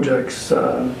other projects.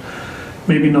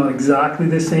 Maybe not exactly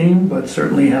the same, but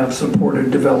certainly have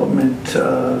supported development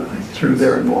through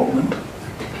their involvement.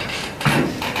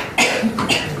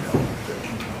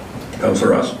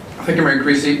 Councillor Ross. Thank you, Mayor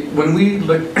Creasy. When we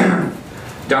look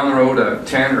down the road a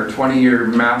 10 or 20-year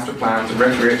master plan, a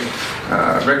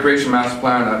recreation master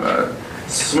plan of a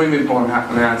swimming pool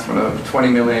enhancement of 20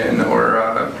 million, or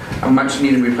a much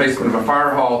needed replacement of a fire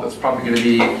hall that's probably going to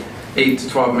be 8 to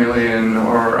 12 million,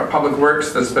 or a public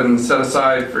works that's been set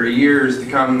aside for years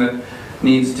to come that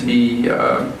needs to be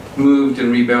moved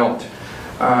and rebuilt.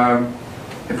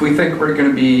 If we think we're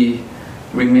going to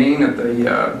remain at the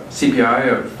CPI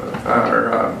of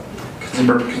our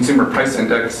consumer price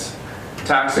index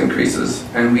tax increases,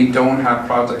 and we don't have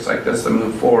projects like this that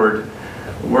move forward,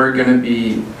 we're going to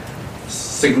be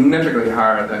significantly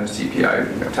higher than a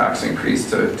CPI tax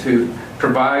increase to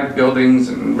provide buildings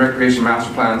and recreation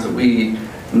master plans that we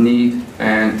need.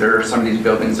 And there are some of these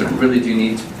buildings that really do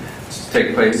need to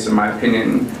take place, in my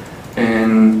opinion.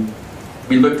 And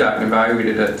we looked at and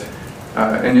evaluated it,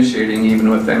 initiating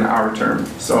even within our term.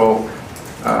 So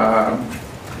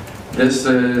this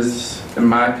is, in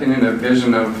my opinion, a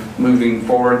vision of moving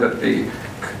forward, that the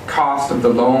cost of the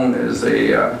loan is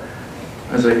a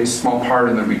small part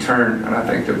in the return, and I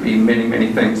think there'll be many,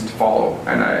 many things to follow,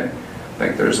 and I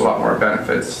think there's a lot more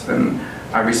benefits. And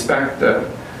I respect the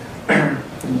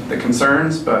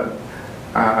concerns, but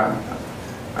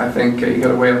I think you got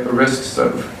to weigh up the risks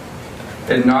of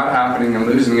it not happening and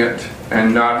losing it,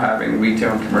 and not having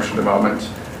retail and commercial development,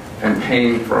 and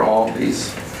paying for all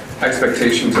these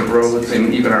expectations of roads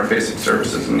and even our basic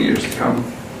services in the years to come.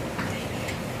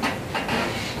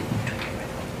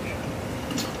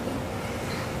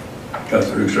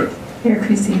 Councillor Hoekstra. Mayor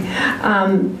Creasy,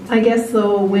 I guess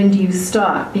though, when do you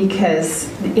stop? Because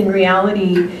in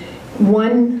reality,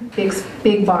 one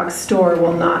big box store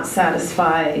will not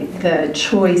satisfy the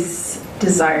choice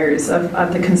desires of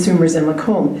the consumers in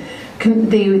Lacombe.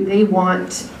 They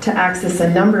want to access a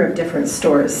number of different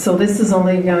stores, so this is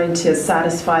only going to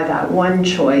satisfy that one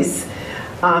choice.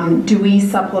 Do we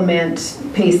supplement,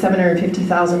 pay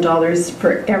 $750,000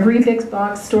 for every big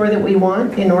box store that we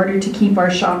want in order to keep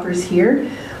our shoppers here?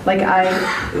 Like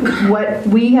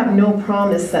we have no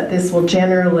promise that this will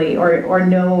generally, or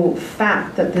no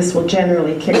fact that this will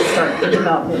generally kickstart the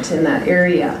development in that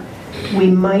area. We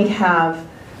might have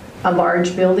a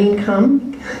large building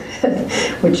come,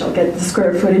 which I'll get the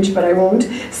square footage, but I won't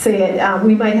say it.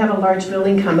 We might have a large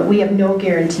building come, but we have no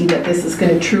guarantee that this is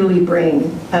going to truly bring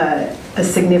a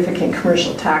significant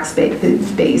commercial tax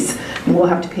base. And we'll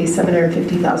have to pay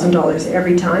 $750,000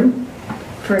 every time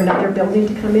for another building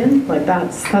to come in. Like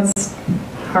that's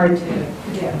hard to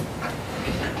get.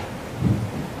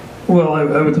 Well, I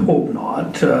would hope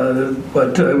not,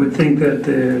 but I would think that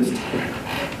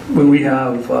when we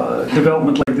have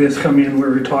development like this come in, where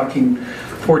we're talking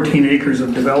 14 acres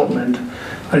of development,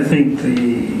 I think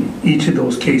each of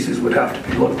those cases would have to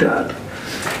be looked at.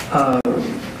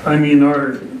 I mean,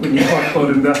 when you talk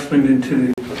about investment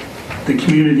into the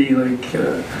community, like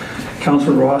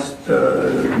Councillor Ross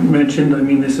mentioned, I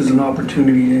mean, this is an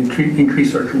opportunity to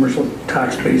increase our commercial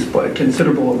tax base by a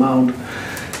considerable amount,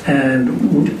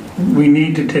 and we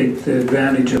need to take the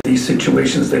advantage of these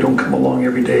situations. They don't come along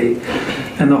every day,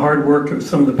 and the hard work of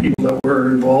some of the people that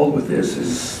were involved with this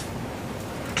is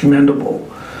commendable.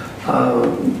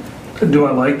 Do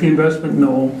I like the investment?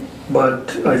 No,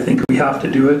 but I think we have to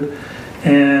do it.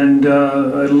 And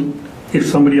if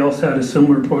somebody else had a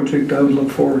similar project, I would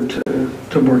look forward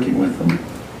to working with them.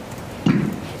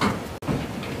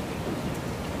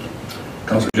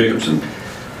 Councillor Jacobson.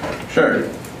 Sure.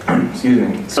 Excuse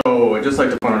me. So I'd just like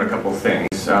to point out a couple of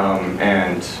things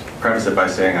and preface it by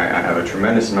saying I have a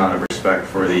tremendous amount of respect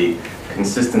for the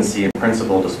consistency and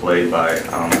principle displayed by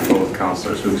both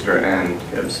Councillors Hoekstra and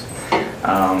Hibbs.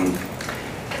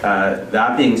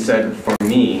 That being said, for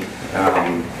me,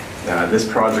 this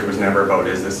project was never about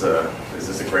is this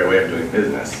a great way of doing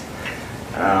business.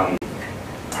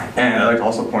 And I'd like to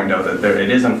also point out that it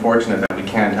is unfortunate that we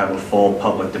can't have a full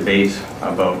public debate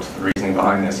about the reasoning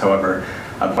behind this. However,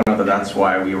 I point out that that's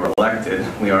why we were elected.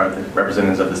 We are the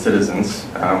representatives of the citizens.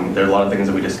 There are a lot of things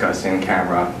that we discuss in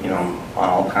camera, you know, on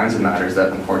all kinds of matters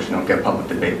that unfortunately don't get public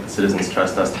debate. The citizens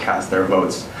trust us to cast their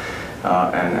votes,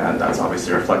 and that's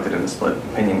obviously reflected in the split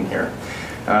opinion here.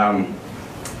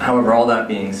 However, all that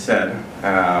being said,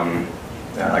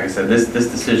 like I said, this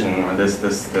decision or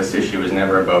this issue is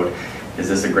never about is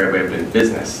this a great way of doing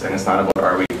business, and it's not about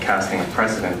are we casting a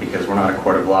precedent, because we're not a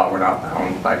court of law. We're not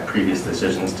bound by previous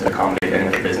decisions to accommodate any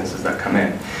of the businesses that come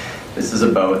in. This is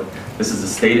a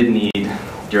stated need.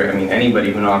 I mean,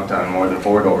 anybody who knocked on more than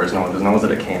 4 doors knows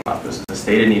that it came up. This is a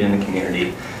stated need in the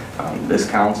community. This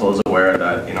council is aware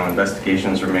that, you know,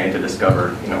 investigations were made to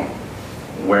discover, you know,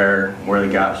 where the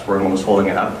gaps were and what was holding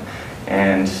it up,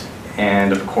 and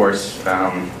of course,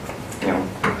 you know,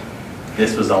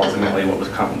 this was ultimately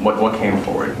what came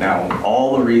forward. Now,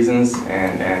 all the reasons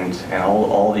and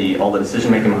all the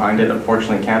decision-making behind it,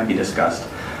 unfortunately, can't be discussed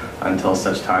until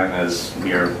such time as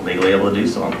we are legally able to do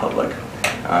so in public.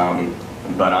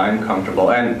 But I'm comfortable.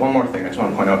 And one more thing I just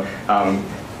want to point out.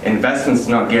 Investments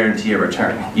do not guarantee a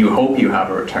return. You hope you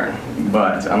have a return,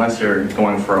 but unless you're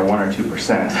going for a 1 or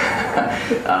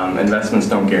 2%, investments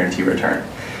don't guarantee return.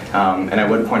 And I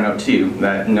would point out too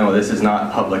that no, this is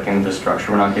not public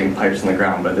infrastructure. We're not getting pipes in the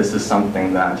ground, but this is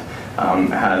something that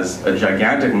has a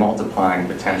gigantic multiplying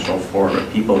potential for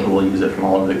people who will use it from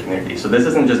all over the community. So this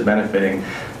isn't just benefiting,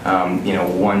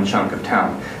 one chunk of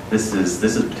town. This is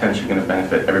potentially going to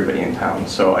benefit everybody in town.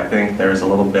 So I think there's a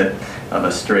little bit of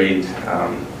a strayed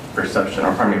perception,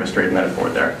 or pardon me, a straight metaphor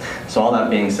there. So all that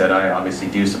being said, I obviously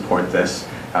do support this,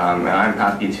 and I'm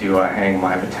happy to hang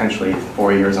my potentially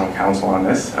 4 years on council on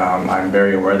this. I'm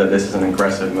very aware that this is an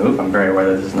aggressive move. I'm very aware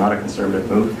that this is not a conservative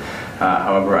move.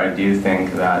 However, I do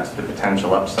think that the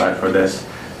potential upside for this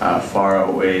far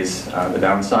outweighs the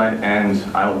downside, and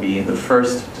I will be the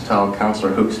first to tell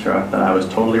Councillor Hoekstra that I was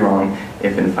totally wrong,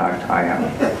 if in fact I am.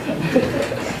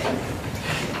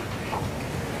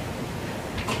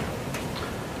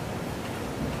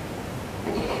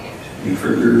 Any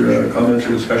further comments or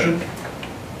discussion?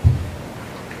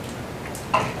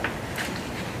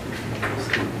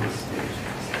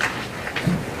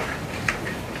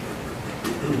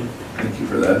 Thank you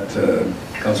for that.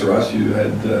 Councillor Ross, you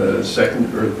had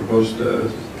second, or proposed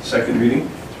second reading,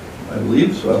 I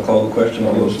believe, so I'll call the question.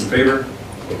 All those in favor?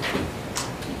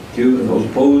 Thank you. And those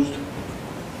opposed?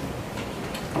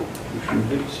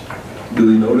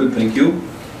 Duly noted, thank you.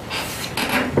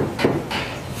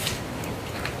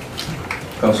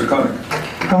 Councillor Connor.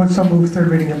 I would so move third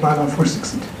reading of bylaw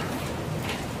 460.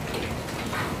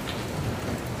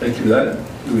 Thank you for that.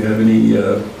 Do we have any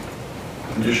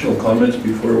additional comments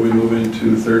before we move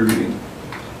into third reading?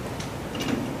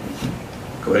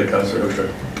 Go ahead, Councillor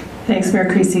Hoekstra. Thanks, Mayor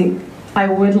Creasy. I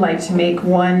would like to make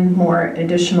one more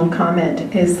additional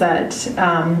comment, is that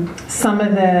some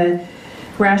of the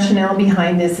rationale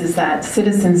behind this is that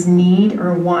citizens need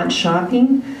or want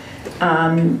shopping.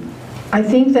 I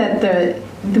think that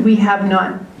we have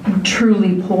not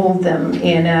truly polled them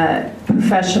in a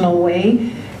professional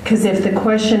way, because if the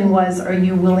question was, are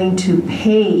you willing to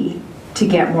pay to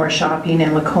get more shopping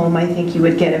in Lacombe, I think you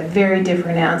would get a very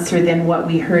different answer than what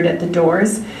we heard at the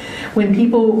doors.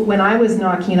 When I was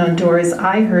knocking on doors,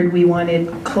 I heard we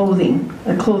wanted clothing,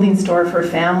 a clothing store for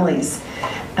families.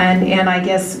 And I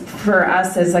guess for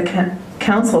us as a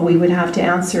council, we would have to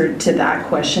answer to that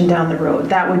question down the road.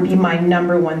 That would be my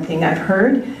number one thing I've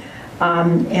heard.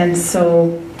 And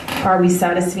so are we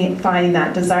satisfying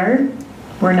that desire?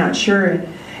 We're not sure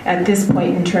at this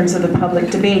point in terms of the public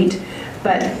debate,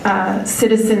 but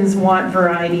citizens want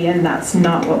variety, and that's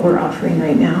not what we're offering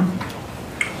right now.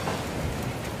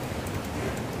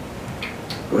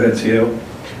 Go ahead, CEO.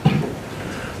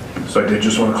 So I did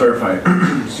just want to clarify,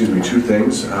 excuse me, two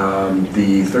things.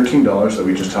 The $13 that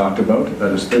we just talked about,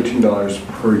 that is $13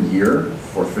 per year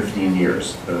for 15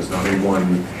 years. That is not a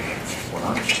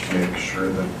one-off, just to make sure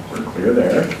that we're clear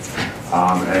there.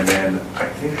 And then I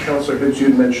think, Councillor Hitz, you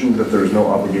had mentioned that there is no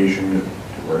obligation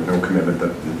or no commitment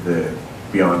that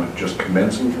beyond just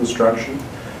commencing construction.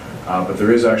 But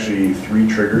there is actually 3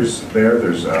 triggers there.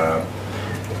 There's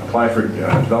apply for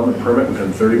development permit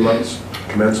within 30 months,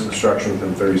 commence construction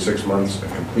within 36 months, and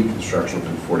complete construction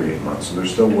within 48 months. So there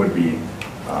still would be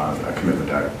a commitment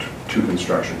to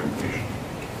construction completion.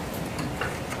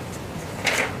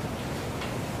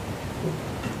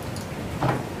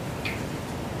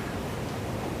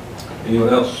 Anyone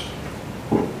else?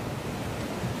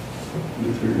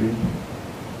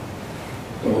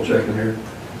 Double checking here.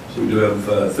 So we do have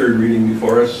third reading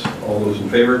before us. All those in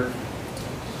favor?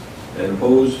 And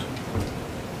opposed?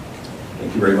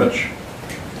 Thank you very much.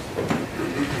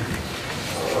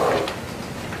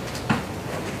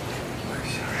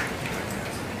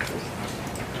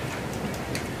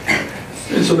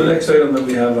 And so the next item that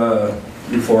we have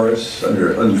before us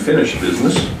under unfinished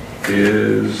business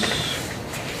is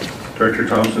Director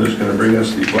Thompson is going to bring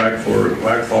us the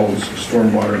Blackfalds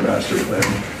Stormwater Master Plan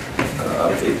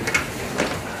update.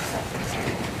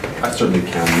 I certainly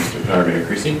can, Mr. Mayor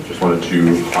Creasy. Just wanted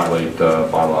to highlight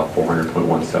bylaw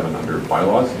 400.17 under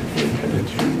bylaws, and he intended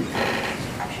to.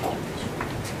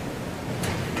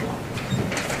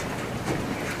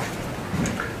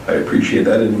 I appreciate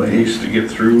that. In my haste to get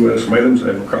through some items,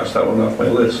 I've crossed that one off my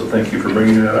list, so thank you for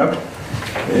bringing that up.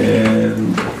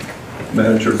 And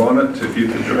Manager Bonnet, if you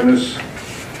could join us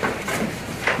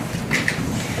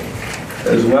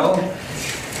as well.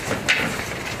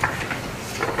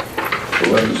 So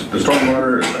was the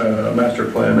stormwater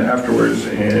master plan afterwards,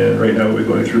 and right now we're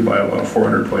going through bylaw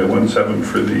 400.17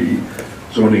 for the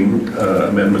zoning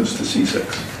amendments to C6.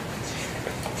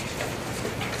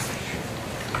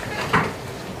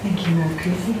 Thank you, Mayor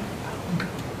Creasy.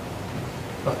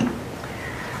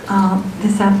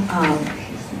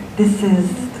 This is,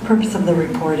 the purpose of the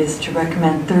report is to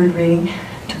recommend third reading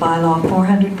to bylaw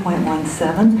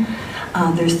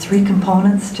 400.17. There's 3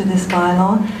 components to this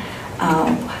bylaw.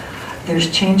 There's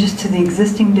changes to the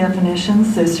existing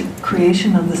definitions, there's a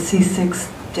creation of the C6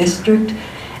 district,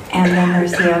 and then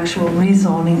there's the actual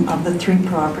rezoning of the 3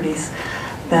 properties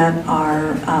that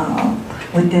are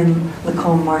within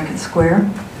Lacombe Market Square.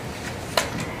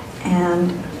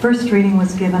 And first reading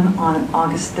was given on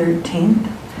August 13th,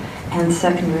 and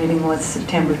second reading was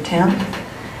September 10th.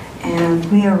 And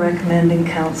we are recommending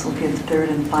council give third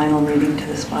and final reading to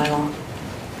this bylaw.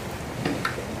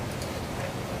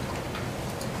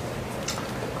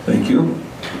 Thank you.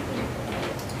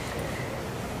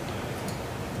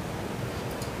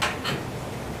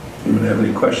 Anyone have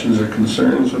any questions or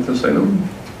concerns with this item?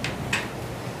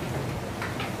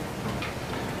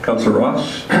 Councillor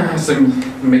Ross? So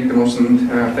make the motion,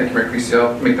 thank you, Mayor Creasy.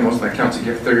 I'll make the motion that council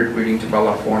give third reading to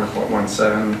bylaw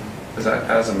 400.17. Is that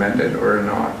as amended or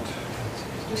not?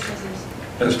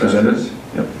 As presented?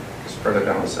 Yep. Just further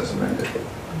down it says amended.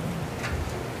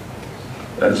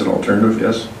 As an alternative,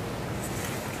 yes.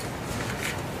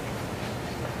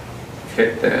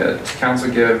 Okay, the council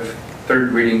give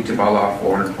third reading to bylaw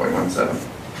 400.17.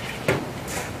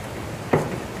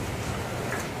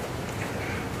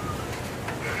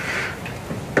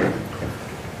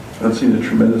 I've seen a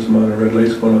tremendous amount of red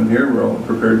lights going on here. We're all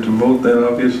prepared to vote then,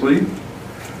 obviously.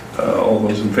 All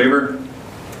those in favor?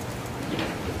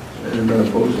 And none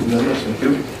opposed? Unanimous. Thank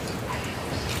you.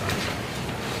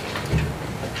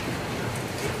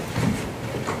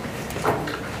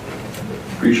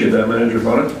 Appreciate that, Manager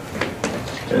Bonnet.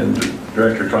 And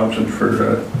Director Thompson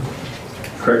for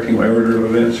correcting my order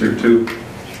of events here too.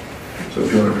 So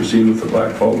if you want to proceed with the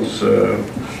Blackfalds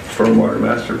Stormwater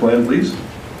Master Plan, please.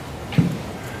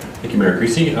 Thank you, Mayor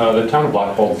Creasy. The town of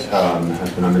Blackfalds has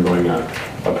been undergoing a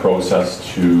process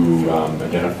to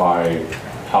identify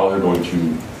how they're going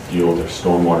to deal with their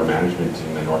stormwater management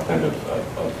in the north end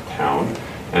of town.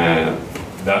 And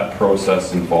that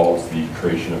process involves the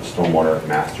creation of stormwater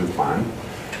master plan.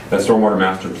 That stormwater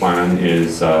master plan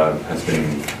has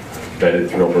been vetted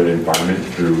through Alberta Environment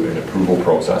through an approval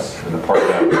process, and a part of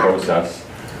that process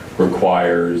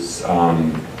required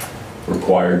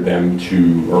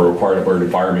Alberta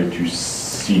Environment to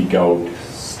seek out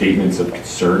statements of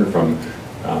concern from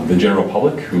the general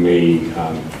public who may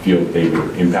feel that they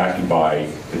were impacted by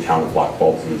the town of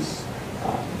Blackfalds'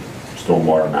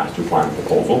 stormwater master plan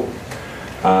proposal.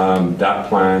 That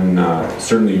plan,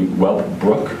 certainly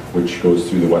Wellbrook, which goes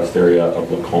through the west area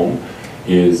of Lacombe,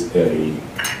 is a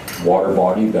water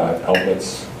body that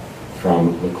outlets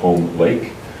from Lacombe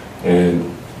Lake,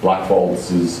 and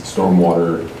Blackfalds'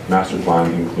 stormwater master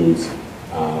plan includes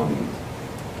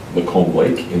Lacombe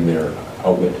Lake in their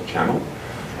outlet channel.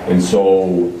 And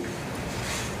so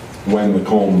when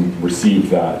Lacombe received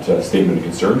that statement of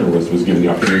concern, or was given the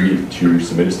opportunity to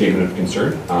submit a statement of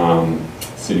concern,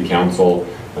 City Council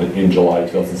in July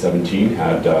 2017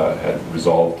 had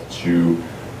resolved to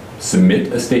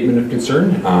submit a statement of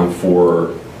concern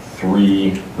for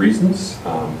 3 reasons.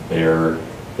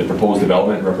 The proposed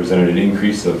development represented an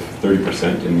increase of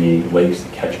 30% in the lake's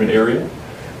catchment area.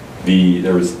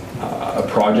 There was a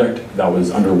project that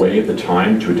was underway at the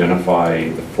time to identify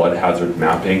the flood hazard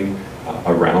mapping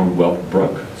around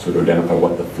Wellbrook, so to identify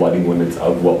what the flooding limits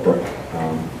of Wellbrook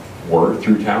were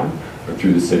through town, or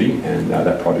through the city, and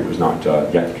that project was not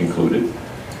yet concluded.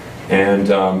 And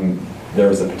there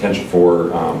was a potential for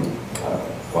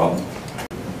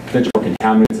potential for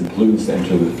contaminants and pollutants to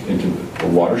enter the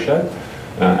watershed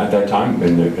at that time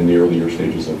in the earlier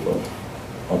stages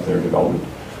of their development.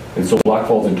 And so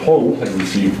Blackfalds in total had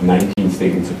received 19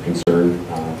 statements of concern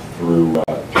through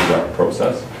that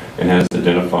process, and has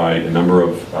identified a number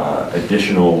of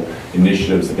additional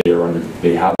initiatives that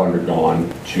they have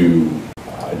undergone to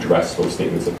address those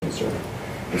statements of concern.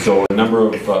 And so a number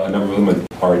of them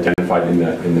are identified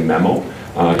in the memo,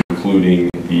 including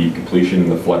the completion of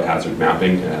the flood hazard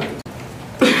mapping.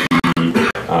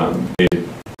 They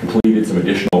completed some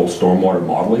additional stormwater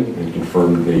modeling and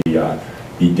confirmed the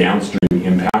downstream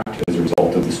impact as a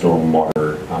result of the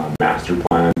stormwater master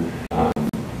plan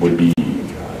would be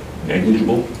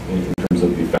negligible in terms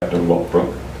of the effect on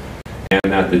Wellbrook,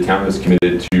 and that the town is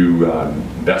committed to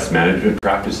best management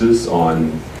practices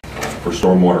for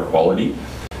stormwater quality,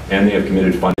 and they have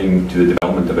committed funding to the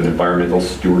development of an environmental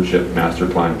stewardship master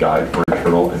plan guide for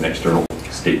internal and external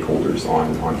stakeholders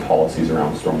on policies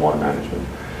around stormwater management.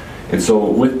 And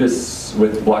so with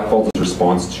Blackfalds'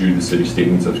 response to the city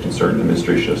statements of concern, the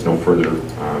administration has no further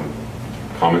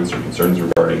comments or concerns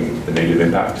regarding the negative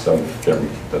impacts of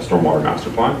the stormwater master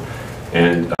plan.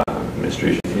 And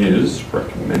administration is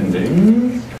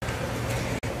recommending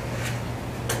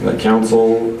that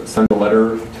council send a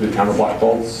letter to the town of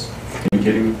Blackfalds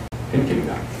indicating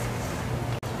that.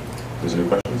 If there's any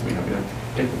questions, we have to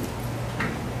take them.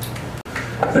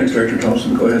 Thanks, Director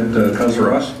Thompson. Go ahead, Councillor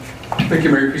Ross. Thank you,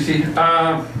 Mayor Creasy.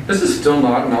 This is still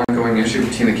not an ongoing issue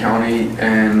between the county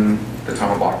and the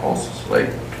town of Blackfalds. Like,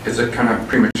 is it kind of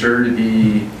premature to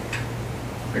be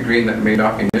agreeing that it may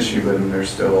not be an issue, but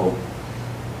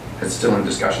it's still in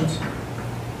discussions?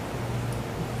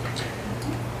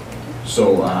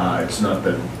 So it's not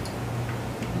that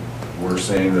we're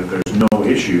saying that there's no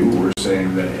issue, we're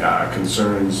saying that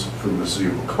concerns from the city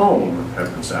of Lacombe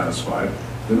have been satisfied.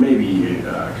 There may be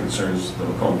concerns the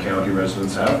Lacombe County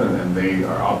residents have, and they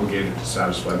are obligated to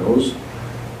satisfy those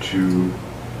to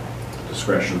the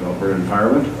discretion of the Alberta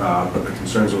Environment, but the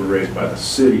concerns that were raised by the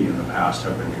city in the past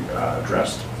have been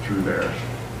addressed through their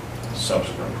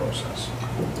subsequent process.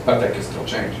 But that could still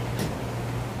change.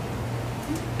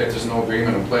 If there's no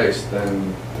agreement in place,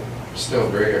 then still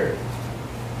gray area,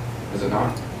 is it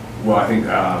not? Well, I think,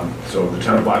 so the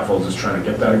town of Blackfalds is trying to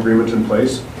get that agreement in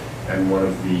place, and one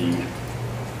of the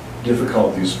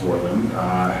difficulties for them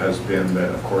has been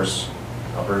that, of course,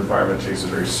 Alberta Environment takes it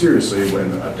very seriously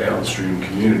when a downstream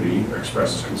community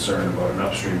expresses concern about an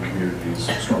upstream community's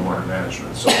stormwater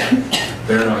management. So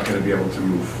they're not going to be able to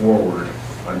move forward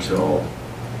until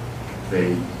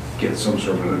they get some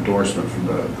sort of an endorsement from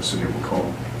the city of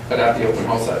Lacombe. But at the open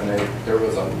house that night, there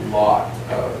was a lot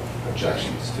of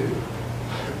objections to.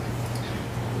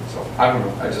 So I don't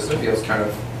know. It feels kind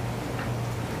of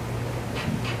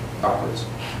backwards.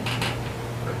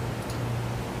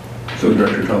 So,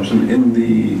 Director Thompson, in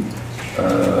the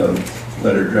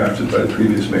letter drafted by the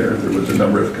previous mayor, there was a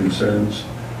number of concerns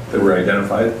that were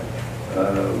identified.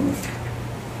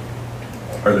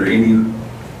 Are there any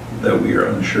that we are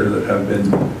unsure that have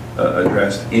been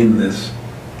addressed in this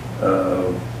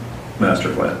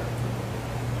master plan?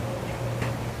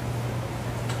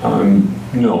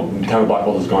 No, the town of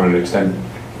Blackfalds has gone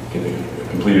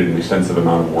completed an extensive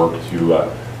amount of work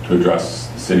to address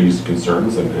the city's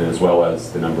concerns and as well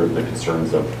as the number of the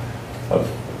concerns of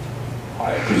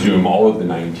I presume all of the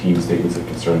 19 statements of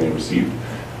concern they received.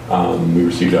 We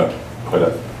received quite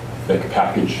a thick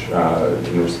package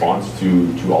in response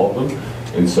to all of them.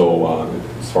 And so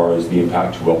as far as the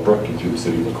impact to Wellbrook and to the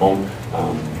city of Lacombe,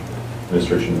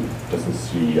 administration doesn't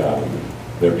see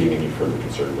there being any further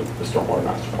concern with the stormwater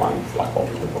master plan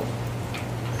Blackfalds proposed.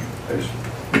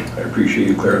 I appreciate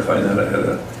you clarifying that. I had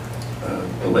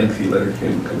a lengthy letter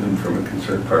come in from a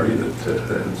concerned party that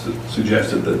had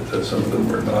suggested that some of them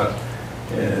were not.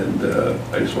 And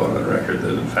I just want on record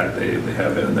that in fact they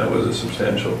have been, and that was a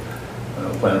substantial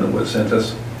plan that was sent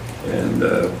us. And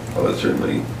well, it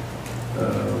certainly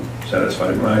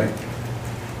satisfied my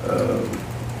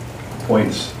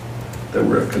points that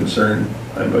were of concern.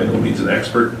 I'm by no means an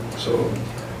expert, so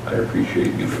I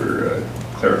appreciate you for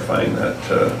clarifying that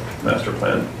master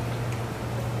plan.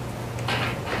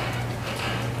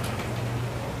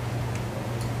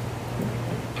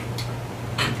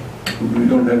 We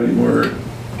don't have any more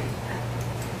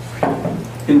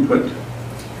input.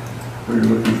 We're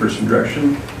looking for some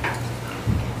direction.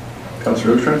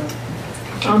 Councillor Oakstrand?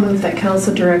 I'll move that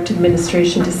council direct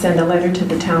administration to send a letter to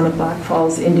the town of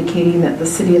Blackfalds indicating that the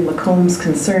city of Lacombe's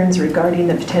concerns regarding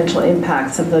the potential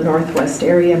impacts of the Northwest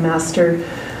Area Master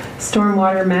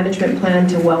Stormwater Management Plan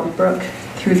to Wellbrook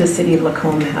through the city of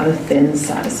Lacombe have been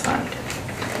satisfied.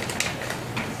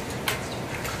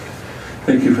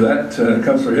 Thank you for that.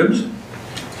 Councillor Hibbs?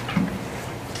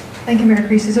 Thank you, Mayor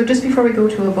Creasy. So just before we go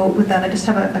to a vote with that, I just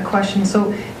have a question.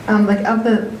 So like of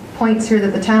the points here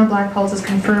that the town of Blackfalds has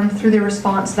confirmed through their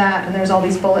response that, and there's all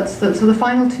these bullets, so the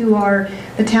final two are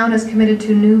the town is committed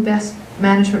to new best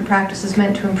management practices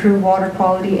meant to improve water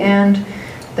quality, and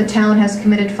the town has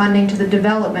committed funding to the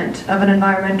development of an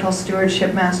environmental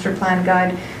stewardship master plan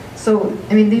guide. So,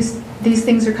 I mean, these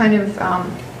things are kind of,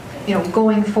 you know,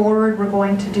 going forward,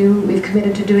 we've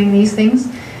committed to doing these things.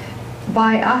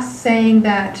 By us saying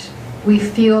that we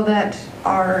feel that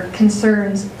our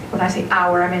concerns, when I say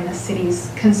our, I mean the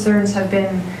city's concerns have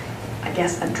been, I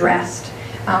guess, addressed.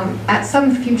 At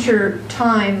some future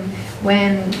time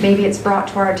when maybe it's brought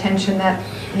to our attention that,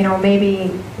 you know,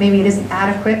 maybe it isn't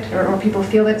adequate or people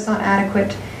feel that it's not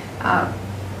adequate,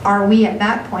 are we at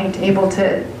that point able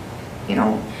to you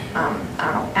know, I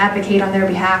don't know, advocate on their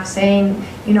behalf, saying,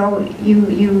 you know,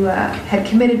 you had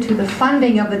committed to the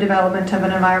funding of the development of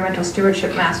an environmental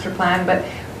stewardship master plan, but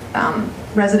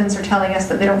residents are telling us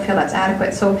that they don't feel that's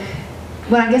adequate. So,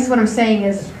 I guess what I'm saying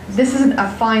is, this isn't a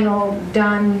final,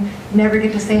 done, never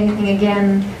get to say anything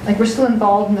again. Like, we're still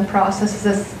involved in the process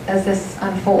as this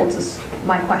unfolds, is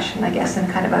my question, I guess, in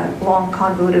kind of a long,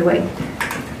 convoluted way.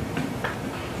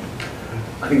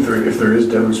 I think if there is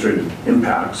demonstrated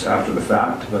impacts after the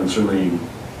fact, then certainly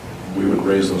we would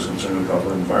raise those concerns with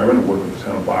Alberta Environment, work with the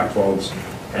town of Blackfalds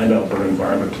and Alberta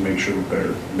Environment to make sure that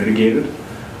they're mitigated.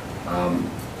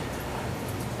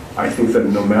 I think that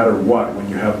no matter what, when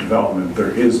you have development,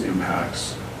 there is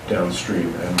impacts downstream.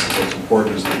 And what's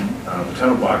important is that the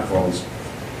town of Blackfalds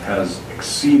has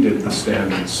exceeded the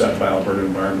standards set by Alberta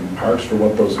Environment and Parks for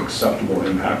what those acceptable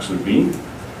impacts would be.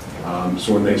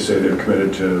 So when they say they're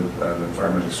committed to the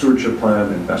environmental stewardship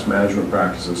plan and best management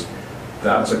practices,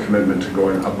 that's a commitment to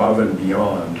going above and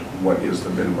beyond what is the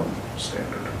minimum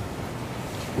standard.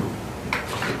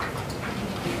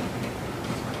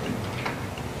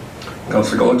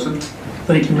 Councillor Gullickson.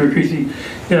 Thank you, Mayor Creasy.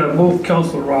 Yeah, both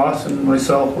Councillor Ross and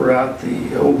myself were at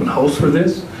the open house for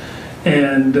this,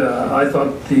 and I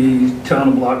thought the town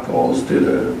of Blackfalds did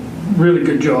a really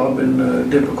good job in a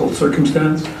difficult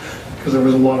circumstance, because there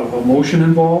was a lot of emotion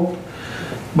involved.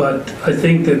 But I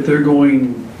think that they're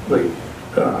going, like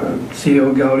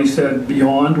CEO Gowdy said,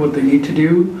 beyond what they need to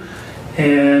do.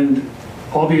 And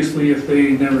obviously, if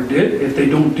they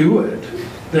don't do it,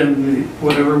 then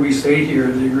whatever we say here,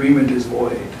 the agreement is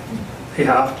void. They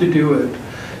have to do it.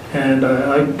 And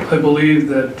I believe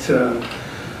that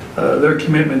their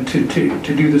commitment to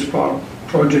do this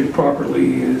project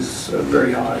properly is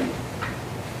very high.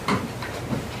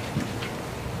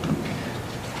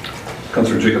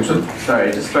 Councillor Jacobson. Sorry,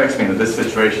 it just strikes me that this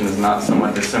situation is not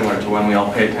somewhat dissimilar to one we all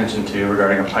pay attention to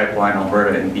regarding a pipeline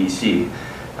Alberta and BC.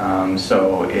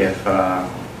 So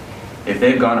if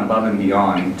they've gone above and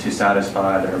beyond to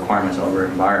satisfy the requirements of our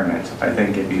environment, I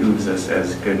think it behooves us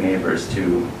as good neighbors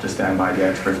to stand by the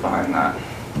experts behind that.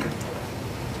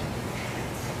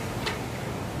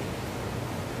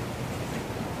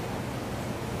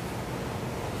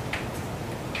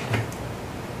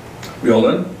 We all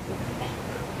done?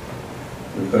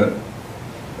 We've got,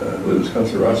 I believe it was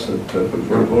Councillor Ross that put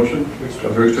forward a motion.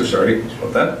 Councillor Richter, sorry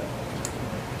about that.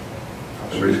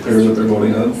 Everybody's clear what they're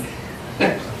voting on?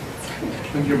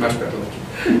 I think you're much better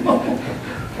looking.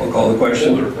 I'll call the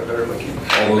question.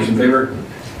 All those in favor?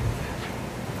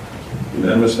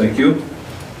 Unanimous, thank you.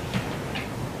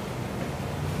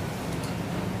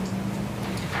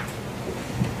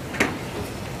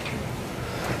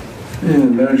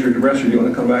 And Manager DeBresser, do you want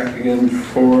to come back again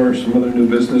for some other new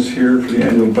business here for the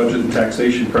annual budget and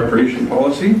taxation preparation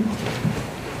policy?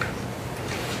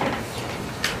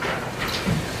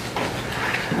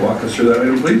 Walk us through that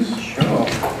item, please. Sure.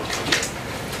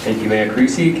 Thank you, Mayor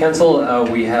Creasy. Council,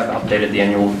 we have updated the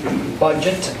annual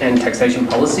budget and taxation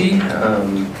policy.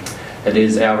 It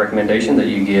is our recommendation that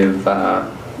you give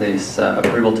this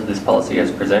approval to this policy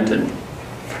as presented.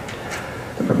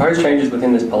 The proposed changes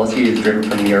within this policy is driven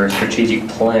from your strategic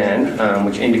plan,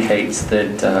 which indicates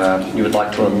that you would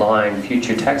like to align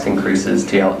future tax increases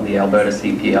to the Alberta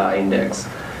CPI index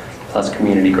plus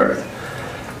community growth.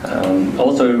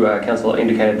 Also, Council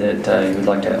indicated that you would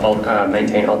like to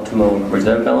maintain optimal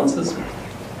reserve balances.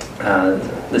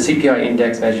 The CPI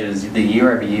index measures the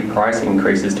year-over-year price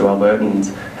increases to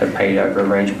Albertans have paid over a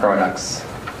range of products.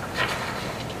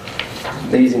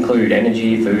 These include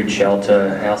energy, food,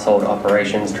 shelter, household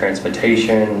operations,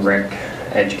 transportation, rec,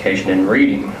 education and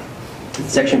reading.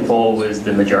 Section 4 was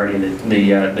the majority of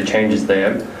the changes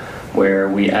there, where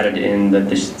we added in that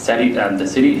the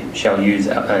city shall use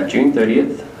June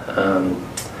 30th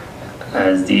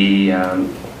as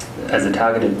the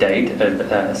targeted date of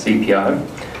CPI.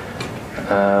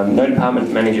 No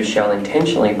department manager shall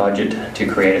intentionally budget to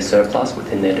create a surplus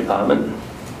within their department.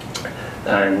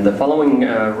 And the following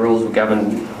rules will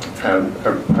govern, are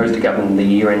proposed to govern the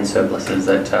year-end surpluses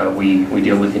that we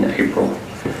deal with in April.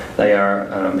 They are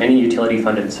any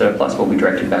utility-funded surplus will be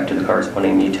directed back to the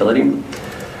corresponding utility.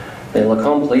 The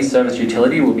Lacombe Police Service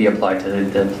utility will be applied to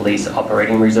the police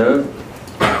operating reserve.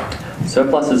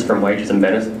 Surpluses from wages and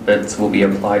benefits will be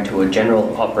applied to a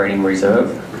general operating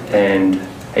reserve, and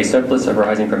a surplus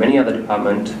arising from any other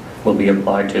department will be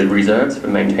applied to reserves for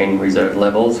maintaining reserve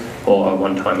levels or a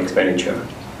one-time expenditure.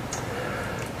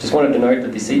 Just wanted to note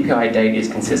that the CPI date is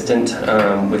consistent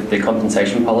with the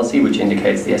compensation policy, which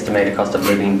indicates the estimated cost of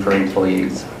living for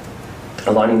employees.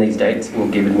 Aligning these dates will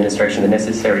give administration the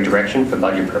necessary direction for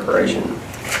budget preparation.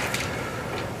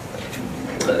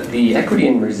 The equity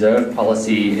and reserve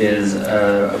policy is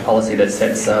a policy that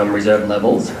sets reserve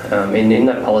levels. And in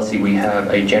that policy, we have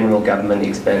a general government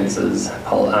expenses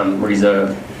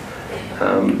reserve.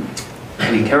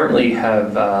 We currently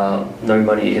have no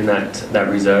money in that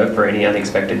reserve for any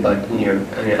unexpected,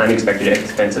 unexpected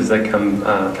expenses that come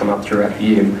up throughout the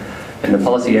year. And the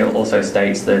policy also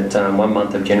states that 1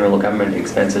 month of general government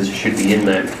expenses should be in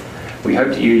there. We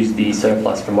hope to use the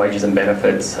surplus from wages and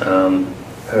benefits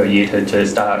per year to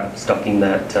start stocking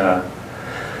that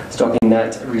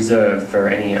reserve for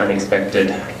any unexpected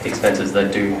expenses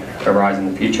that do arise in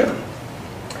the future.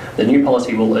 The new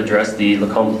policy will address the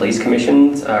Lacombe Police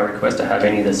Commission's request to have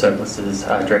any of the surpluses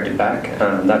directed back.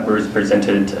 That was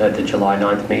presented at the July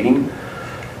 9th meeting.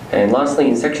 And lastly,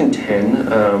 in Section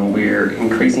 10, we're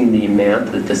increasing the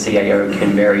amount that the CAO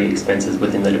can vary expenses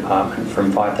within the department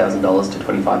from $5,000 to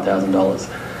 $25,000,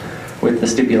 with the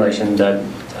stipulation that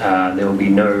there will be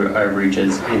no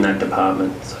overages in that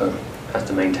department, so it has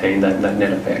to maintain that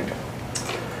net effect.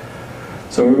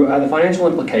 So the financial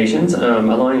implications,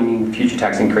 aligning future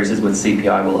tax increases with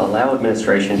CPI will allow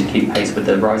administration to keep pace with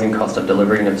the rising cost of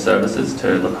delivering of services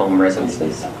to Lacombe residents,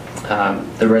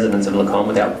 the residents of Lacombe,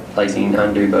 without placing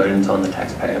undue burdens on the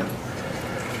taxpayer.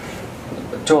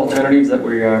 Two alternatives that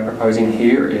we are proposing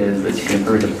here is that you can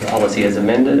approve the policy as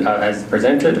amended, as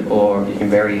presented, or you can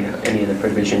vary any of the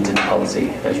provisions in the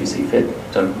policy as you see fit.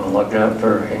 So I'll open it up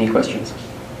for any questions.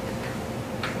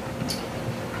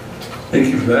 Thank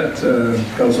you for that.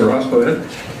 Councillor Ross, go ahead.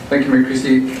 Thank you, Mayor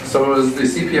Creasy. So is the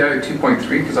CPI 2.3?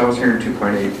 Because I was hearing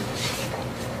 2.8.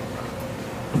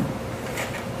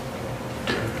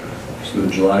 So the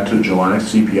July to July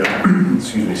CPI,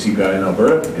 excuse me, CPI in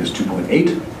Alberta is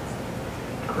 2.8.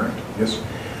 Correct, yes.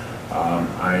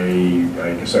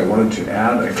 I guess I wanted to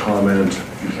add a comment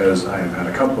because I've had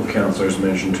a couple of councillors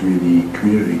mention to me the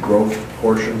community growth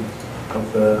portion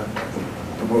of the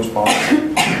proposed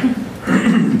policy.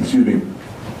 Excuse me.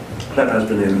 That has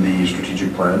been in the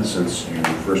strategic plan since you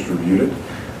first reviewed it.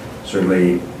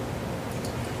 Certainly,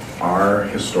 our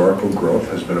historical growth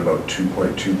has been about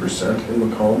 2.2% in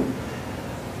Lacombe.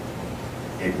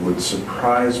 It would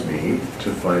surprise me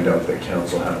to find out that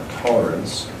council had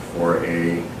tolerance for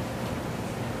a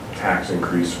tax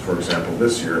increase, for example,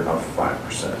 this year of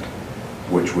 5%,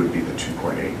 which would be the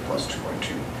 2.8 plus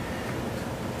 2.2.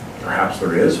 Perhaps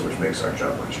there is, which makes our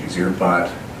job much easier,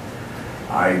 but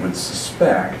I would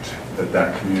suspect that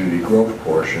that community growth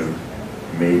portion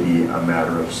may be a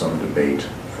matter of some debate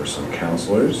for some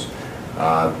councillors.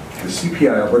 The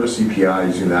CPI, Alberta CPI,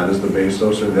 using that as the base,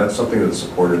 though, so that's something that's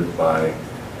supported by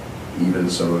even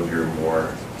some of your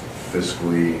more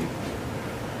fiscally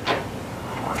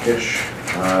hawkish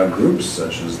groups,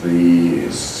 such as the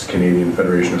Canadian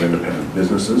Federation of Independent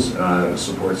Businesses,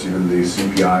 supports even the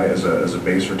CPI as a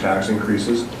base for tax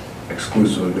increases,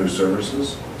 exclusive of new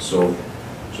services. So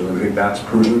I think that's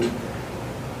prudent.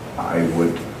 I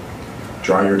would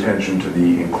draw your attention to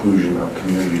the inclusion of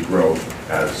community growth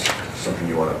as something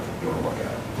you want to look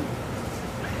at.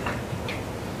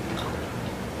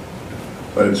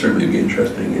 But it'd certainly be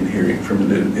interesting in hearing from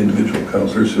the individual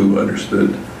councillors who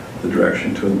understood the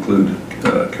direction to include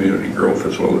community growth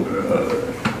as well,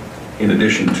 in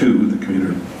addition to the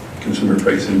consumer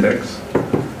price index.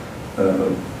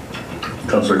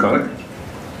 Councillor Connick?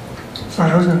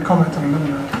 Sorry, I was going to comment on another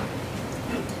matter.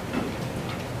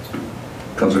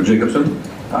 Councillor Jacobson?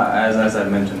 As I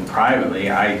mentioned privately,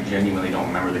 I genuinely don't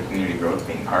remember the community growth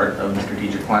being part of the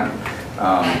strategic plan.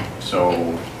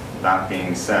 So that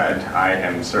being said, I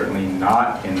am certainly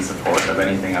not in support of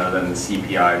anything other than the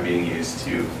CPI being used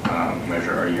to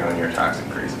measure our year-on-year tax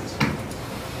increases.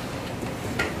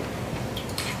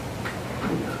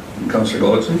 Councillor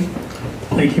Gullickson?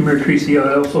 Thank you, Mayor Creasy.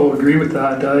 I also agree with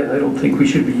that. I don't think we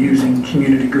should be using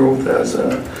community growth as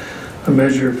a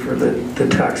measure for the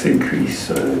tax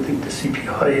increase. I think the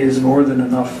CPI is more than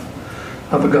enough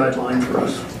of a guideline for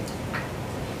us.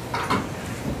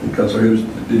 Councillor Hughes,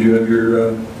 did you have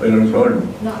your item as well? Or no?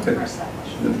 Not okay. first that much.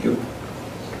 Thank you.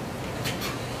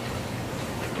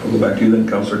 I'll go back to you then,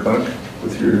 Councillor Connick,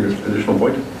 with your additional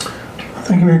point.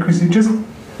 Thank you, Mayor Creasy. Just,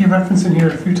 you referenced in here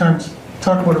a few times,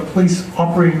 talk about a police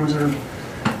operating reserve.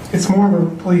 It's more of a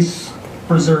police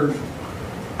reserve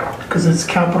because it's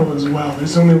capital as well.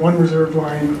 There's only one reserve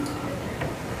line.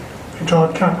 You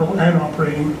draw capital and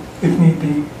operating if need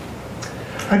be.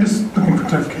 I'm just looking for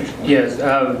clarification. Yes,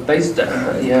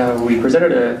 we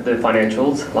presented the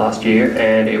financials last year,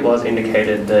 and it was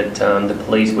indicated that the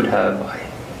police would have,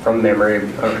 from memory,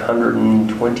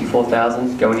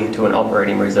 124,000 going into an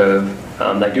operating reserve.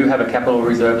 They do have a capital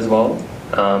reserve as well,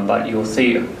 but you'll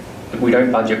see we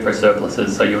don't budget for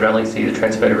surpluses, so you would only see the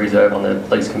transfer to reserve on the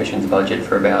Police Commission's budget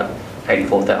for about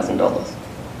 $84,000.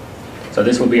 So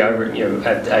this will be over,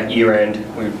 at year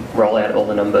end, we roll out all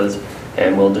the numbers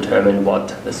and we'll determine what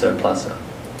the surplus,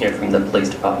 from the police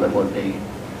department would be.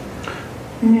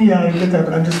 Yeah, I get that,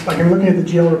 but I'm looking at the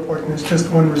GL report and it's just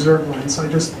one reserve line, so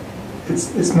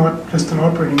it's not just an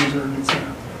operating reserve, it's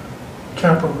a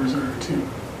capital reserve too.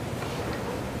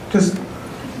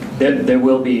 There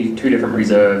will be two different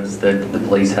reserves that the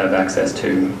police have access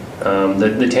to.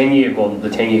 The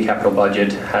 10-year capital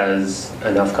budget has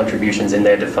enough contributions in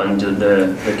there to fund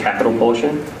the capital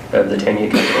portion of the 10-year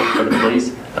capital for the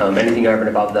police. Anything over and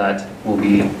above that will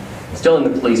be still in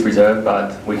the police reserve,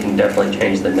 but we can definitely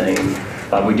change the name.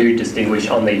 But we do distinguish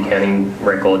on the accounting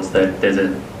records that there's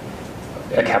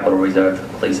a capital reserve for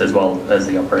police as well as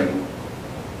the operating.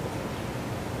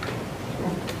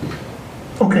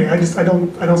 Okay, I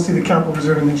don't see the capital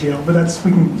reserve in the GL, but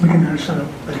we can hash that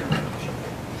out later.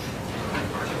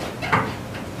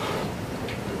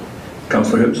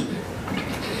 Councillor Hibbs.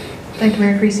 Thank you,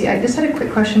 Mayor Creasy. I just had a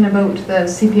quick question about the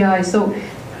CPI. So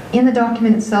in the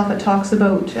document itself, it talks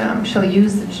about shall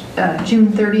use the June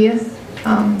 30th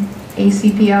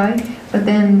ACPI, but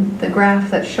then the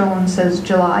graph that's shown says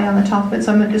July on the top of it,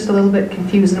 so I'm just a little bit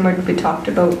confused, and we talked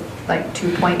about like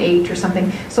 2.8 or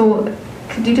something. So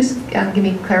could you just give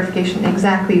me clarification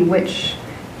exactly which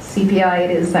CPI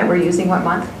it is that we're using, what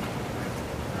month?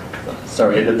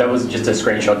 Sorry, that was just a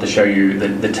screenshot to show you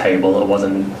the table. It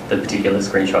wasn't the particular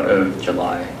screenshot of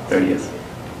July 30th.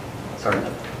 Sorry.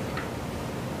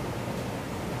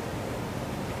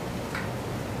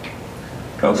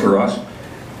 Councillor Ross.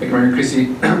 Thank you, Mayor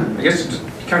Creasy. I guess just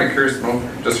kind of curious to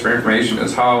know, just for information,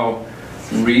 is how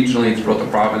regionally throughout the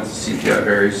province the CPI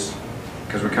varies,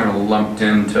 because we're kind of lumped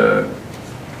into,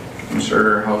 I'm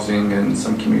sure housing and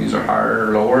some communities are higher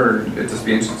or lower. It'd just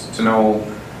be interesting to know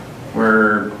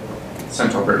where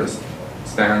Central Alberta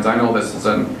stands. I know this is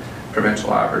a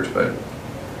provincial average, but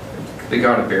they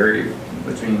got to vary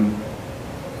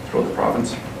throughout the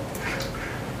province.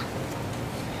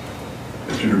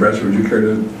 Mr. DeBress, would you care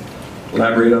to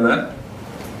elaborate on that?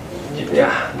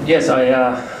 Yeah. Yes,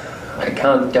 I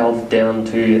can't delve down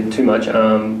too much.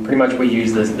 Pretty much we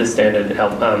use the standard,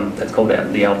 it's called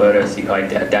the Alberta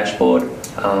CPI dashboard.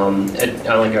 It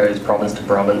only goes province to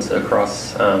province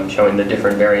across, showing the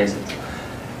different variances.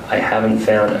 I haven't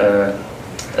found a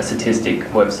statistic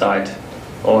website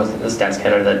or the Stats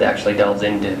Canada that actually delves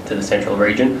into the central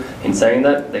region. In saying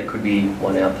that, there could be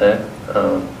one out there,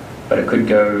 but it could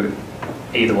go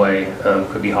either way.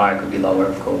 Could be higher, could be lower,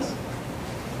 of course.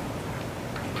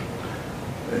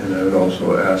 And I would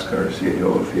also ask our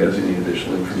CAO if he has any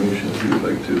additional information that he would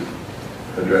like to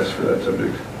address for that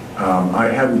subject. I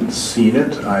haven't seen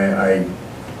it.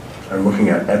 I'm looking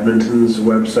at Edmonton's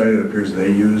website. It appears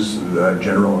they use the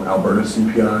general Alberta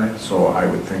CPI, so I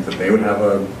would think that they would have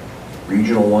a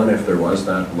regional one if there was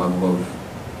that level of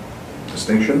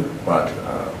distinction, but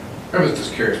I was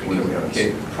just curious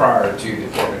because prior to the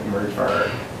Fort McMurray fire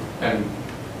and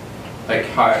like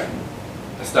high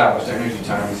established energy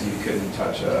times, you couldn't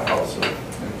touch a house in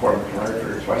Fort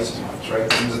McMurray for twice as much, right?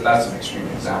 That's an extreme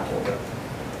example, but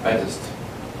I just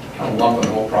kind of lump the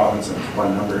whole province into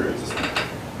one number. It's just,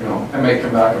 I may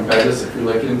come back and beg us if you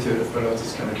look into it, but I was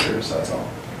just kind of curious, that's all.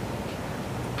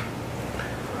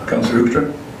 Councillor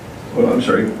Hoekstra? Well, I'm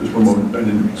sorry, just one moment.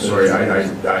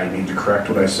 I need to correct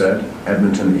what I said.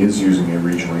 Edmonton is using a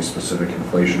regionally specific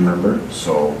inflation number,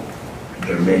 so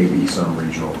there may be some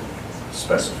regional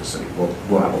specificity.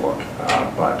 We'll have a look,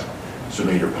 but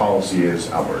certainly your policy is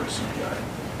Alberta CPI.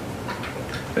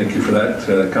 Thank you for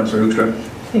that. Councillor Hoekstra?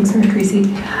 Thanks, Mayor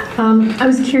Creasy. I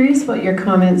was curious about your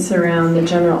comments around the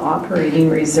general operating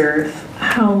reserve.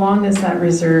 How long has that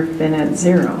reserve been at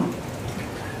zero?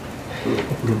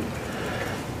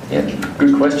 Yeah,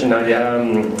 good question. I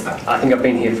think I've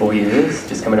been here 4 years,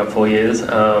 just coming up 4 years.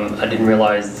 I didn't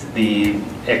realise the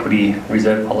equity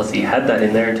reserve policy had that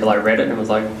in there until I read it and was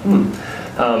like,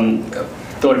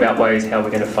 Thought about ways how we're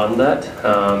going to fund that,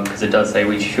 because it does say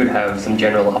we should have some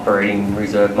general operating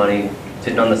reserve money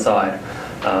sitting on the side.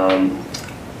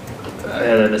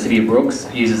 The City of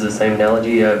Brooks uses the same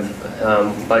analogy of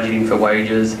budgeting for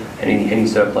wages, and any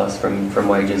surplus from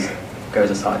wages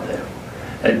goes aside there.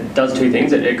 It does two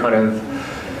things. It kind of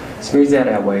smooths out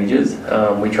our wages.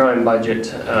 We try and budget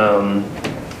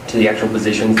to the actual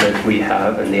positions that we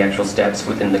have and the actual steps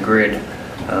within the grid.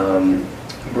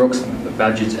 Brooks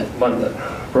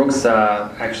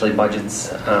actually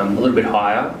budgets a little bit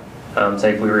higher.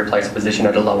 Say if we replace a position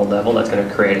at a lower level, that's going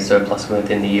to create a surplus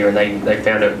within the year, and they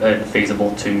found it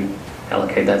feasible to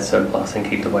allocate that surplus and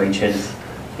keep the wages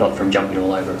not from jumping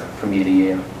all over from year to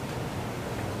year.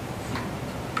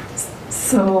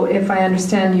 So if I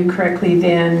understand you correctly,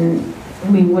 then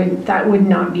that would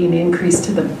not be an increase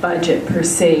to the budget per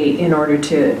se in order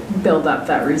to build up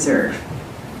that reserve.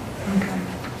 Okay.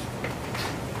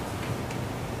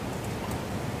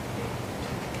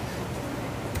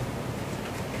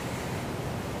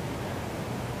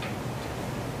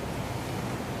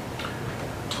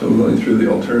 So going through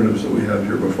the alternatives that we have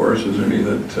here before us, is there any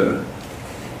that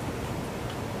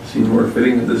seem more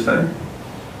fitting at this time?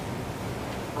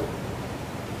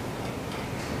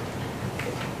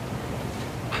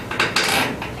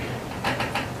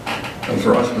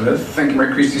 Councillor Ross, go ahead. Thank you,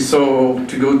 Mayor Creasy. So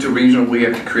to go to regional, we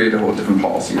have to create a whole different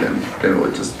policy then. It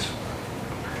would just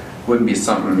wouldn't be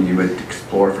something you would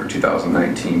explore for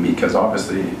 2019 because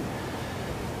obviously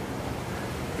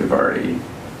we're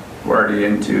already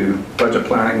into budget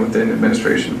planning within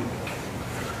administration.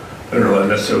 I don't know that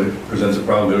necessarily presents a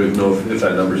problem. We don't even know if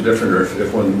that number is different or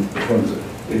if one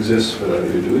exists for that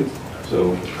to do it.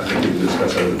 So I think we can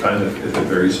discuss that at the time if it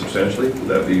varies substantially. Would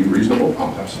that be reasonable?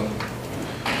 Absolutely.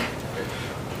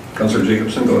 Councillor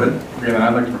Jacobson, go ahead. Okay, then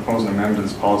I'd like to propose an amendment to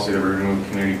this policy to remove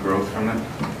community growth from it.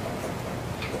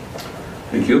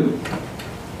 Thank you.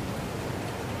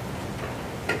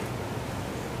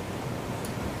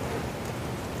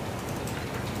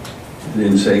 And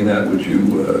in saying that, would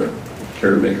you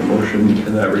care to make a motion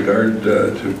in that regard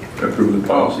to approve the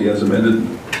policy as amended?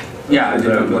 Yeah, Is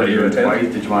that what your intent? twice.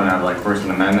 Did you want to have like first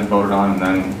an amendment voted on and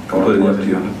then go Completely to up to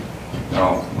you.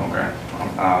 Oh, okay.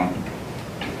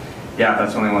 Yeah,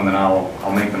 that's the only one. Then I'll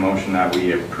make the motion that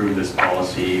we approve this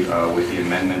policy with the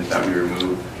amendment that we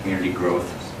remove community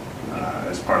growth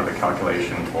as part of the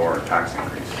calculation for tax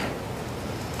increase.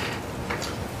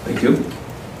 Thank you.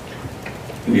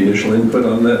 Any additional input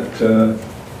on that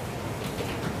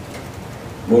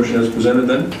motion as presented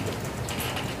then?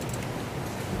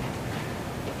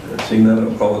 Seeing that,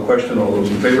 I'll call the question. All those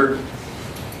in favor?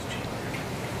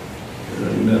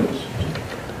 Unanimous.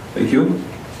 Thank you.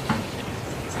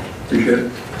 Appreciate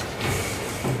it.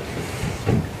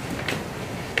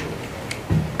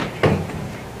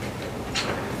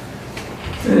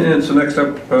 And so next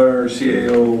up, our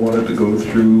CAO wanted to go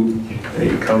through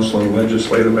a council and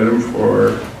legislative item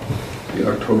for the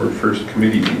October 1st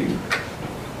committee meeting.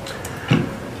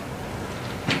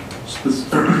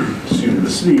 The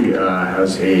city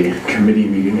has a committee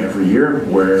meeting every year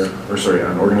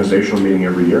an organizational meeting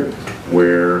every year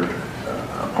where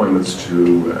appointments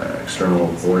to external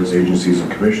boards, agencies,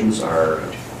 and commissions are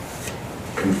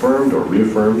confirmed or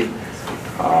reaffirmed,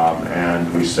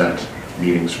 and we set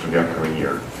meetings for the upcoming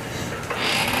year.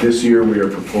 This year we are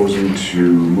proposing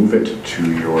to move it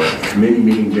to your committee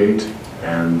meeting date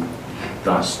and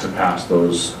thus to pass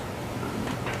those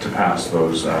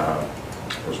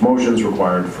motions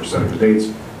required for setting the dates.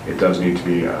 It does need to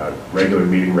be a regular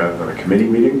meeting rather than a committee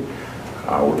meeting.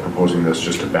 We're proposing this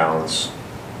just to balance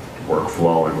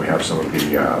workflow, and we have some of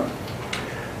the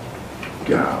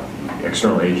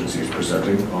external agencies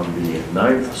presenting on the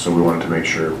 9th, so we wanted to make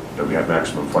sure that we have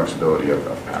maximum flexibility of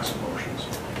passing motions.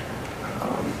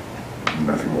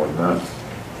 Nothing more than that.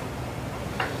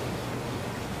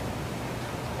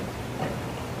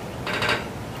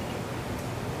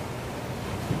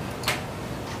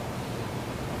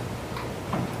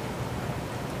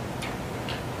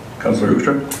 Councillor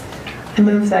Hoekstra? I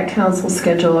move that council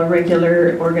schedule a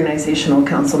regular organizational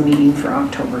council meeting for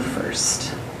October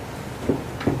 1st.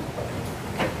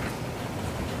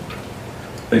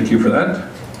 Thank you for that.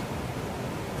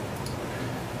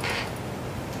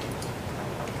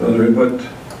 Other input?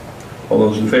 All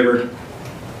those in favor?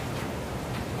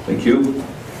 Thank you.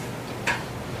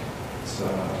 So,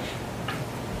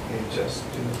 can you just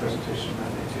do the presentation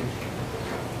that day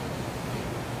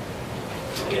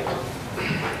too? Yeah.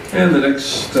 And the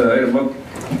next item up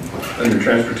under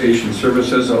Transportation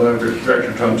Services, I'll have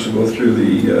Director Thompson go through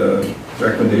the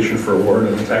recommendation for award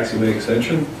on the Taxiway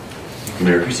extension.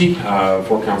 Mayor Creasy,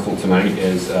 for council tonight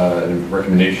is a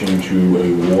recommendation to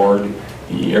award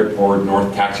the Airport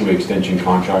North Taxiway extension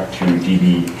contract to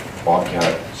DB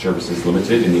Bobcat Services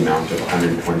Limited in the amount of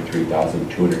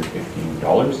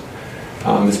 $123,215.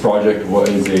 This project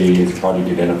is a project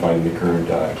identified in the current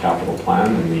capital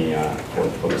plan and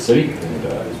for the city and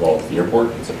as well as the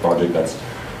airport. It's a project that's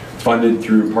funded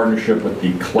through partnership with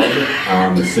the club,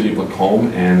 the city of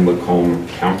Lacombe and Lacombe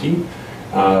County.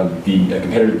 The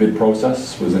competitive bid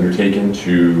process was undertaken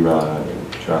to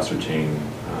ascertain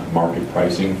market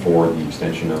pricing for the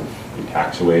extension of the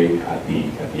taxiway at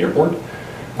the airport.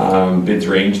 Bids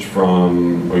ranged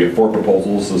from, we had 4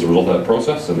 proposals as a result of that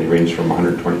process, and they ranged from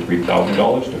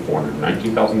 $123,000 to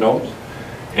 $419,000.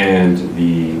 and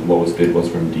the lowest bid was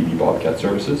from DB Bobcat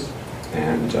Services,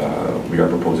 and we are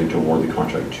proposing to award the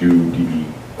contract to DB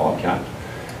Bobcat.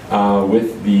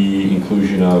 With the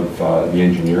inclusion of the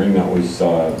engineering that was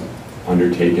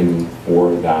undertaken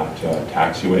for that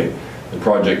taxiway, the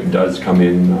project does come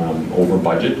in over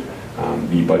budget.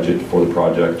 The budget for the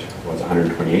project was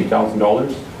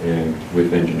 $128,000, and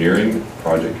with engineering, the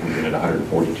project comes in at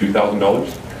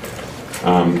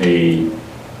 $142,000. A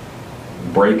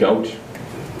breakout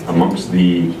amongst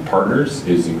the partners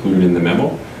is included in the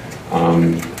memo.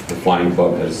 The Flying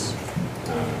Club has,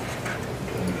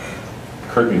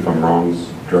 correct me if I'm wrong,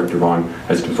 Director Vaughn,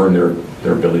 has confirmed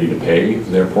their ability to pay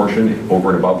their portion over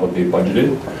and above what they've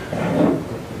budgeted.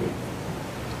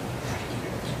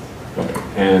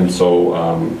 And so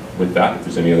with that, if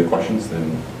there's any other questions,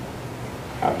 then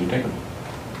happy to take them.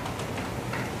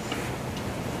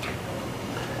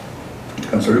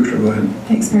 Councillor Hoopstra, go ahead.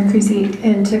 Thanks, Mayor Creasy.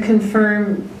 And to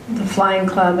confirm, the Flying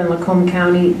Club in Lacombe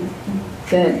County,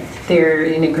 that they're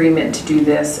in agreement to do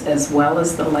this as well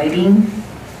as the lighting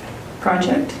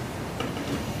project?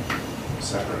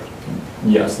 Separate.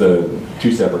 Yes, the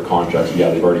two separate contracts. Yeah,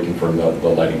 they've already confirmed the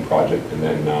lighting project, and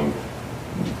then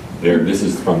this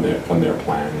is from their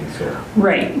plan. And so.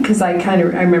 Right, because I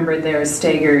remember their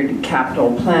staggered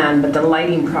capital plan, but the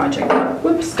lighting project,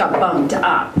 got bumped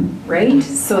up, right?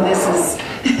 So this is,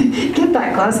 get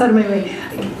that glass out of my way.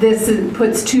 This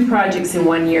puts two projects in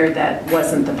 1 year that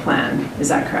wasn't the plan. Is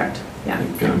that correct? Yeah. I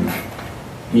think,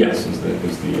 yes, is the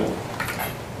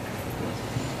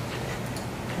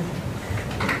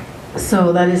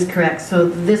So that is correct. So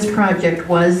this project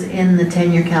was in the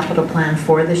 10-year capital plan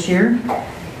for this year.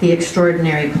 The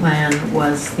extraordinary plan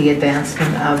was the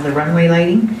advancement of the runway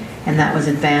lighting, and that was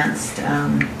advanced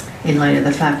in light of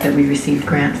the fact that we received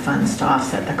grant funds to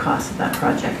offset the cost of that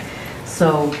project.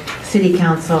 So City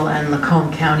Council and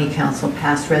Lacombe County Council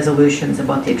passed resolutions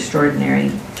about the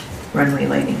extraordinary runway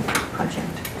lighting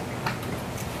project.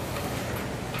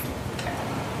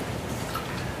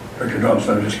 Director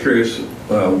Thompson, I'm just curious,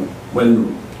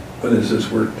 when is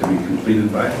this work to be completed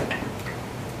by?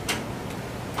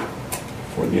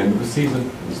 For the end of the season.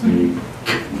 At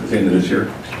the end of this year?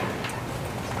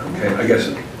 Okay, I guess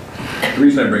the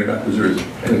reason I bring it up is there is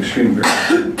an extreme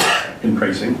variance in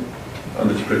pricing on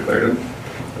this particular item.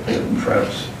 And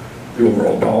perhaps the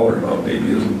overall dollar amount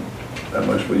maybe isn't that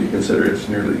much, but you consider it's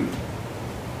nearly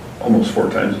almost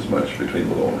 4 times as much between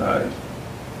the low and high.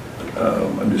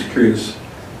 I'm just curious,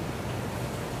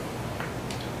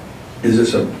 is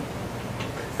this a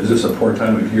poor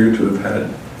time of year to have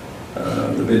had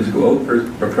the bids go out for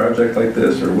a project like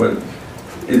this, or what?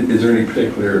 Is there any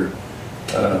particular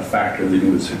factor that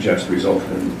you would suggest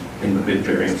resulted in the bid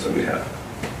variance that we have?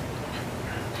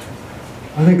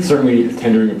 I think certainly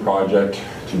tendering a project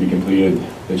to be completed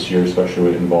this year, especially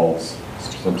when it involves a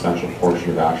substantial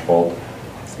portion of asphalt,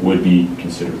 would be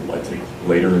considered, let's say,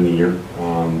 later in the year.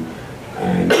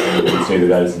 And I would say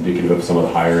that is indicative of some of the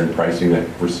higher end pricing that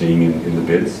we're seeing in the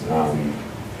bids.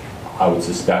 I would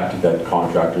suspect that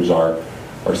contractors are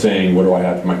saying, what do I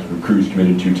have for my crews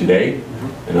committed to today?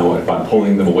 And if I'm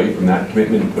pulling them away from that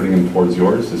commitment and putting them towards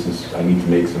yours, I need to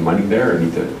make some money there. I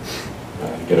need to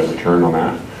get a return on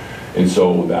that. And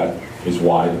so that is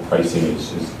why the pricing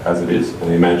is as it is.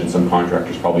 And I imagine some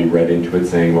contractors probably read into it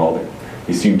saying, well,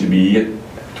 they seem to be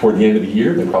toward the end of the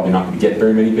year, they're probably not going to get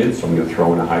very many bids, so I'm going to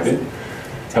throw in a high bid.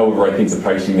 However, I think the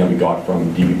pricing that we got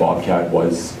from DB Bobcat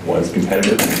was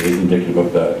competitive. It is indicative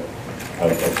of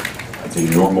I'd say,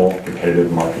 normal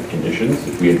competitive market conditions.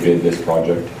 If we had bid this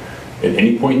project at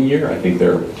any point in the year, I think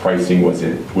their pricing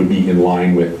would be in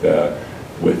line with the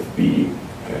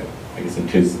I guess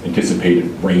anticipated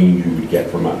range we would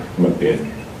get from a bid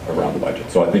around the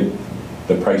budget. So I think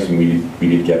the pricing we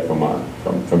did get from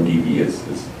DB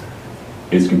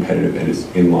is competitive and is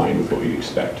in line with what we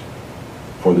expect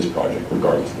for this project,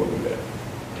 regardless of what we bid.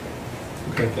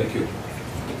 Okay, thank you.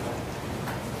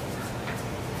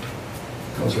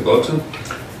 Councilor Gluckson?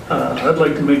 I'd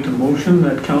like to make the motion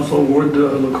that council award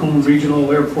the Lacombe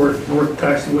Regional Airport North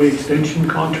Taxiway Extension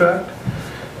contract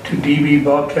to DB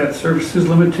Bobcat Services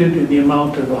Limited in the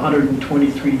amount of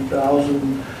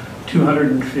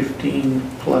 $123,215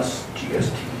 plus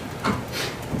GST.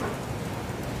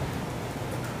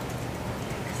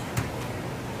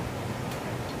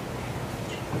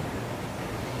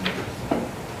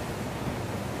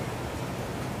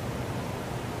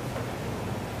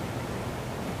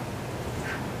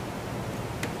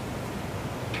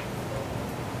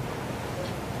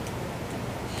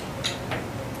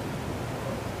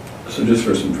 So just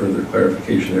for some further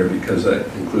clarification there, because that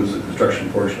includes the construction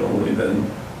portion only, then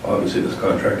obviously this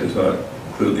contract is not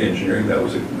include the engineering, that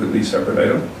was a completely separate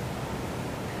item?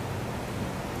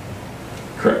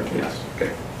 Correct, yes.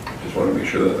 Okay, just want to make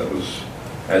sure that that was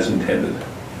as intended.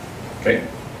 Okay.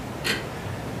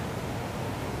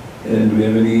 And do we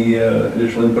have any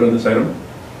additional input on this item?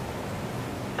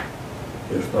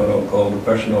 If not, I'll call the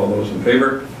question. All those in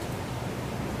favor?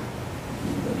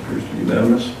 That appears to be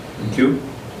unanimous. Thank you.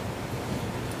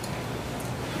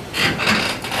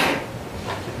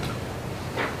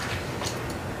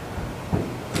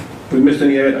 Have we missed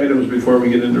any items before we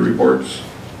get into reports?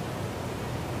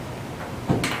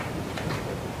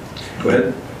 Go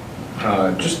ahead.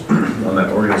 Just on that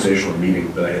organizational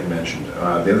meeting that I had mentioned,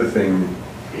 the other thing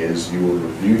is you will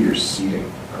review your seating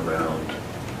around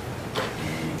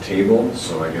the table.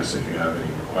 So I guess if you have any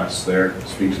requests there,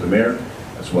 speak to the mayor,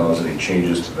 as well as any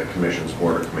changes to the commission's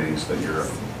board or committees that you're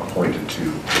appointed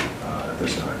to at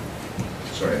this time.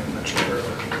 Sorry, I didn't mention it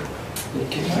earlier.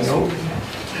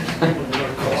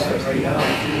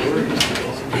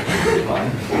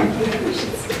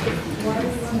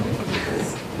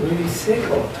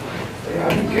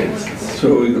 So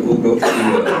we'll go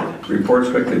through the reports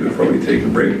quickly before we take a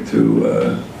break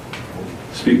to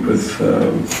speak with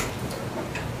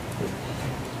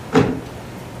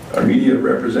our media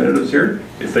representatives here,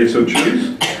 if they so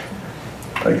choose.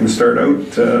 I can start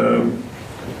out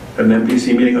an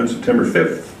MPC meeting on September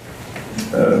 5th.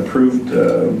 Approved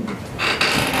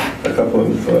a couple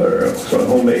of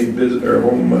home-based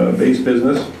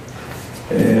business,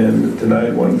 and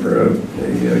denied one for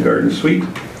a garden suite,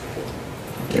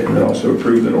 and then also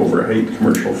approved an overheight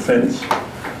commercial fence,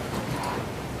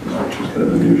 which is kind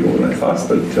of unusual than I thought,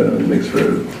 but it makes for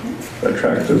an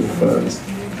attractive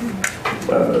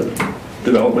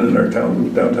development in our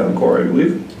downtown core, I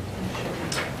believe.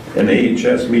 An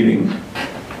AHS meeting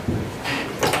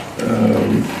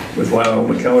with Lyle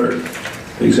McKellar,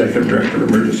 the Executive Director of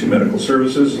Emergency Medical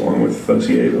Services, along with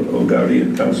CA O'Gowdy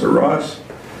and Councillor Ross.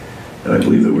 And I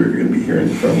believe that we're going to be hearing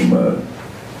from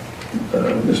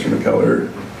Mr.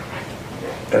 McKellar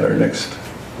at our next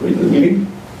weekly meeting.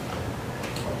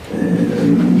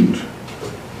 And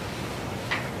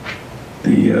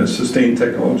the Sustained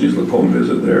Technologies Lacombe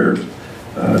visit there,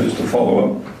 just to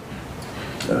follow up.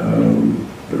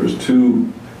 There was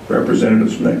 2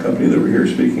 representatives from that company that were here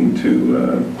speaking to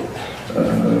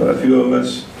a few of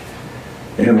us.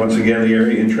 And once again, the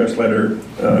area interest letter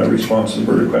responses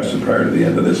were requested prior to the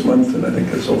end of this month, and I think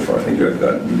that so far, I think I've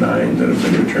got 9 that have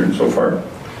been returned so far.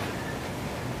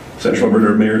 Central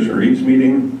Alberta Mayors and Reeves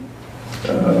meeting.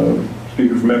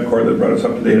 Speaker from EPCOR that brought us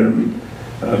up to date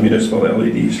on municipal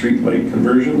LED street light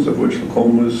conversions, of which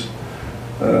Lacombe was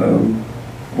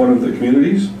one of the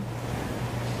communities.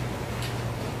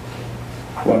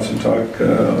 Lots of talk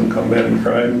on combating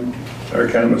crime, our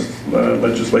cannabis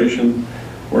legislation.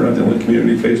 We're not the only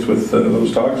community faced with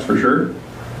those talks, for sure.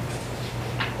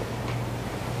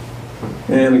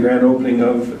 And the grand opening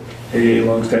of a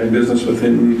long-standing business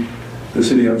within the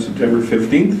city on September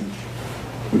 15th,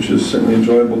 which is certainly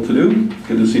enjoyable to do.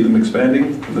 Good to see them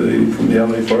expanding from the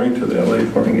LA Flooring to the LA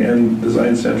Flooring and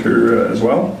Design Center as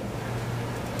well.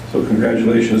 So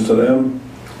congratulations to them.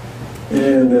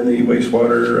 And then the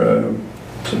wastewater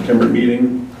September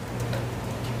meeting.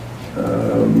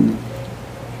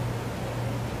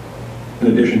 In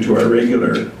addition to our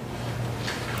regular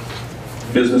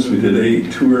business, we did a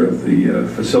tour of the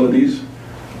facilities,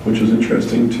 which was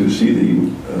interesting to see the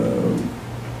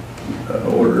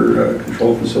odor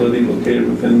control facility located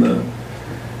within the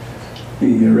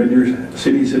Red Deer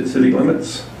city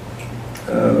limits.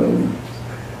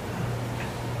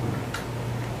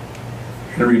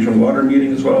 A regional water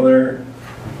meeting as well there,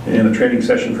 and a training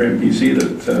session for MPC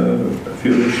that a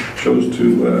few of us chose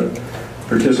to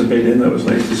participate in. That was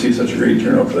nice to see such a great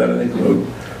turnout for that. I think about,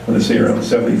 I'm going to say, around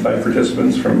 75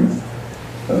 participants from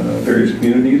various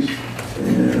communities,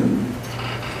 and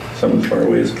some as far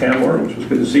away as Canmore, which was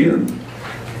good to see. And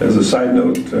as a side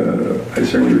note, I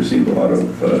certainly received a lot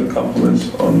of compliments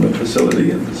on the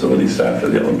facility and facility staff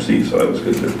at the LMC, so that was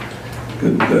good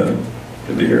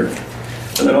to hear.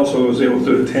 And then also I was able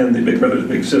to attend the Big Brothers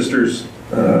Big Sisters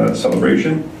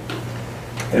celebration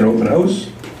and open house,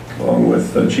 along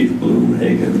with Chief Bloom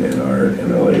Hagan and our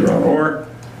MLA Ron Orr,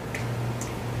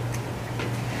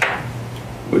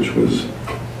 which was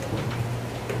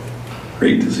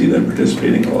great to see them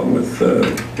participating along with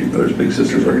Big Brothers Big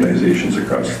Sisters organizations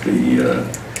across the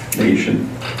nation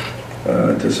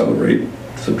to celebrate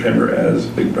September as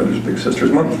Big Brothers Big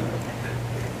Sisters Month.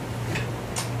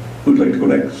 Who'd like to go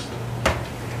next?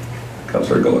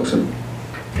 Councillor Gullickson.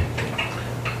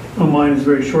 Well, mine is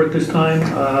very short this time.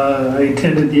 I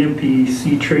attended the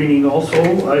MPC training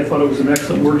also. I thought it was an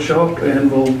excellent workshop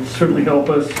and will certainly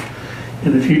help us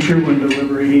in the future when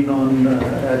deliberating on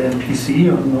at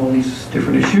MPC on all these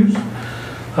different issues.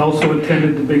 I also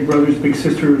attended the Big Brothers Big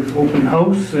Sisters open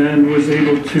house and was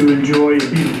able to enjoy a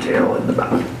beaver tail in the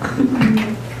back.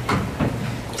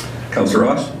 Councillor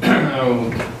Ross?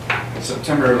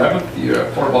 September 11th, the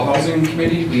Affordable Housing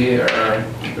Committee,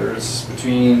 there's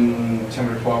between 10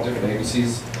 or 12 different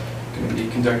agencies going to be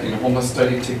conducting a homeless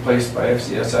study to take place by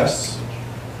FCSS.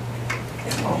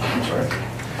 Oh, I'm sorry.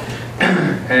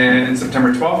 And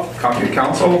September 12th, Coffee of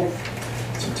Council.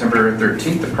 September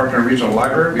 13th, the Parkland Regional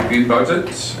Library reviewed budget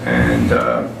and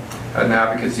had an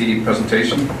advocacy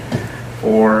presentation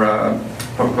for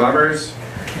public libraries.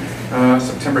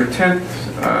 September 10th,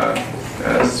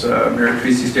 as Mayor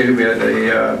Creasy stated, we had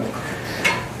a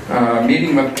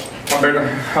meeting with Alberta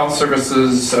Health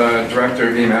Services Director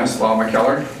of EMS, Lyle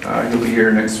McKellar. He'll be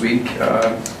here next week.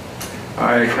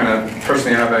 I kind of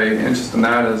personally have an interest in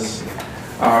that, as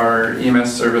our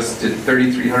EMS service did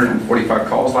 3,345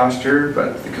 calls last year,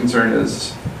 but the concern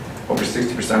is over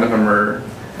 60% of them are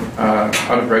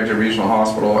out of Red Deer Regional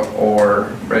Hospital or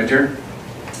Red Deer.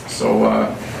 So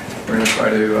we're going to try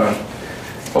to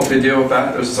hopefully deal with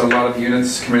that. There's a lot of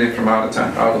units coming in from out of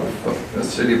town, out of the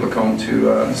city of Lacombe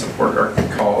to support our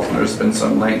calls, and there's been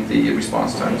some lengthy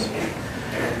response times.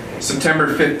 September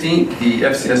 15th, the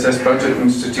FCSS budget and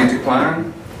strategic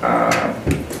plan.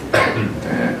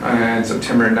 And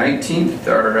September 19th,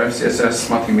 our FCSS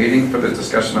monthly meeting for the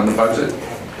discussion on the budget.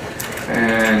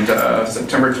 And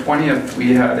September 20th,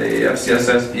 we had a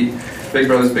FCSS Big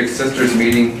Brothers Big Sisters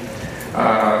meeting,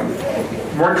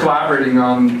 more collaborating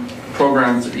on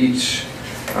programs that each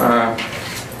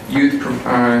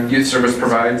youth service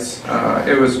provides.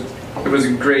 It was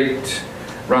a great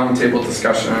roundtable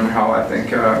discussion on how I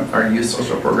think our youth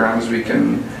social programs, we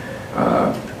can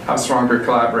have stronger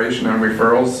collaboration and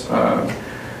referrals.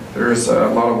 There's a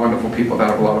lot of wonderful people that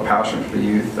have a lot of passion for the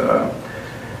youth.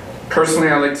 Personally,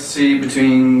 I like to see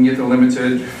between Youth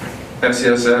Unlimited,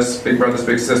 FCSS, Big Brothers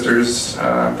Big Sisters,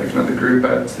 thinking of the group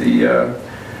at the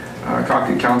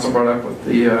Cockney Council brought up with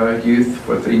the youth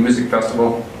with the music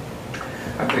festival.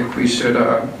 I think we should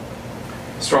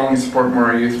strongly support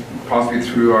more youth, possibly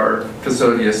through our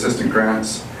facility assistant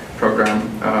grants program.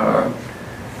 I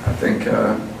think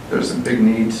there's a big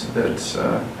need that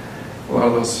a lot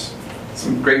of those,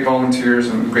 some great volunteers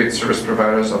and great service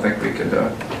providers, I think we could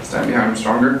stand behind them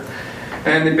stronger.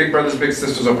 And the Big Brothers Big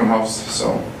Sisters open house,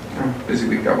 so busy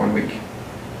week, got 1 week.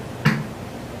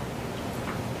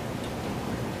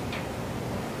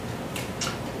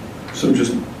 So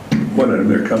just one item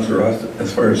there, Councillor Ross,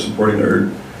 as far as supporting our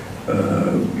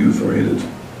youth-oriented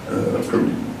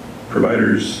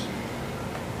providers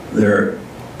there,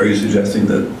 are you suggesting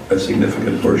that a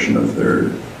significant portion of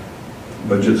their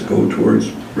budgets go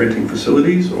towards renting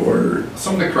facilities, or?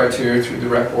 Some of the criteria through the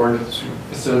rec board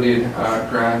facility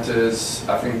grant is,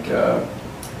 I think,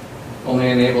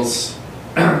 only enables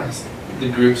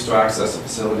the groups to access the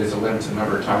facilities a limited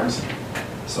number of times.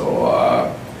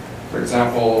 So, for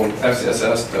example,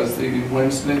 FCSS does the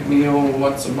Wednesday meal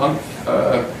once a month.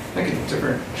 I think a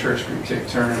different church group take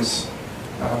turns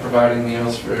providing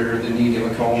meals for the needy in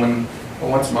Lacombe, and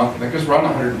once a month. I think there's around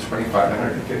 125 to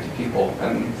 150 people,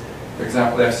 and for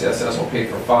example, the FCSS will pay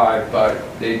for 5, but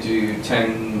they do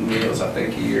 10 meals, I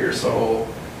think, a year. So,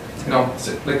 you know,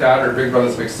 like that, or Big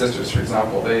Brothers Big Sisters, for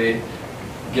example, they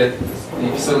get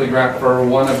the facility grant for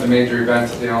one of the major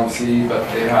events at the LMC, but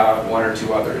they have 1 or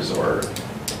 2 others, or,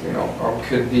 you know, or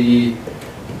could the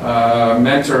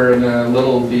mentor in a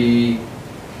little be,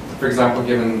 for example,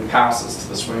 given passes to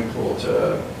the swimming pool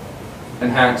to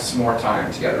enhance more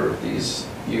time together with these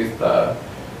youth. You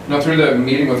know, through the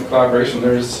meeting with collaboration,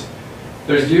 there's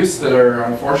youths that are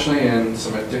unfortunately in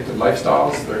some addicted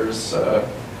lifestyles. There's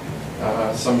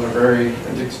some that are very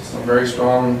addicted to some very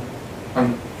strong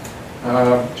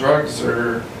drugs,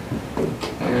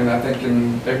 and I think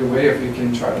in every way, if we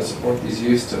can try to support these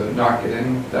youths to not get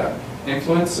in that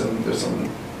influence, and there's some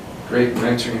great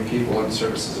mentoring people and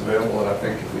services available, that I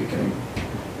think if we can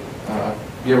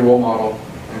be a role model.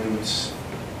 And,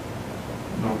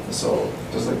 you know, so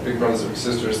just like Big Brothers Big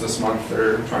Sisters this month,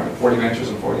 they're trying to 40 mentors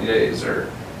in 40 days, or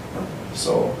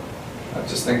so. I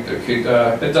just think that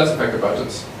it does affect the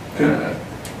budgets.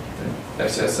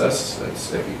 FCSS,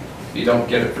 if you don't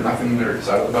get it for nothing, it's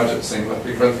out of the budget. Same with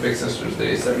Big Brothers Big Sisters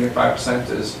Day, 75%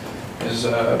 is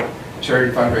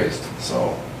charity fundraised.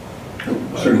 So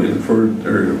certainly look forward,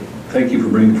 or thank you for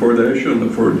bringing forward that issue, and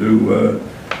look forward to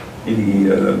any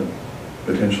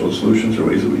potential solutions or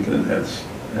ways that we can enhance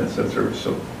that service.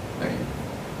 So, thank you.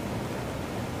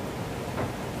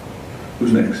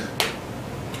 Who's next?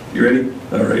 You ready?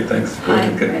 All right, thanks. Go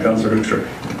ahead, Councillor Hoekstra.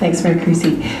 Thanks, Mayor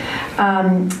Creasy.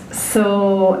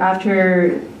 So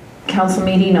after council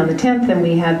meeting on the 10th,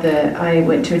 and I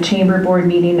went to a chamber board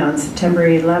meeting on September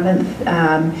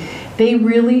 11th. They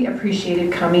really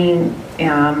appreciated coming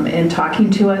and talking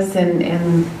to us,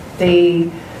 and they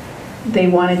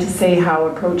wanted to say how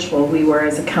approachable we were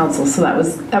as a council. So that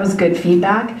was good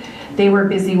feedback. They were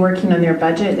busy working on their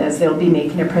budget, as they'll be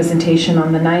making a presentation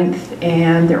on the 9th,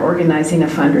 and they're organizing a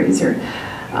fundraiser.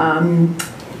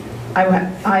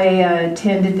 I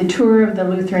attended the tour of the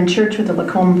Lutheran Church with the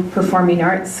Lacombe Performing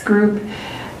Arts Group,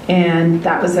 and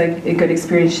that was a good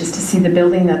experience just to see the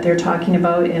building that they're talking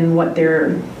about and what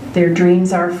their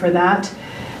dreams are for that.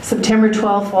 September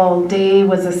 12th all day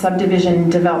was a subdivision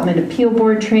development appeal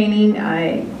board training.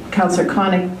 Councillor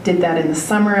Connick did that in the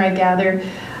summer, I gather,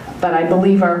 but I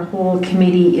believe our whole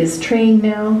committee is trained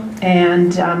now,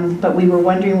 and but we were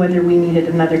wondering whether we needed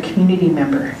another community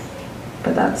member,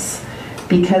 but that's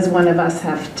because one of us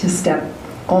have to step,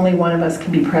 only one of us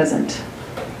can be present.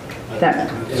 In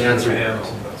answer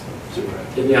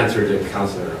to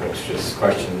Councillor Hoekstra's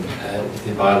question,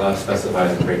 the bylaw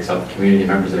specifies and breaks up community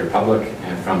members that are public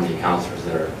and from the councillors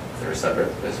that are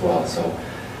separate as well. So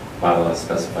bylaw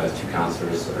specifies 2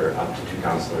 councillors or up to 2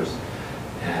 councillors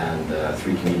and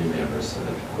 3 community members. So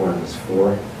the quorum is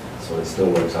 4, so it still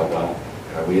works out well.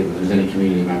 We didn't lose any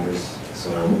community members, so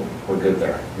we're good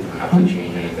there. We don't have to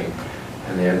change anything.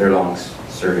 And they're long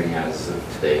serving as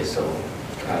of today, so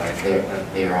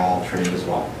they are all trained as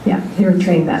well. Yeah, they were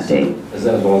trained that day. As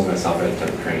well as myself, I had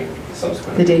to train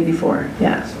subsequently. The day before,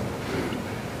 yeah.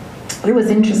 It was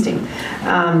interesting.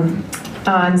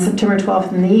 On September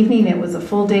 12th in the evening, it was a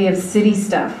full day of city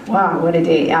stuff. Wow, what a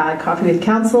day. Coffee with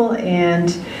council,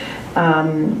 and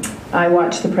I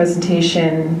watched the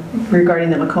presentation regarding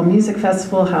the Lacombe Music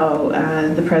Festival, how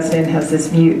the president has this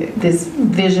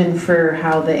vision for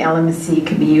how the LMC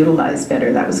can be utilized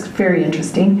better. That was very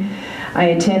interesting. I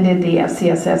attended the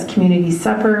FCSS Community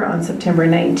Supper on September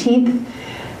 19th.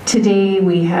 Today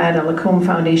we had a Lacombe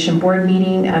Foundation board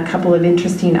meeting, a couple of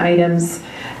interesting items.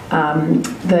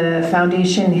 The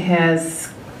foundation has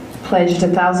pledged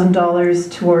 $1,000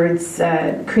 towards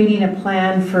creating a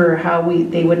plan for how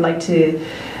they would like to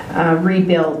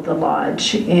rebuild the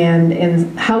lodge.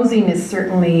 And housing is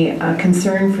certainly a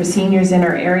concern for seniors in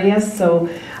our area, so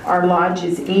our lodge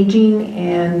is aging,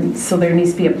 and so there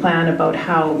needs to be a plan about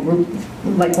how,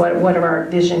 like what are our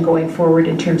vision going forward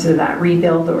in terms of that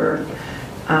rebuild, or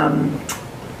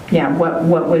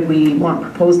what would we want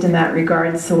proposed in that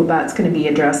regard. So that's going to be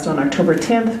addressed on October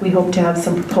 10th. We hope to have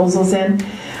some proposals in.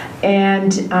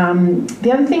 And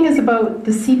the other thing is about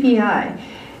the CPI.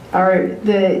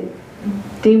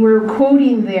 They were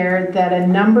quoting there that a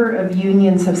number of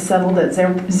unions have settled at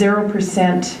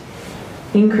 0%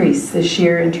 increase this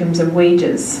year in terms of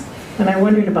wages. And I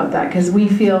wondered about that, because we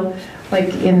feel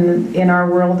like in our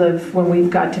world of when we've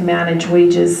got to manage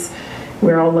wages,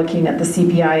 we're all looking at the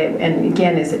CPI, and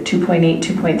again, is it 2.8,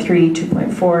 2.3,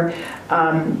 2.4?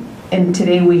 And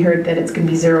today we heard that it's going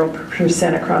to be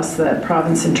 0% across the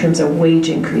province in terms of wage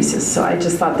increases. So I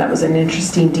just thought that was an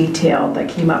interesting detail that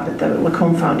came up at the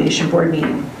Lacombe Foundation board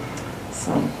meeting.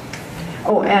 So,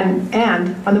 oh, and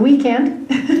on the weekend,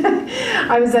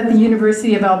 I was at the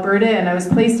University of Alberta, and I was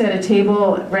placed at a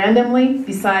table randomly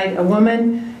beside a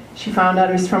woman. She found out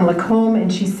I was from Lacombe, and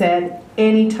she said,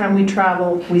 anytime we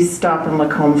travel, we stop in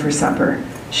Lacombe for supper.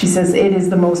 She says it is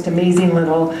the most amazing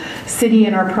little city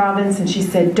in our province, and she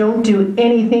said, don't do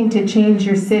anything to change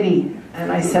your city.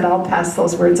 And I said, I'll pass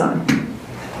those words on.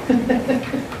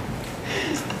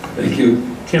 Thank you.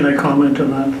 Can I comment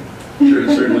on that? Sure,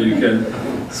 certainly you can.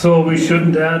 So we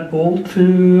shouldn't have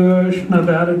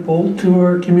added Bolt to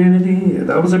our community?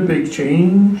 That was a big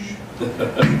change.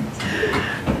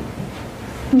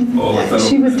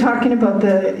 She was talking about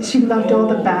she loved all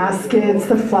the baskets,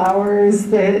 the flowers,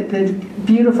 the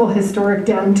beautiful historic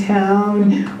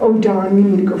downtown. Oh, Dawn, we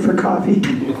need to go for coffee.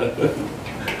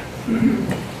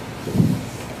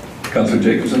 Councillor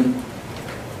Jacobson?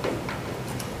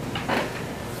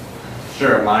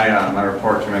 Sure, my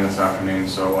report came in this afternoon,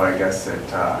 so I guess it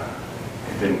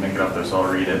didn't make it up there, so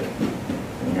I'll read it.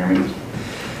 Can you hear me?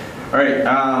 All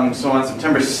right, so on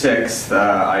September 6th,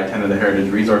 I attended the Heritage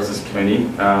Resources Committee.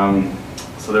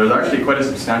 So there was actually quite a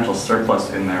substantial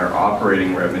surplus in their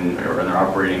operating revenue,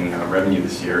 revenue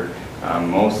this year,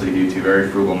 mostly due to very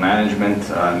frugal management,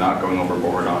 not going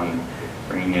overboard on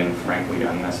bringing in, frankly,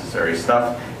 unnecessary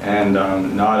stuff, and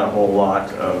not a whole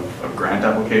lot of grant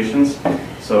applications.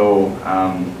 So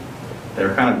they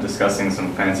were kind of discussing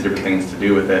some fancy different things to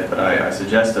do with it, but I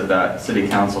suggested that City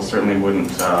Council certainly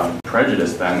wouldn't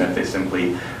prejudice them if they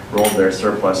simply rolled their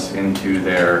surplus into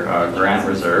their grant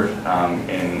reserve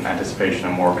in anticipation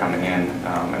of more coming in,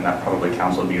 and that probably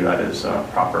Council view that as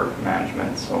proper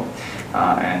management. So,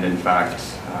 and in fact,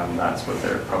 that's what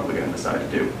they're probably going to decide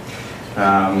to do.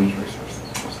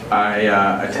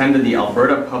 I attended the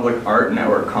Alberta Public Art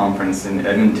Network Conference in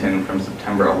Edmonton from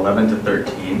September 11 to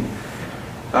 13.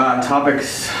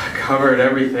 Topics covered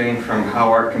everything from how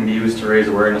art can be used to raise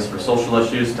awareness for social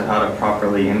issues to how to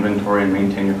properly inventory and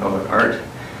maintain your public art.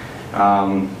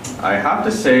 I have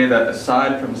to say that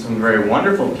aside from some very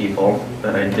wonderful people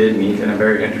that I did meet in a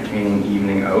very entertaining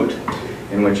evening out,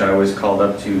 in which I was called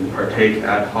up to partake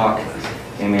ad hoc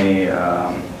in a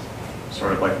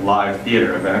sort of like live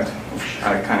theater event, which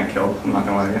I kind of killed, I'm not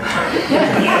going to lie to you.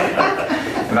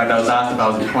 In fact, I was asked if I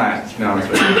was a plant, to be honest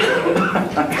with you.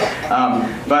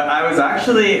 But I was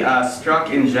actually struck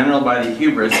in general by the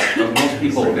hubris of most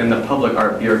people in the public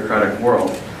art bureaucratic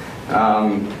world.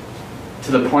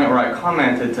 To the point where I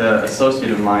commented to an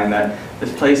associate of mine that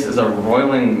this place is a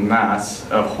roiling mass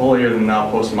of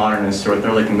holier-than-thou postmodernists who are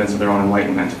thoroughly convinced of their own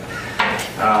enlightenment.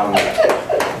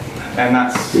 And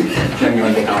that's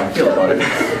genuinely how I feel about it.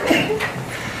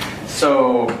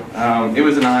 So it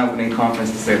was an eye-opening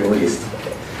conference to say the least.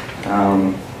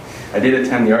 I did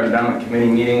attend the Art Endowment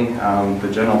Committee meeting. The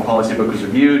general policy book was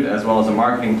reviewed, as well as a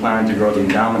marketing plan to grow the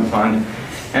endowment fund.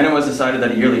 And it was decided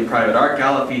that a yearly private art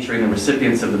gala featuring the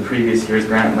recipients of the previous year's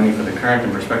grant money for the current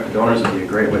and prospective donors would be a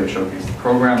great way to showcase the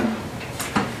program.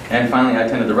 And finally, I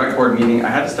attended the rec board meeting. I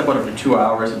had to step out for 2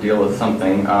 hours to deal with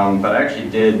something, but I actually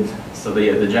did. So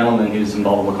the gentleman who's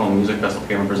involved with Lacombe Music Festival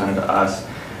came and presented to us.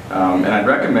 And I'd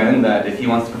recommend that if he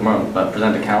wants to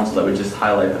present to council, that we just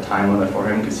highlight the time limit for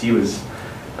him, because he was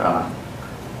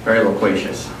very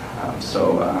loquacious.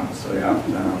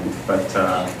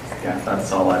 Yeah,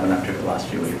 that's all I've been up to for the last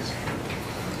few weeks.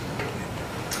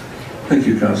 Thank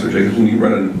you, Councillor Jacobs. And you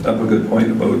brought up a good point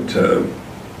about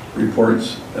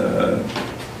reports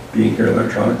being here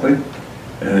electronically.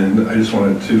 And I just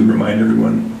wanted to remind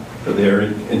everyone that they are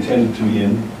intended to be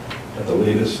in at the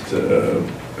latest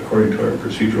according to our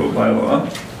procedural bylaw. I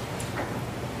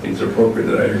think it's appropriate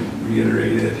that I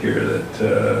reiterate it here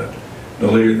that no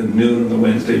later than noon on the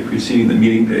Wednesday preceding the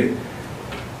meeting day.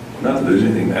 Not that there's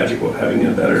anything magical about having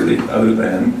it that early, other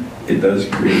than it does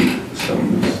create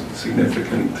some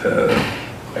significant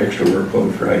extra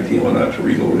workload for IT and whatnot to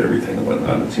reload everything and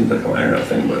whatnot. It seems like a minor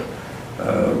thing, but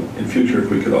in future, if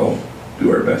we could all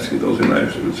do our best to get those in, I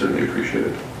would certainly appreciate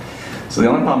it. So the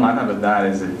only problem I've had with that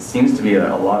is it seems to be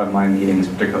a lot of my meetings,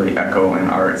 particularly Echo and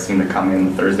Art, seem to come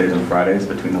in Thursdays and Fridays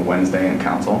between the Wednesday and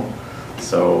council.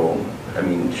 So, I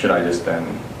mean, should I just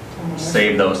then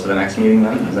save those to the next meeting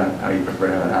then? Is that how you prefer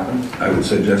to have that happen? I would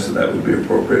suggest that that would be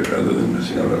appropriate rather than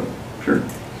missing out on. Sure.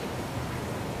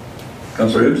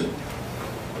 Councillor Hibbs?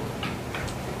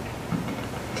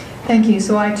 Thank you.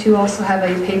 So I too also have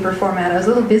a paper format. I was a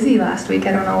little busy last week.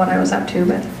 I don't know what I was up to,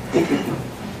 but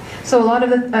so a lot of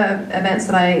the events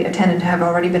that I attended have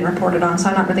already been reported on, so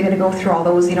I'm not really going to go through all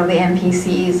those, you know, the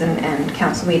MPCs and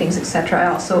council meetings, etc. I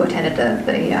also attended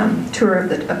the tour of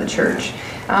the church.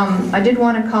 I did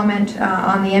want to comment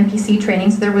on the MPC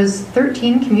trainings. There was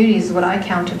 13 communities, what I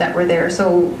counted, that were there.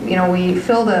 So, you know, we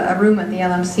filled a room at the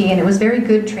LMC, and it was very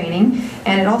good training.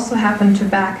 And it also happened to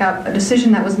back up a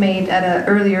decision that was made at an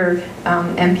earlier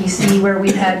MPC where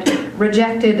we had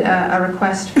rejected a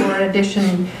request for an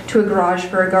addition to a garage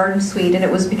for a garden suite, and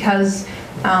it was because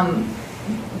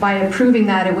by approving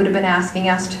that, it would have been asking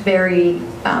us to vary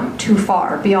too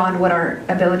far beyond what our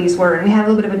abilities were. And we had a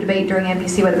little bit of a debate during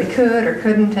MPC whether we could or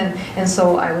couldn't, and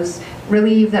so I was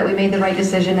relieved that we made the right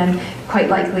decision, and quite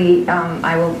likely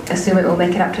I will assume it will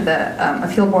make it up to the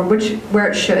appeal board, where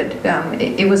it should.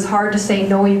 It was hard to say,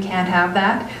 no, you can't have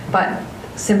that, but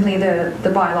simply the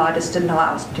bylaw just didn't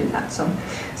allow us to do that. So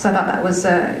I thought that was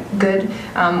good.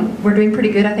 We're doing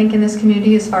pretty good, I think, in this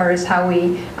community as far as how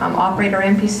we operate our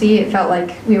MPC. It felt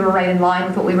like we were right in line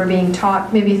with what we were being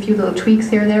taught. Maybe a few little tweaks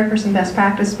here and there for some best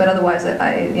practice, but otherwise,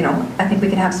 I think we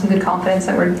can have some good confidence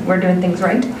that we're doing things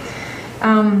right.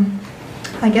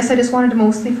 I guess I just wanted to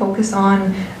mostly focus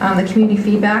on the community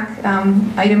feedback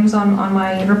items on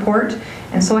my report.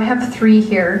 And so I have 3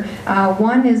 here.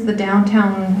 One is the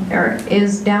downtown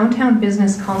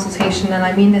business consultation, and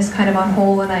I mean this kind of on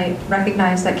whole, and I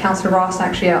recognize that Councillor Ross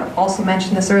actually also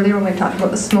mentioned this earlier when we talked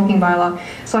about the smoking bylaw.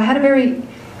 So I had a very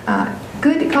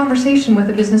good conversation with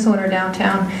a business owner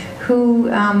downtown who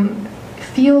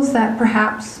feels that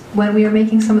perhaps when we are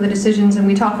making some of the decisions and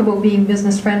we talk about being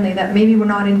business friendly, that maybe we're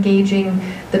not engaging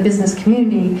the business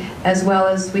community as well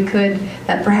as we could,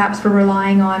 that perhaps we're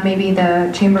relying on maybe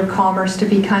the Chamber of Commerce to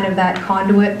be kind of that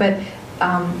conduit, but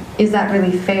is that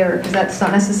really fair? Because that's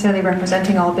not necessarily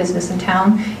representing all business in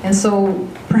town. And so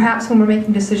perhaps when we're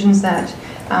making decisions that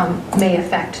may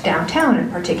affect downtown in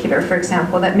particular, for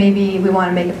example, that maybe we want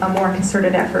to make a more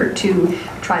concerted effort to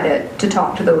try to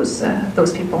talk to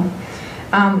those people.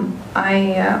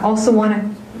 I also want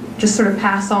to just sort of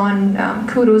pass on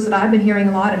kudos that I've been hearing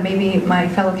a lot, and maybe my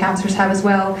fellow councillors have as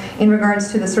well, in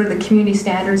regards to the sort of the community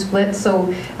standards split.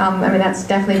 So, I mean, that's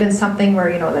definitely been something where,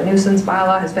 you know, the nuisance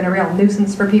bylaw has been a real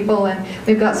nuisance for people, and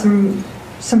we've got some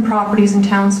properties in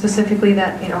town specifically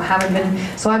that, you know, haven't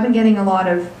been. So I've been getting a lot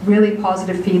of really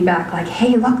positive feedback, like,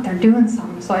 hey, look, they're doing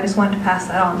something. So I just wanted to pass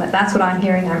that on. That's what I'm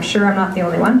hearing. I'm sure I'm not the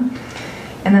only one.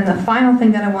 And then the final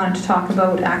thing that I wanted to talk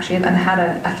about, actually, and I had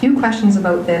a few questions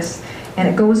about this, and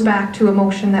it goes back to a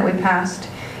motion that we passed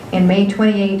in May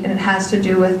 28, and it has to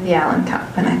do with the Allen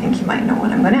Cup, and I think you might know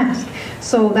what I'm going to ask.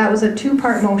 So that was a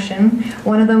two-part motion.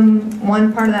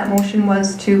 One part of that motion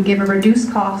was to give a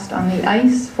reduced cost on the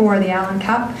ice for the Allen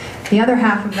Cup. The other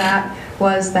half of that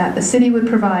was that the city would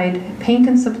provide paint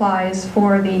and supplies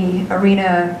for the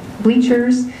arena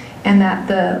bleachers, and that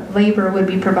the labor would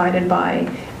be provided by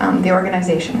the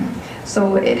organization.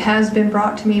 So it has been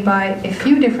brought to me by a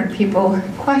few different people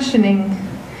questioning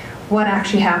what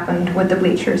actually happened with the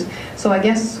bleachers. So I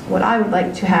guess what I would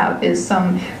like to have is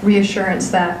some reassurance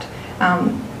that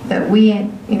that we,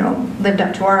 you know, lived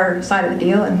up to our side of the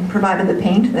deal and provided the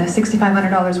paint, the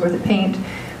 $6,500 worth of paint.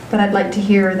 But I'd like to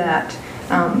hear that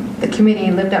the committee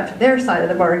lived up to their side of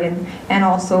the bargain and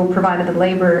also provided the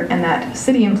labor, and that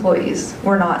city employees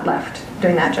were not left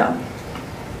doing that job.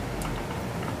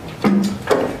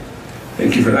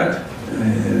 Thank you for that.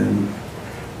 And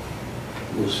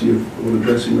we'll see if we're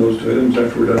addressing those two items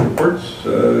after we're done reports.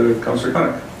 Councillor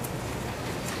Connick.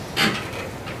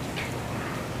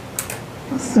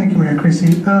 Thank you, Mayor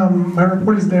Creasy. My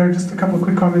report is there. Just a couple of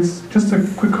quick comments. Just a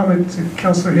quick comment to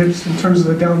Councillor Hibbs in terms of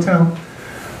the downtown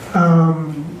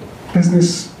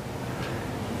business.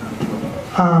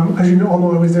 As you all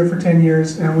know, I was there for 10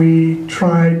 years, and we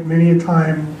tried many a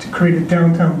time to create a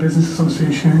downtown business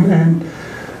association. And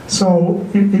so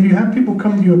if you have people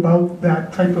come to you about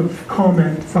that type of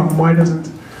comment from why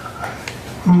doesn't,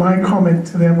 my comment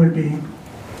to them would be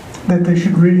that they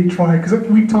should really try, because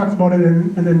we talked about it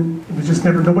and then it was just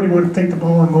never, nobody wanted to take the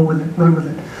ball and go with it, run with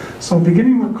it. So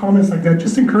beginning with comments like that,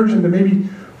 just encourage them to maybe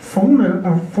form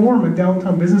a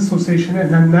downtown business association,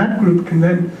 and then that group can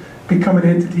then become an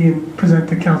entity and present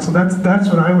to council. That's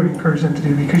what I would encourage them to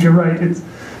do, because you're right, it's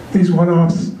these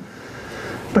one-offs.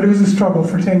 But it was a struggle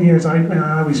for 10 years.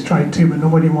 I always tried to, but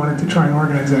nobody wanted to try and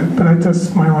organize it. But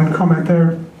that's my one comment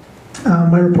there.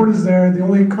 My report is there. The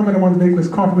only comment I wanted to make was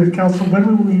coffee with council. When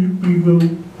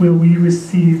will we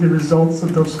receive the results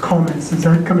of those comments? Is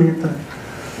that coming at the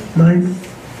 9th?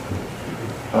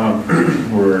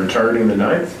 We're targeting the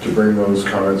 9th to bring those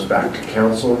comments back to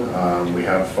council. We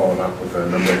have followed up with a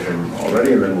number of them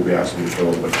already, and then we'll be asking for a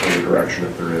little bit further direction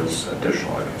if there is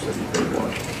additional items that you could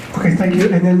want. Okay, thank you.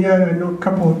 And then, yeah, I know a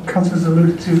couple of councillors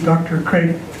alluded to Dr.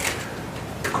 Craig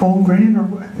Colgrave,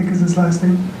 or I think is his last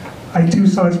name. I too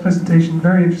saw his presentation,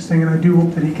 very interesting, and I do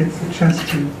hope that he gets the chance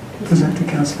to present to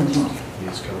council as well. He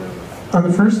is coming on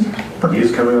the 1st? He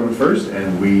is coming on the 1st,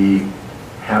 and we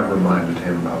have reminded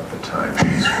him of the time.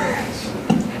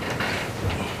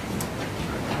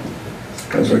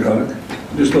 Councillor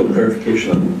Connick, just a little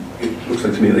clarification on, it looks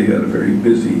like to me that you had a very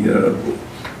busy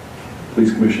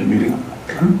police commission meeting.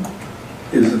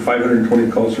 Is the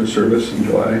 520 calls for service in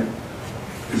July,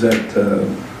 is that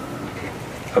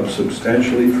up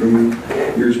substantially from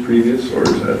years previous, or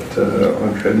is that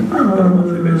on trend on a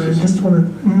monthly basis? I just want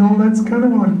to, no, that's kind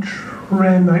of on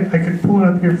trend. I could pull it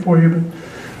up here for you, but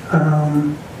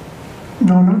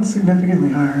no, not significantly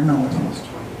higher, no.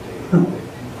 No.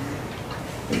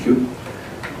 Thank you.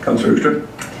 Councillor Hoekstra.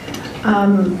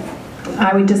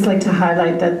 I would just like to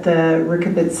highlight that the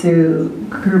Rukabitsu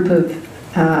group of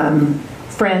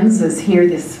friends is here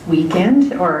this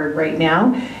weekend, or right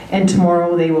now, and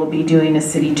tomorrow they will be doing a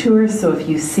city tour. So if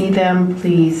you see them,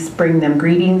 please bring them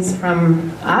greetings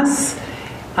from us.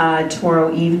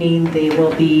 Tomorrow evening they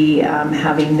will be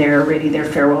having their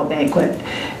farewell banquet,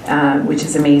 which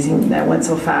is amazing. That went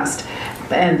so fast.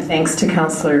 And thanks to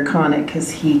Councillor Connick,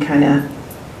 because he kind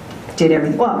of did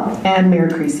everything. Well, and Mayor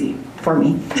Creasy for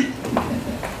me.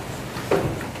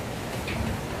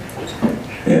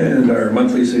 And our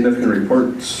monthly significant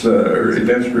reports, or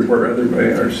advanced report rather,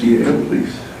 by our CAO,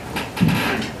 please.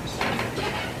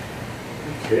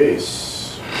 Okay.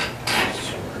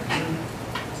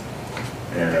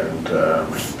 And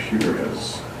my computer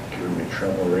has given me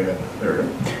trouble right at there.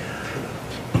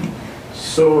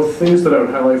 So things that I would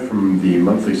highlight from the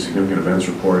monthly significant events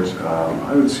report,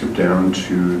 I would skip down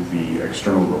to the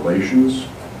external relations.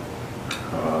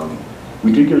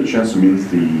 We did get a chance to meet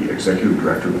with the executive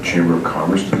director of the Chamber of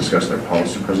Commerce to discuss their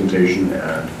policy presentation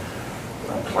and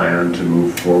a plan to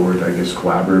move forward, I guess,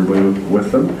 collaboratively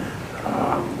with them.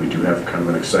 We do have kind of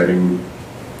an exciting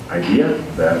idea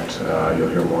that you'll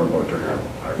hear more about during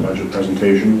our budget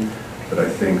presentation that I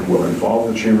think will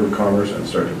involve the Chamber of Commerce and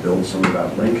start to build some of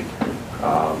that link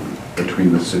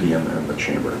between the city and the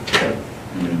Chamber. That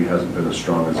maybe hasn't been as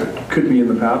strong as it could be in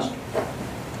the past.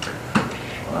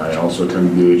 I also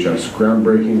attended the LCHS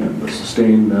groundbreaking and the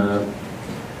Sustain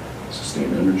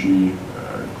Energy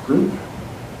group.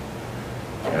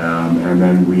 And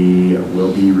then we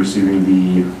will be receiving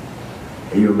the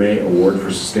AUMA Award for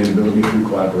Sustainability through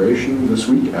Collaboration this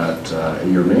week at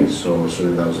AUMA, so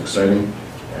certainly that was exciting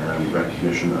and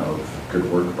recognition of good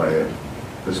work by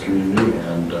this community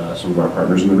and some of our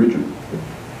partners in the region.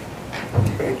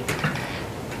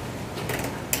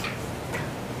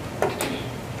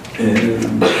 And if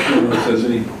anyone else has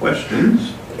any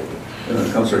questions,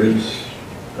 Councillor Hibbs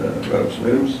brought up some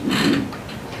items.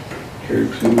 Care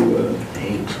to...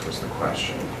 8 was the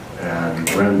question, and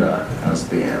Brenda has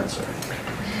the answer.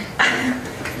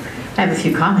 I have a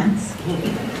few comments.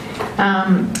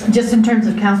 Just in terms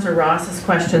of Councillor Ross's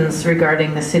questions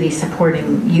regarding the city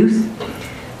supporting youth,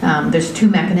 there's 2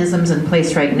 mechanisms in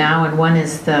place right now, and one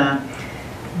is the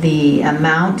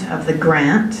amount of the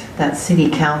grant that City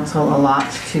Council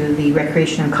allots to the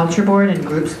Recreation and Culture Board, and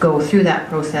groups go through that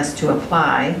process to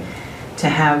apply to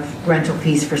have rental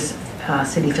fees for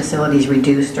city facilities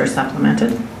reduced or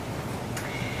supplemented.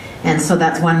 And so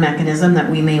that's one mechanism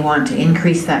that we may want to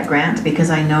increase that grant,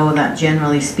 because I know that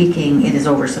generally speaking it is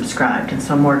oversubscribed, and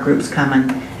so more groups come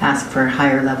and ask for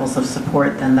higher levels of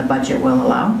support than the budget will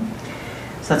allow.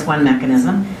 So that's one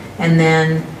mechanism. And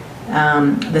then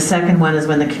the second one is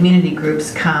when the community groups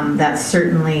come, that's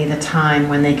certainly the time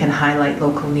when they can highlight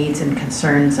local needs and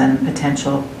concerns and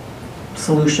potential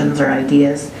solutions or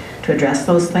ideas to address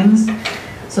those things.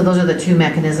 So those are the 2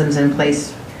 mechanisms in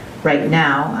place right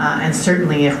now, and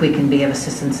certainly if we can be of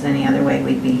assistance in any other way,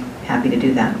 we'd be happy to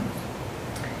do that.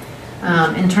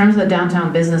 In terms of the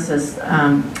downtown businesses,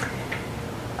 in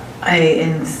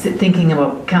thinking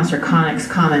about Councillor Connick's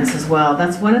comments as well,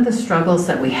 that's one of the struggles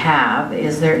that we have,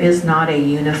 is there is not a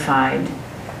unified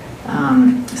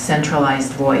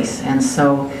centralized voice. And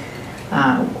so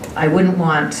I wouldn't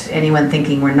want anyone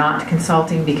thinking we're not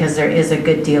consulting, because there is a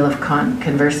good deal of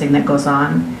conversing that goes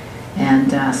on.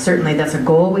 And certainly that's a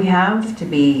goal we have, to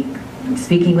be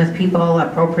speaking with people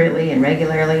appropriately and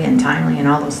regularly and timely and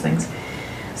all those things.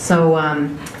 So,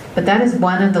 but that is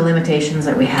one of the limitations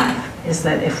that we have, is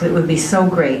that if it would be so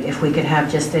great if we could have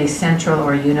just a central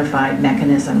or unified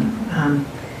mechanism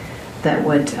that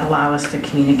would allow us to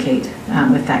communicate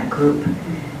with that group.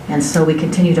 And so we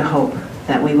continue to hope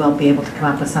that we will be able to come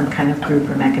up with some kind of group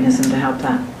or mechanism to help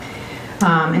that.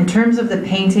 In terms of the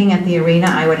painting at the arena,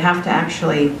 I would have to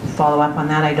actually follow up on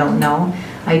that. I don't know.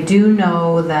 I do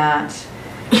know that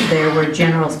there were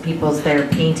general people there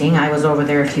painting. I was over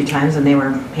there a few times and they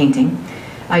were painting.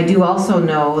 I do also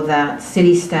know that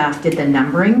city staff did the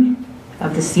numbering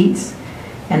of the seats,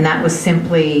 and that was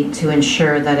simply to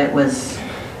ensure that it was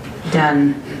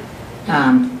done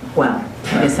well.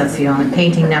 I guess that's the only.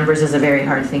 Painting numbers is a very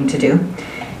hard thing to do.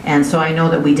 And so I know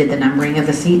that we did the numbering of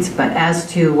the seats, but as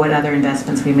to what other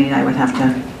investments we made, I would have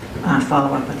to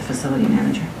follow up with the facility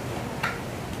manager.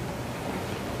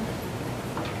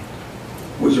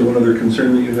 Was there one other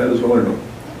concern that you had as well, or no?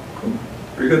 Cool.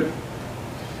 Very good.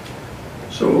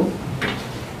 So,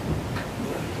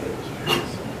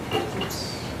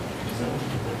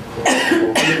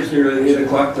 it's nearly 8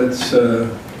 o'clock. Let's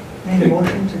Any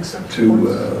motion to accept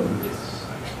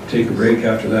take a break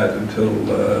after that until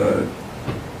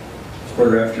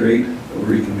 8:15. We'll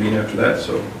reconvene after that.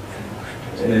 So,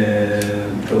 and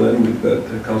until then, we've got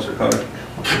Councillor Connick.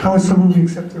 I would so move to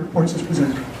accept the reports as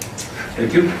presented.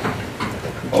 Thank you.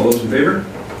 All those in favor?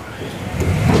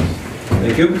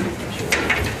 Thank you.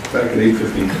 Back at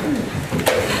 8:15.